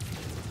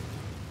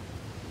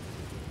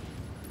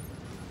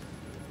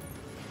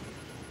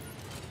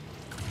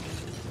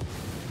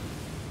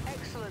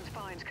 Excellent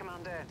find,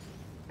 Commander.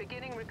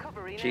 Beginning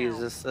recovery now.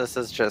 Jesus, this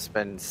has just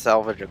been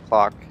salvage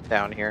o'clock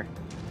down here.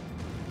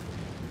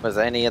 Was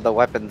any of the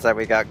weapons that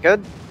we got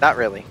good? Not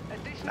really.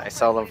 Can I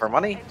sell them for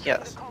money?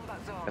 Yes.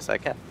 Yes, I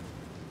can.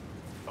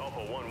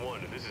 Alpha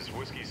 1-1, this is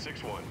Whiskey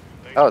 6-1.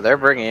 Thanks Oh, for they're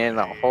the bringing in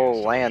a whole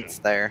installation. lance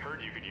there.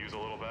 Heard you could use a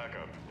little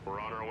backup. We're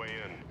on our way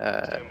in.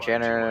 Stand by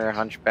Jenner, 2 minutes.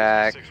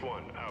 Hunchback. Whiskey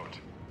 6-1,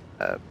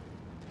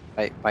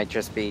 out. Might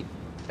just be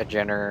a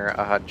Jenner,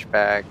 a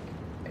Hunchback,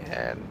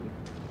 and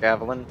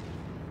Javelin.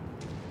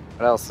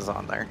 What else is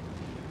on there?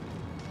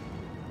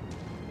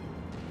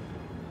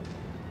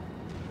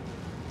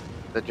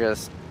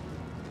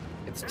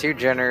 It's 2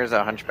 Jenners,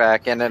 a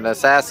Hunchback, and an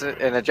assassin,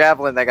 and a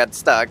Javelin that got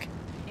stuck.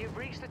 You've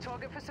reached the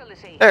target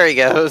facility. There he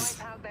goes.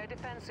 Wipe out their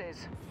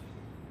defenses.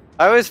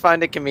 I always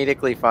find it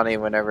comedically funny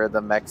whenever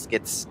the mechs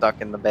get stuck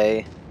in the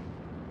bay.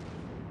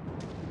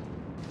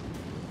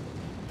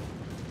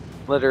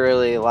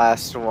 Literally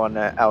last one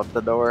out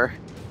the door.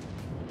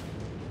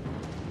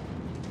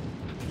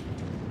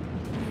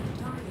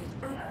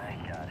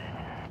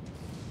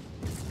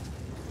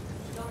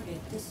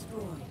 Target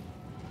destroyed.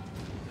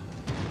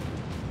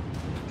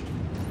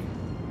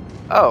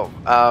 Oh,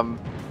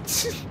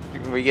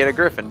 we get a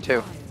Griffin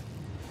too.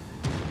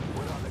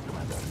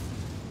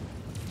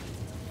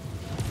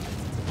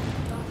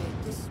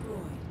 Target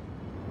destroyed.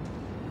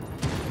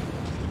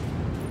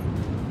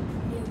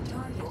 New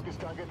target. Focus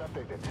target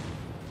updated.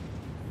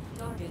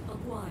 Target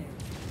acquired.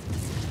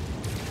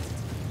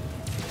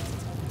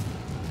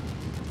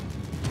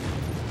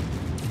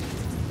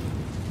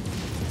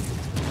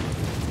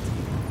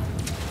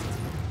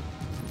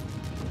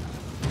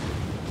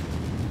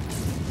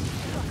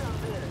 Shut down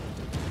there.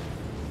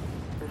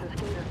 This is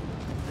Kater.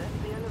 That's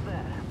the end of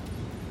that.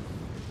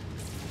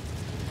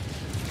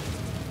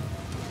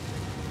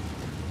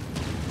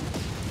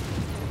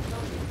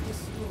 Target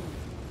destroyed.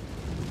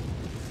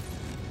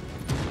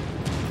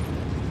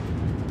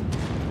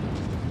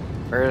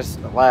 Where's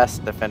the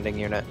last defending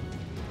unit?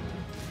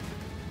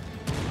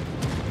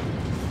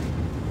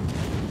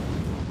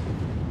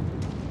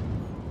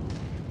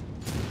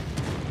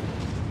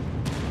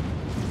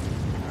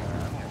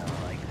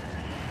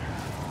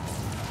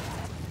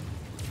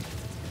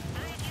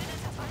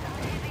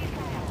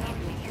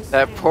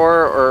 That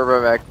poor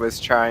Urbamech was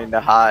trying to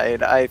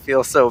hide. I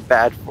feel so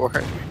bad for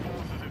him.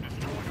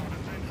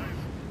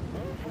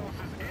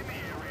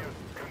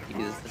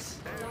 Jesus.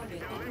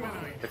 Target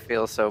acquired. I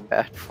feel so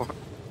bad for him.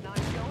 Nice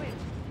going.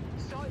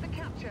 Start the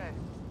capture.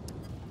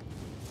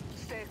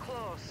 Stay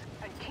close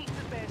and keep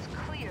the base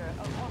clear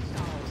of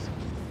hostiles.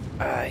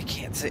 I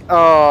can't see.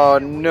 Oh We're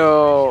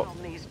no.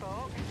 on these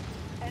folk.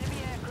 Enemy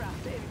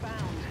aircraft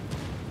inbound.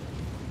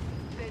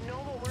 They know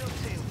what we're up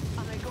to,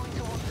 and they're going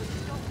to want to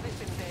stop this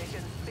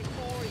invasion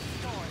before it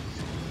starts.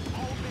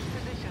 Hold this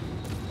position.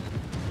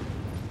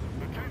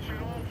 Attention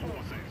all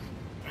forces.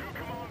 New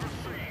command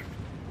received.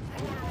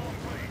 Fire on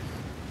base.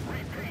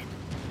 Repeat.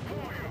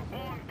 Fire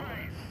on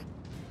base.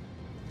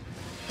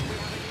 We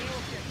have a new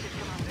objective,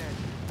 Commander.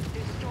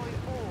 Destroy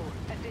all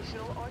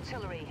additional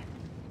artillery.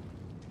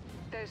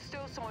 There's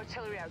still some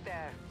artillery out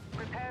there.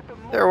 Prepare for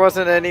more. There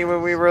wasn't any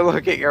when we were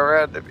looking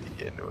around to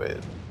begin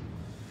with.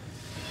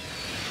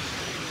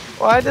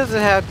 Why does it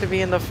have to be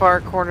in the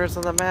far corners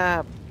of the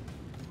map?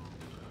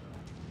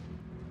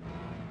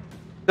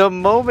 The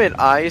moment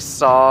I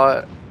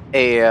saw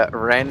a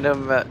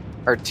random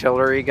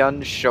artillery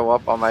gun show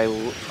up on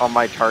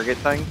my target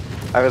thing,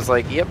 I was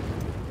like, "Yep,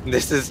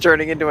 this is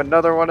turning into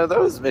another one of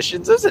those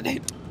missions, isn't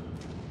it?"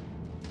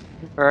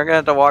 We're gonna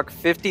have to walk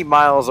 50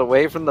 miles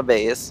away from the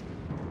base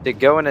to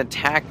go and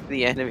attack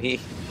the enemy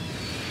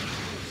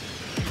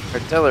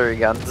artillery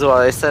guns while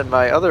I send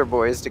my other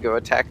boys to go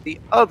attack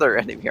the other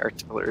enemy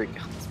artillery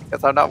guns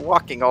because I'm not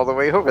walking all the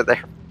way over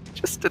there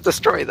just to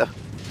destroy them.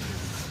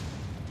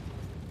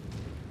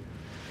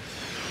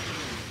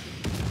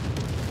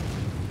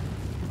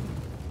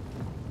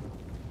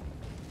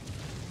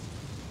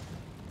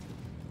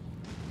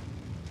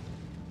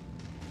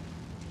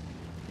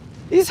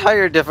 These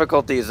higher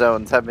difficulty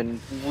zones have been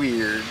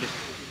weird.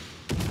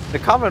 The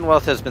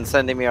Commonwealth has been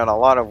sending me on a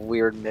lot of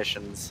weird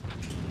missions.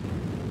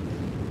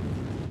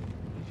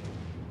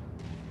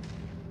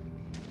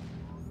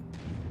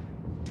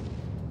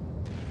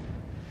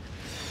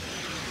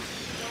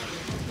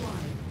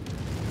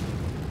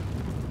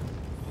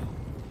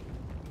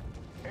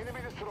 Enemy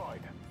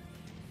destroyed.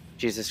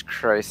 Jesus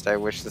Christ, I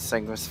wish this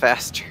thing was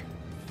faster.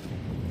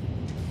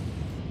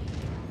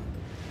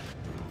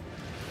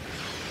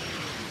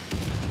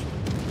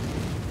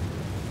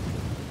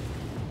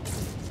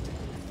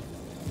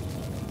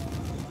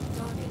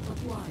 Target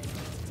acquired.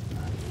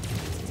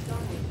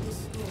 Target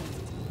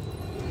destroyed.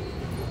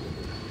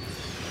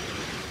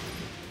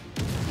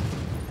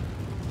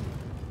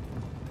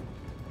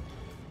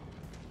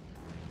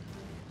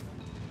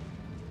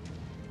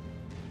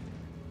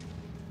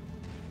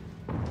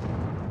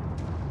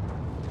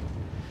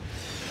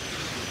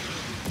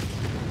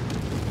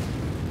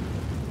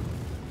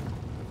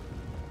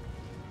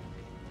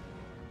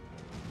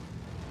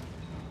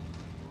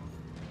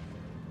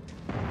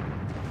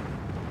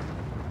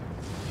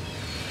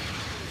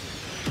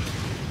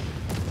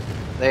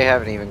 They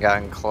haven't even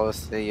gotten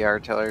close to the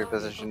artillery Target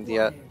positions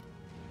yet. acquired.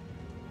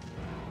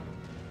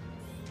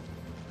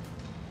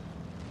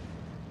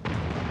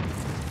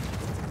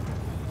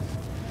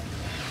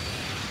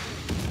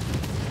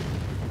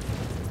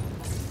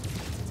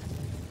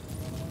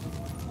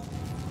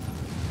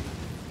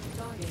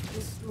 Target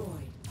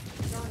destroyed.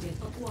 Target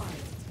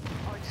acquired.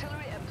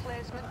 Artillery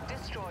emplacement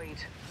destroyed.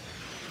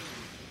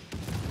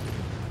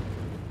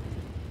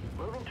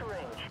 Moving to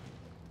range.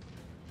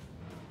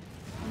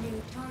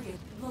 New target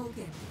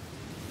Vulcan.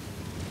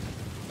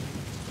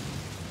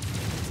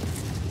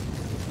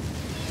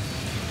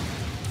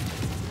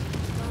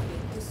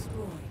 Target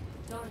destroyed.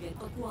 Target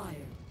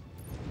acquired.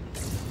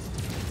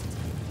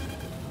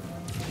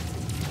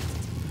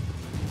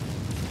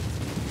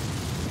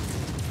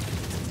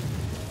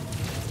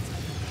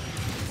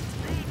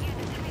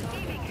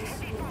 Target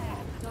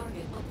destroyed.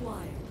 Target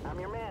acquired. I'm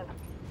your man.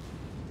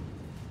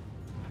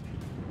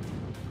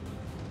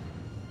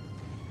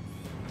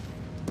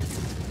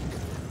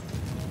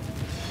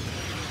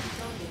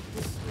 Target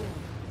destroyed.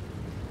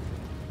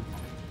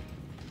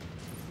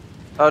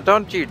 Oh,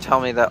 don't you tell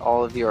me that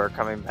all of you are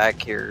coming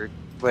back here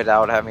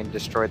without having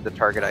destroyed the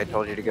target I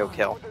told you to go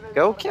kill.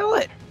 Go kill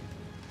it!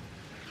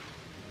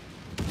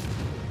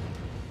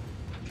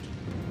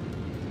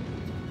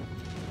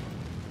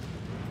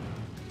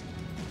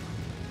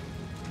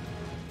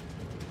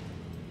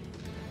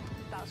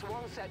 That's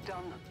one set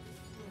done.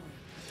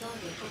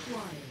 Target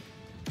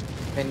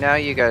acquired. And now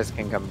you guys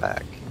can come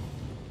back.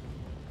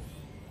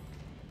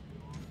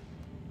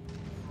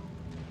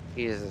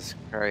 Jesus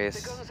The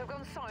Christ. guns have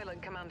gone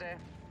silent, Commander.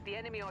 The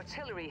enemy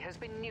artillery has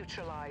been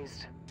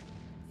neutralized.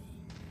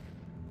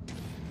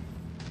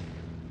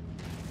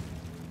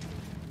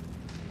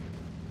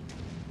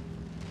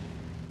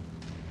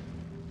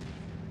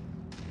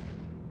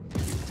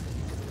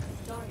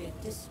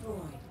 Target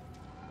destroyed.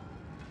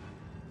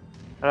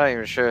 I'm not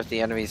even sure if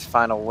the enemy's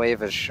final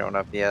wave has shown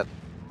up yet.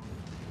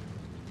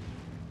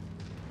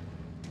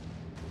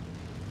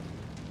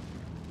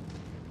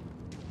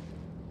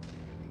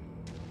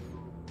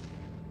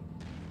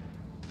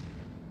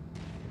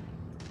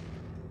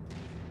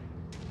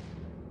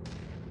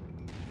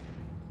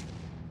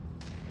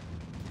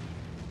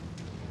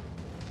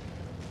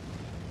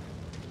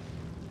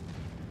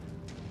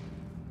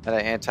 Kind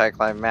of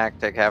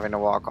anticlimactic having to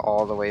walk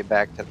all the way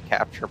back to the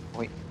capture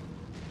point.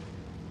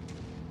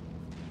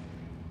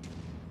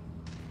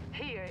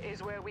 Here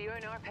is where we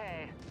earn our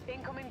pay.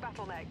 Incoming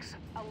battle mechs.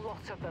 A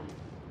lot of them.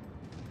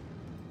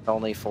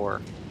 Only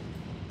 4.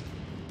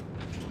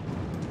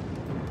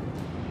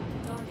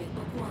 Target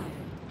acquired.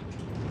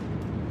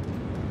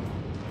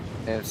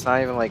 And it's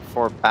not even like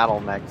 4 battle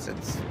mechs,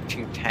 it's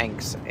 2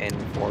 tanks and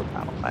 4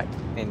 battle mech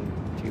and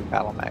 2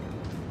 battle mech.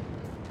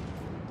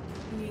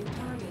 New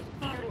target.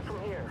 Shooting from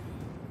here.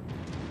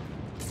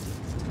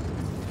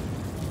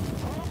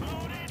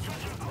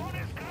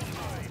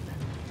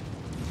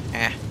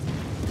 Eh.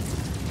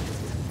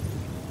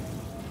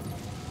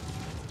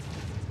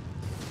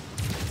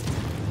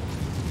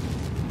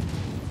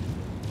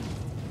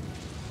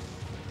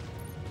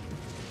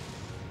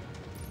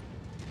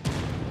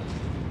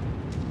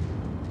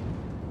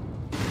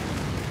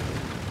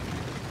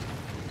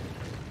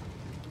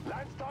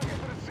 Lance target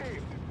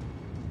received.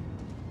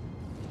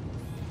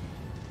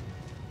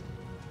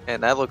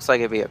 And that looks like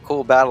it'd be a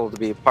cool battle to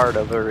be a part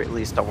of, or at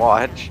least to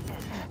watch.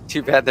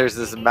 Too bad there's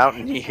this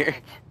mountain here.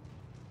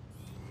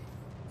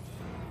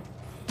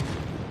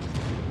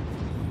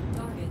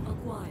 Target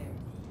acquired.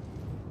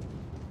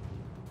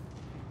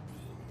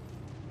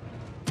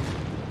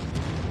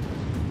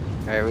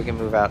 Alright, we can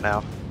move out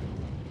now.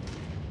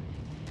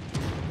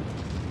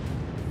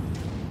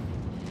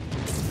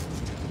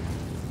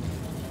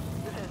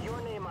 This has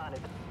your name on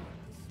it.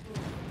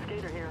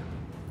 Skater here.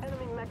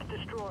 Enemy mech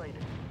destroyed.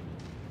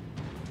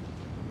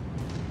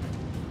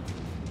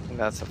 And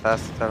that's the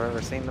fastest I've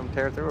ever seen them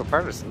tear through a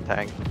partisan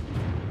tank.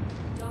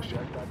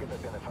 Shared target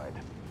identified.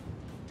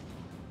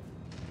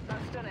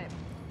 That's done it.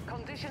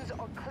 Conditions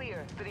are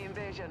clear for the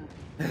invasion.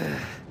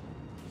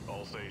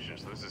 All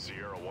stations, this is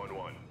Sierra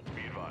 1-1.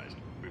 Be advised,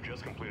 we've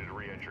just completed a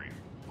re-entry.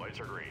 Lights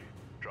are green.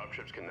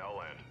 Dropships can now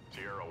land.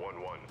 Sierra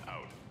 1-1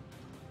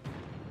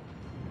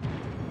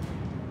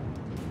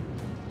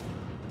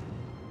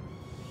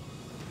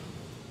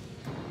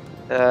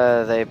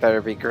 out. They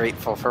better be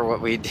grateful for what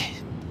we did.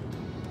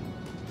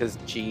 Because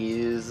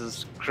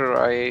Jesus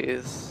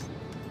Christ.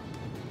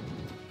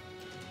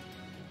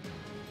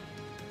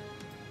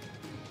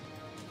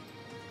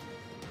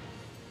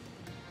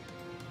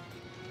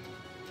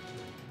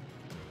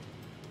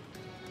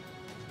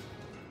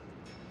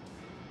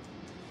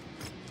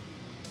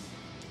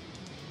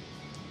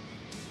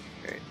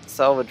 Alright,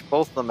 salvage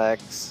both the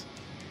mechs.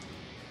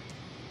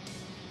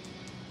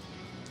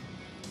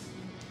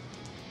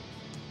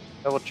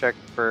 Double check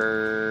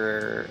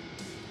for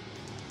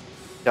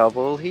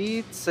double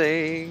heat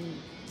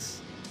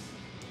sinks.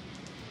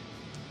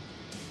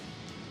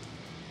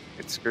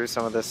 Could screw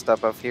some of this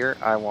stuff up here.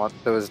 I want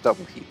those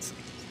double heat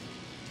sinks.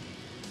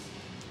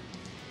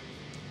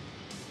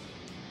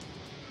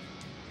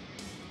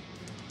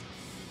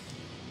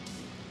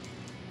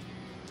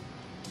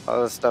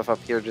 All this stuff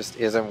up here just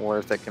isn't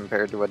worth it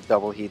compared to a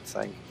double heat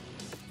sink.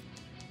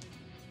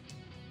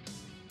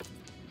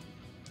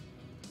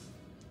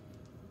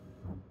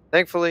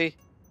 Thankfully,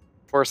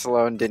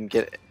 Porcelain didn't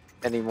get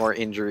any more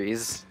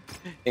injuries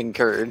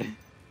incurred.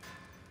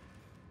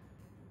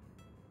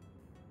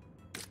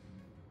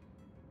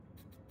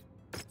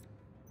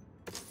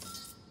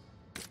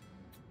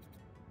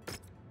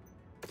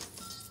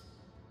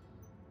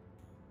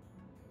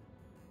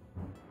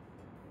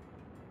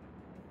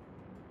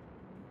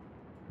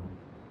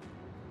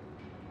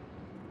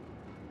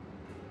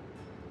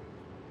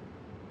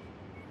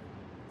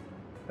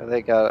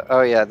 They got,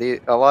 oh yeah,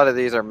 a lot of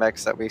these are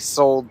mechs that we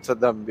sold to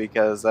them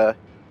because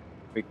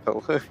we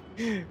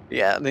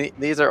yeah,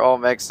 these are all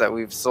mechs that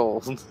we've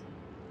sold.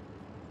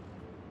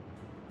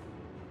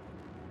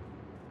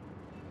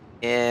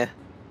 Yeah,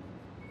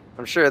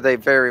 I'm sure they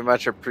very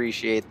much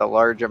appreciate the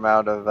large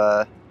amount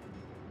of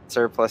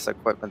surplus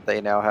equipment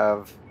they now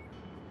have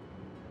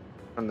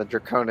from the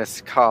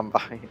Draconis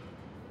Combine.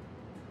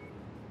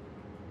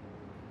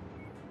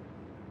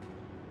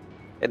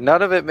 And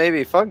none of it may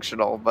be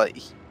functional, but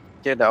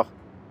you know,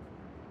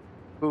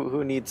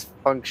 who needs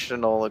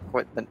functional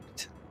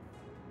equipment?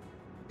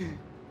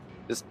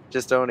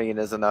 Just owning it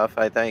is enough,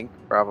 I think,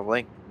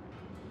 probably.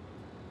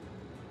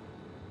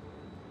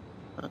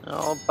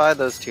 I'll buy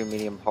those 2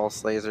 medium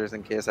pulse lasers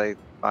in case I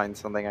find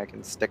something I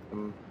can stick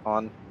them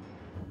on.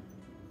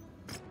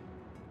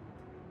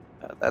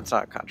 That's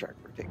not a contract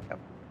we're taking up.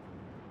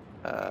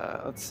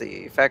 Let's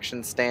see,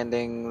 faction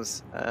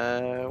standings.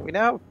 We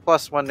now have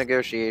 +1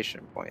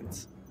 negotiation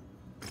points.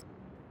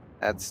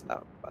 That's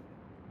not fun.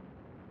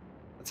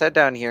 Let's head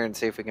down here and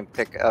see if we can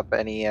pick up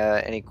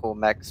any cool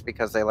mechs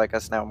because they like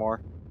us now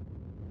more.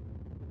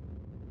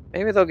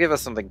 Maybe they'll give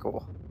us something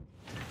cool.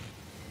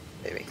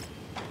 Maybe.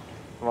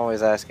 I'm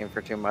always asking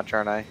for too much,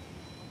 aren't I?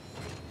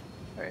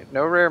 Alright,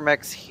 no rare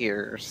mechs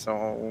here,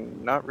 so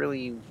not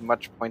really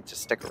much point to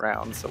stick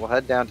around. So we'll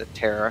head down to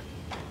Terra.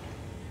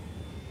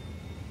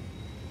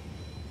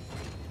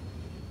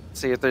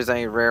 See if there's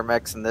any rare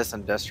mechs in this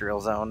industrial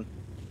zone.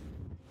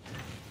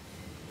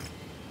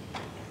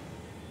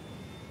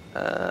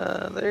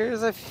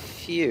 There's a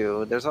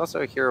few. There's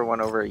also a hero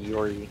one over at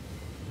Yori.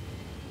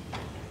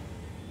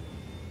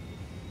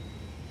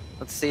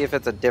 Let's see if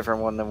it's a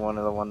different one than one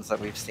of the ones that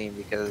we've seen,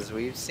 because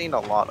we've seen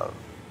a lot of.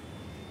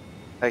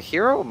 A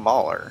hero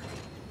mauler.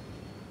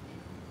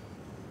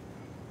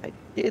 I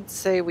did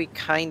say we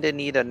kinda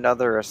need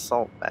another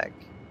assault mech.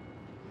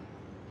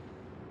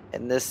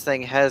 And this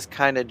thing has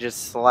kinda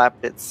just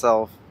slapped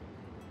itself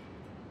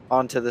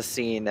onto the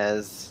scene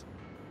as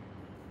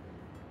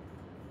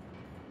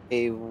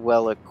a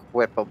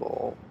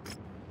well-equipable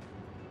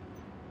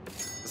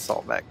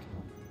assault mech.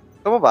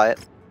 So we'll buy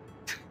it.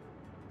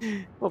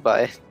 We'll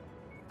buy it.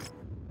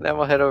 And then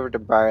we'll head over to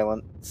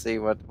Briarland, see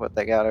what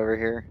they got over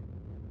here.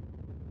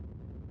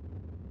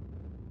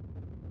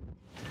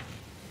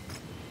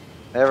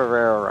 They have a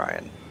rare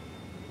Orion.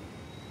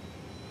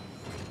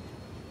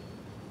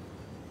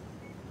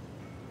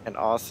 An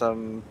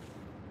awesome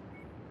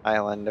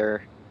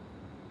Highlander.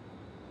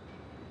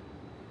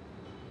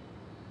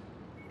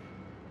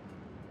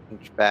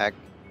 Hunchback.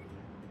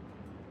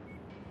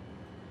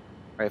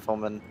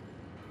 Rifleman.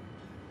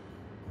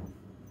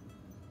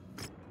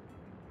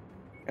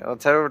 Okay,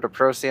 let's head over to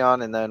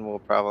Procyon, and then we're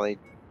probably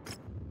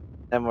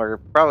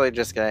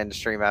just gonna end the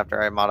stream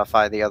after I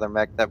modify the other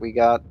mech that we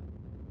got.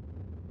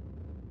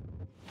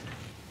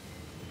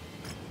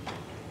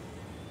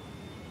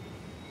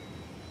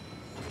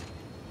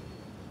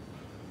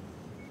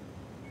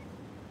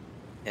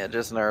 Yeah,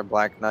 just another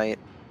Black Knight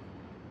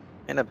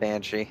and a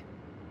Banshee.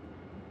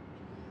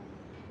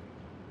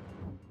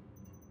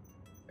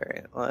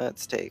 Alright,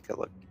 let's take a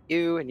look at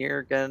you, and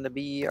you're gonna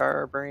be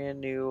our brand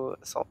new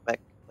assault mech.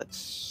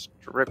 Let's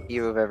strip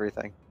you of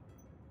everything.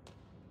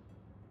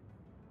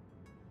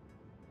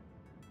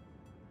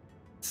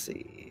 Let's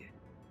see.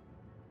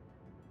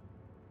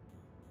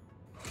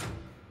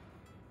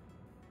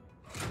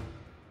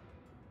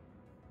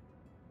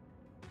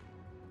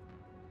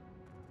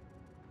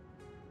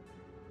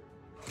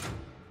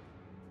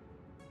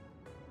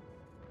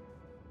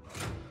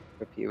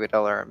 Strip you with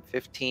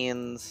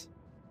LRM-15s.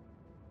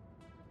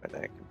 But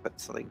I can put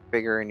something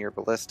bigger in your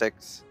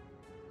ballistics.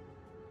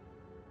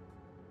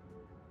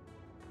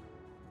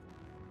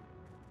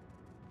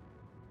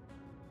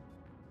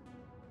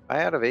 Am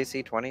I out of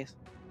AC-20s?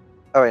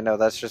 Oh wait, no,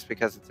 that's just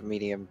because it's a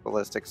medium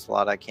ballistic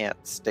slot. I can't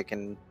stick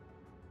in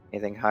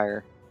anything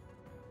higher.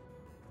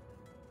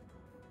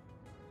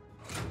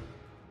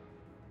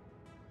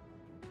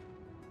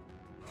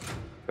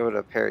 Go to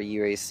a pair of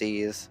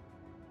UACs.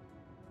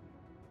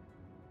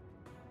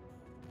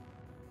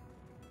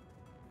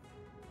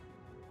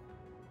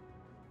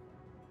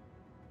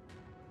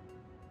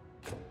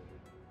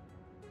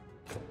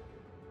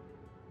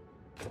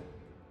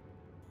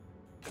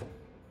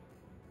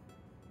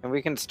 And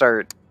we can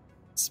start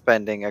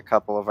spending a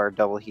couple of our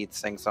double heat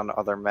sinks on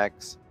other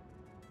mechs.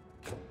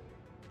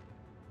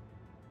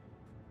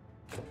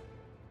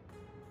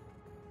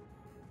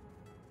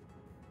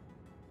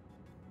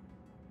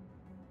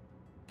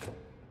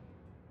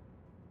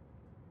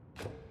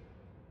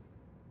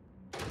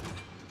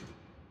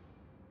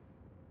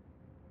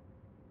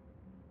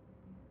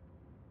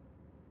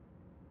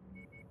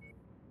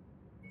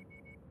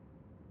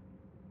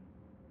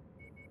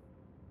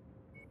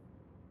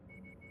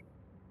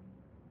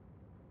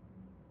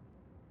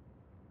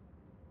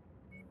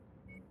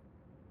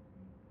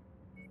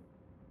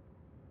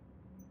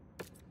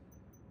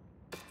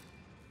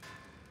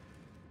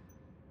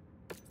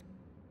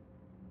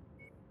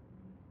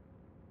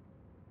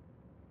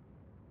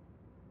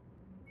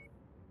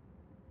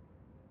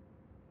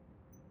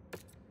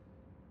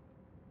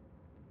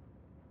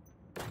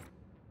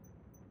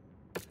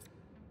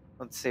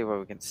 Let's see what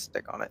we can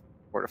stick on it.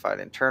 Fortified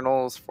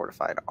internals,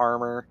 fortified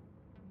armor.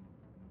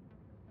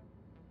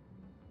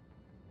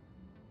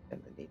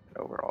 And they need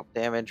an overall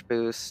damage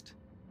boost.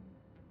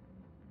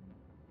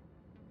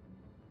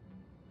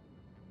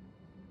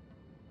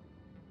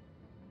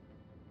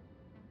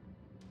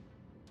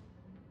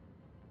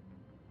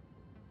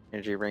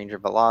 Energy, range,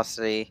 and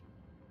velocity.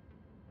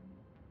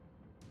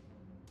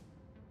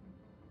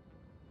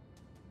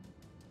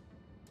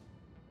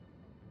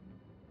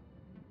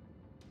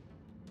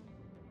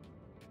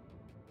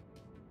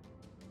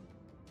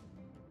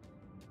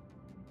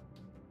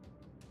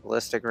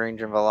 Ballistic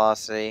range and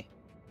velocity.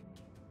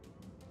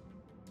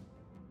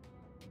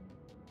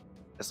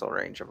 Missile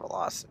range and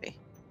velocity.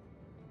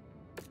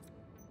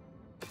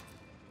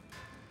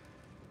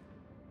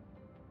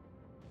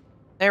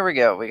 There we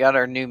go. We got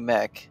our new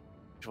mech,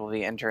 which will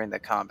be entering the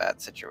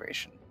combat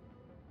situation.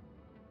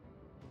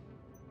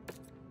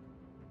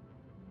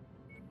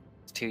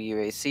 Two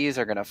UACs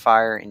are going to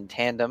fire in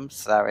tandem,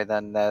 so that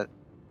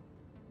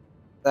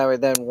way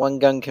then one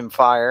gun can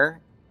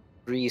fire,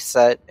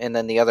 reset, and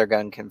then the other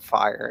gun can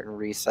fire and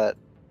reset.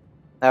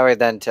 That way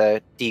then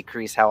to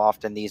decrease how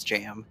often these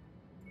jam.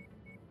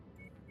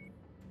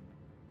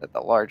 Set the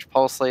large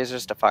pulse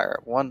lasers to fire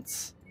at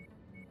once.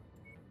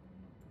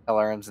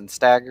 LRMs and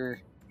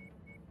stagger.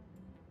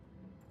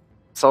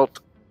 Assault.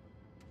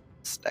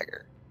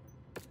 Stagger.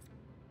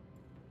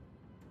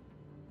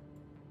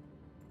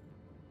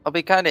 I'll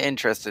be kind of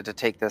interested to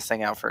take this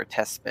thing out for a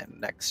test spin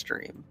next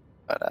stream,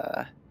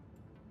 but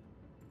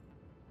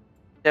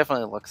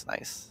definitely looks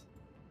nice.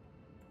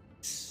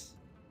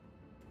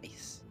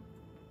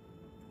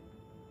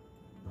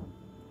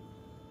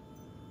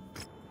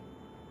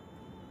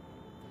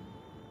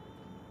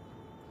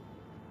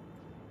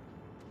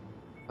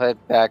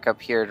 head back up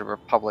here to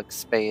Republic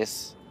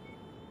space.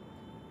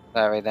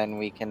 That way then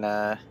we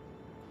can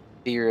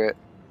be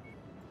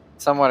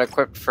somewhat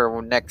equipped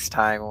for next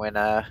time when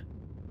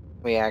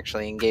we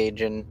actually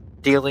engage in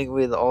dealing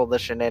with all the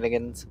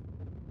shenanigans.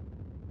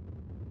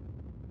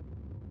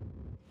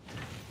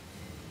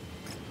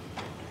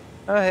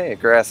 Oh hey, a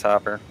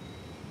grasshopper.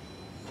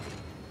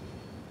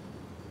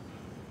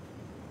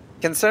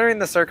 Considering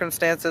the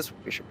circumstances,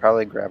 we should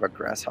probably grab a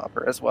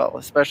grasshopper as well,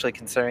 especially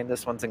considering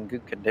this one's in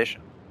good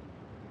condition.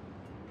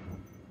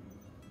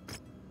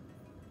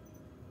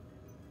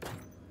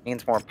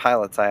 Means more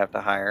pilots I have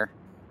to hire.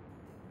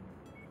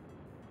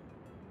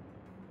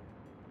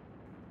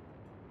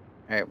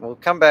 Alright, we'll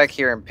come back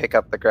here and pick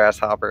up the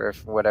grasshopper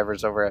if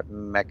whatever's over at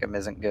Mecham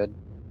isn't good.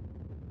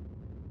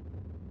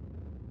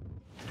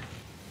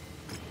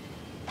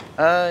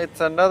 It's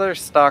another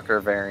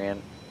stalker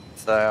variant,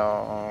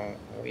 so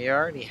we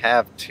already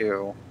have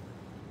two.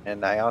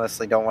 And I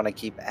honestly don't want to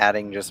keep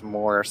adding just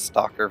more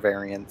stalker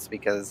variants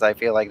because I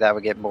feel like that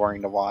would get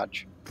boring to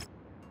watch.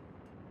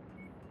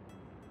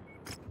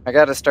 I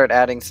gotta start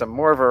adding some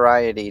more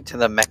variety to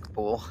the mech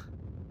pool.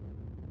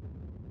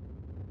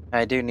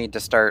 I do need to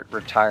start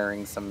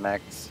retiring some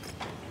mechs.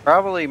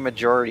 Probably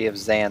majority of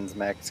Zan's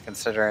mechs,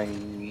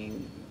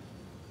 considering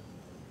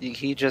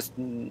he just...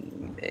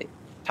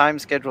 time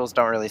schedules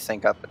don't really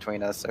sync up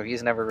between us, so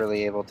he's never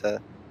really able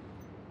to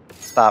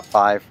stop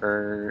by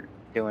for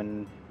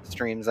doing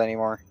streams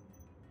anymore.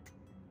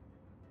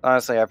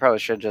 Honestly, I probably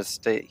should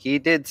just... he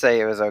did say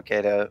it was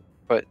okay to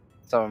put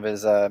some of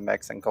his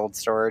mechs in cold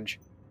storage.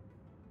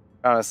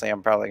 Honestly,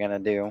 I'm probably gonna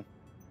do.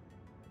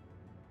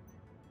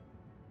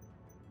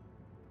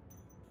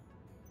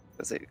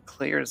 Because it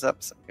clears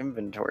up some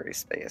inventory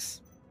space.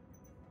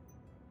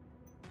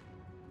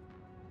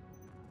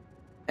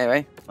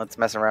 Anyway, let's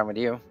mess around with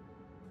you.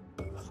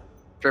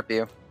 Strip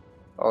you.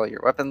 All your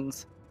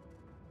weapons.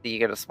 So you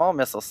get a small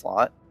missile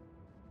slot.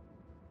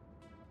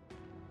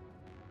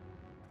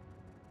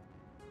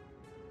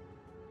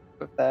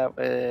 Equip that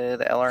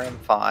with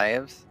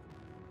LRM-5s.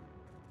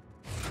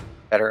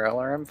 Better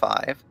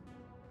LRM-5.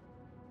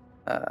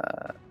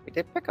 We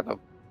did pick up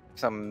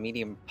some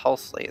medium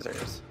pulse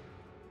lasers.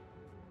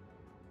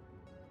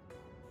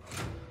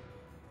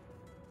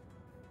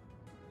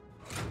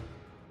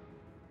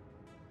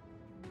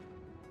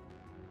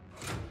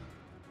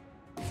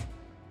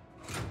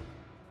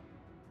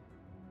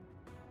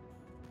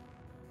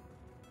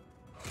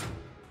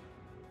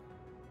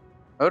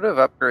 Motive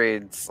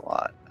upgrade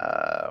slot.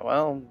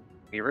 Well,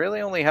 we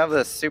really only have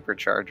the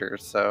supercharger,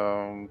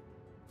 so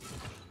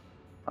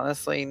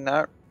honestly,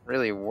 not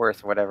really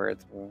worth whatever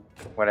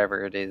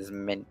it is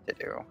meant to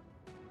do.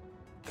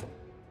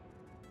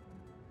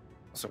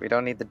 So we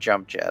don't need the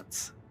jump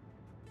jets.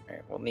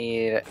 Alright, we'll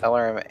need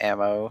LRM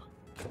ammo.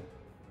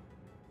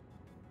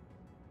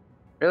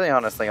 Really,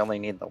 honestly, only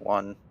need the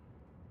one.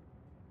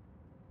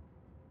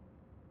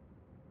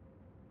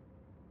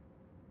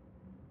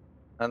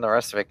 And the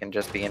rest of it can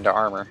just be into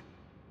armor.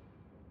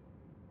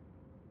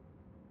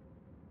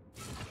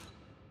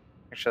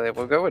 Actually,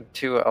 we'll go with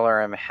 2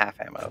 LRM half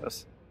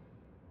ammos.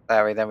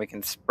 That way then we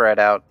can spread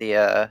out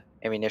the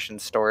ammunition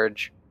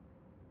storage.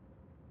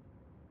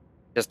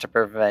 Just to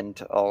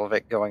prevent all of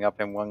it going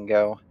up in one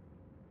go.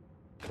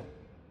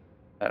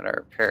 And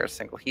our pair of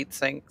single heat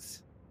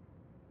sinks.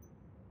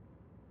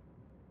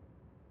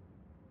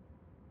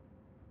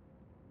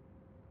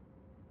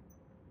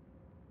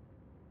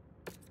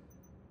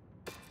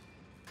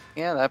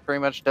 Yeah, that pretty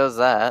much does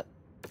that.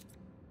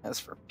 As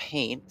for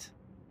paint...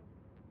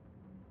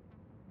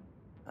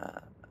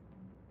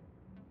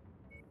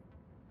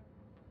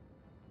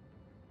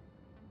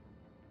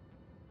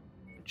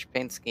 which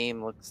paint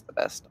scheme looks the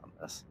best on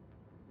this?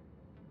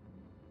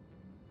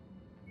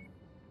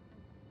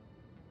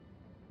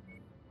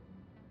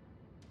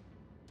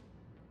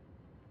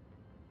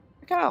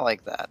 I kind of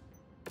like that.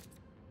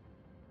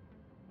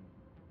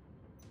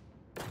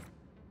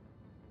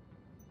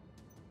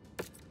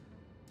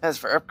 As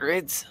for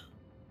upgrades,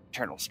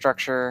 internal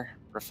structure,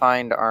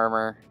 refined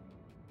armor,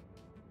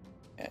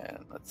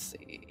 and let's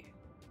see.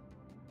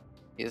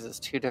 Uses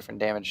 2 different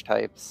damage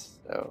types,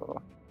 so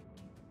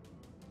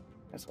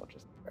I guess we'll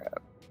just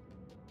grab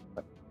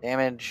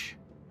damage.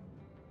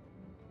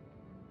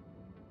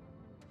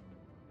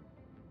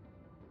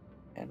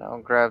 And I'll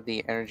grab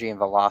the energy and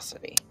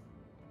velocity.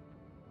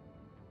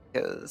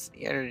 Because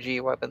the energy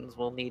weapons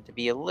will need to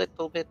be a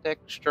little bit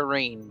extra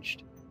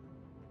ranged.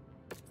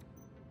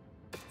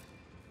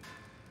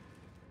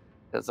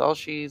 Because all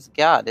she's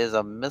got is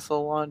a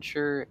missile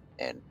launcher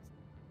and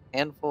a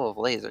handful of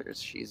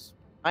lasers. She's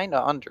kind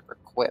of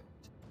under-equipped.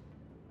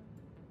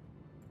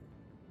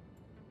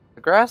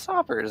 The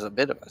Grasshopper is a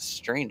bit of a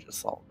strange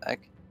assault mech.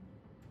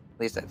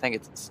 At least I think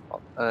it's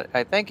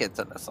I think it's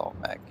an assault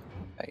mech.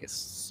 I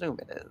assume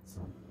it is.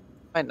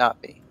 Might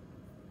not be.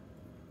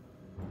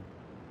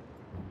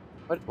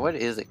 What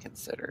is it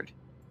considered?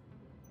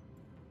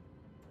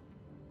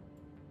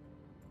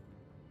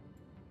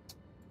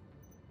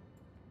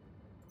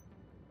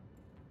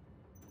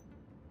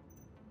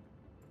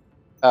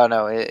 Oh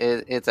no,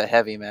 it's a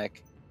heavy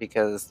mech.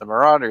 because the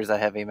Marauder's a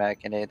heavy mech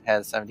and it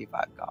has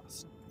 75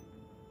 cost.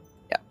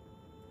 Yeah.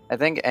 I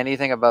think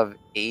anything above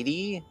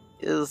 80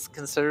 is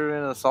considered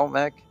an assault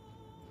mech.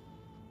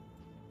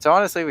 So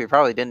honestly, we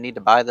probably didn't need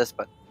to buy this,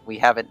 but we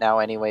have it now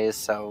anyways,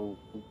 so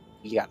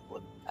you gotta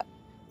live with that.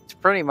 It's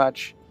pretty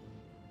much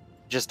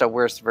just a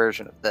worse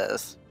version of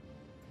this.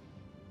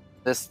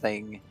 This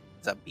thing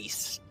is a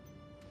beast.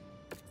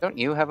 Don't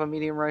you have a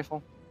medium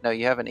rifle? No,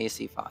 you have an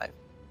AC-5.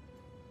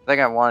 I think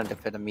I wanted to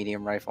fit a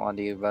medium rifle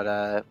onto you,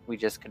 but we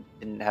just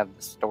didn't have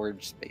the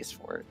storage space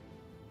for it.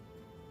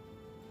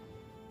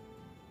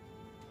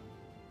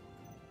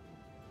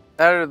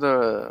 That are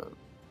the...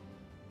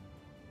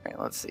 Alright,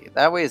 let's see.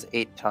 That weighs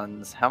 8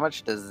 tons. How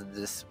much does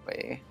this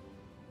weigh?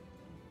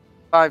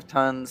 5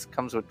 tons,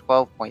 comes with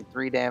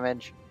 12.3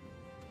 damage.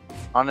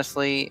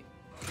 Honestly,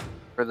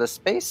 for the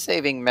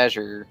space-saving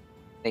measure,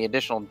 the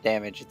additional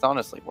damage, it's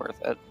honestly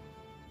worth it.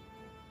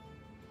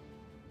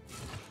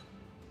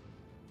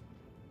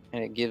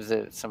 And it gives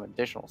it some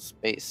additional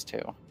space,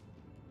 too.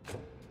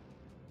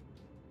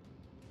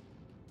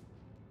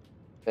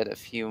 Fit a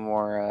few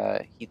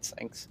more heat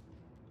sinks.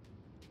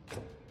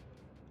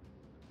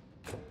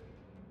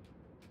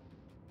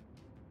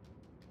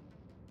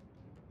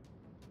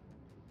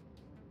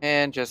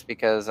 And just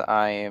because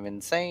I am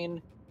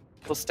insane,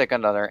 we'll stick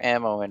another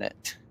ammo in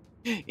it.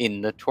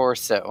 In the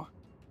torso.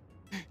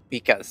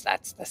 Because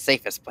that's the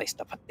safest place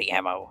to put the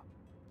ammo.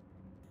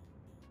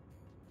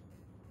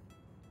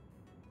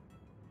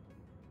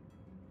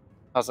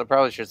 Also,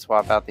 probably should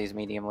swap out these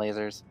medium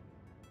lasers.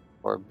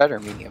 Or better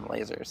medium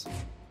lasers.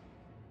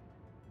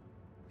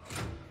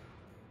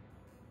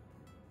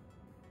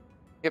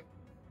 Yep.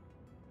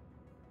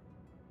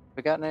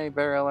 We gotten any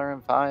better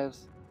LRM5s?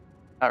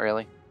 Not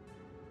really.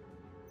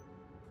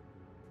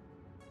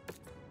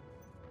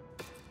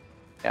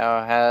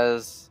 Now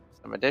has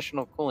some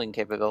additional cooling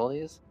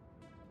capabilities.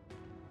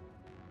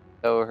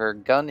 Though her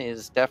gun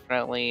is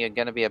definitely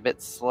going to be a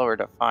bit slower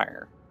to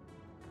fire.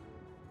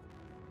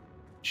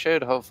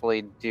 Should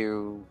hopefully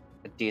do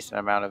a decent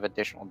amount of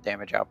additional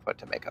damage output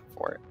to make up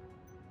for it.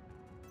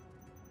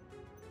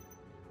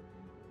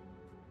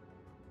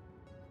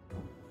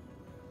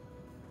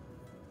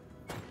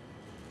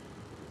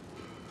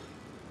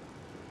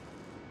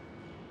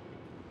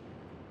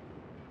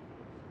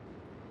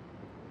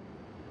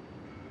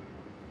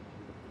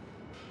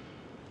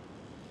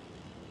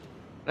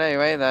 But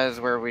anyway, that is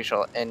where we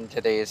shall end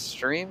today's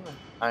stream.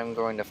 I'm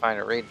going to find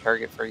a raid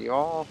target for you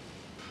all.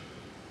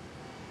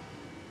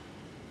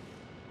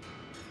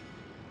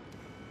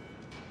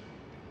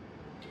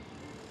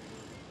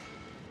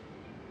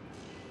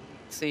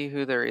 See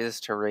who there is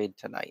to raid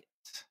tonight.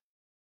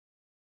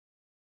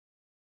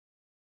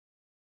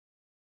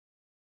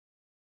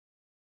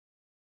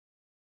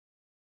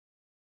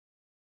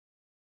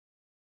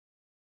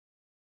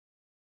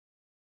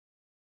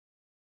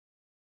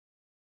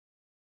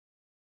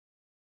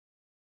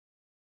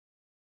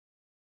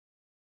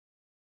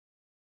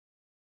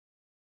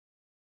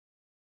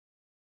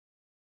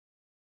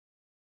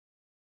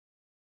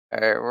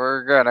 Alright,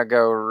 we're gonna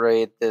go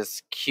raid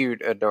this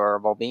cute,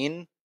 adorable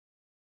bean.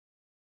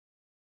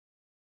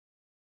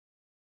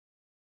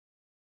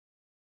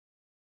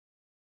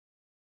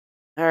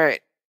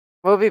 Alright,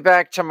 we'll be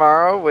back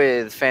tomorrow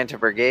with Phantom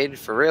Brigade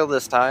for real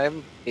this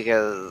time,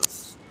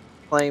 because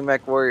playing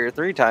MechWarrior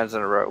 3 times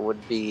in a row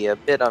would be a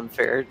bit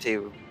unfair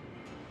to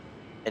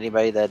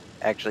anybody that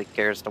actually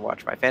cares to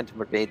watch my Phantom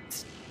Brigade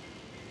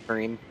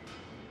stream.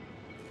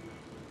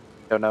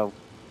 Don't know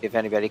if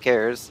anybody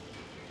cares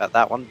about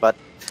that one, but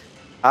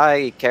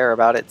I care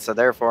about it, so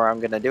therefore I'm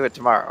going to do it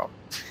tomorrow.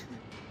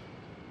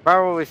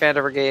 Tomorrow will be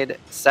Phantom Brigade.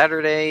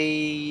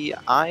 Saturday,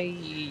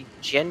 I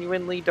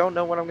genuinely don't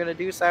know what I'm going to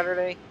do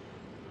Saturday.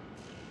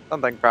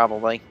 Something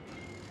probably.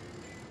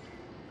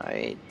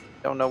 I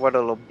don't know what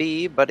it'll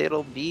be, but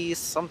it'll be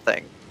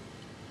something.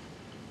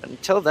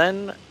 Until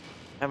then,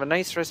 have a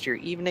nice rest of your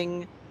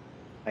evening.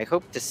 I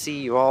hope to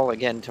see you all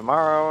again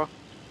tomorrow.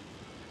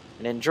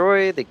 And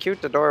enjoy the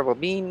cute, adorable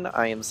bean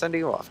I am sending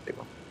you off to.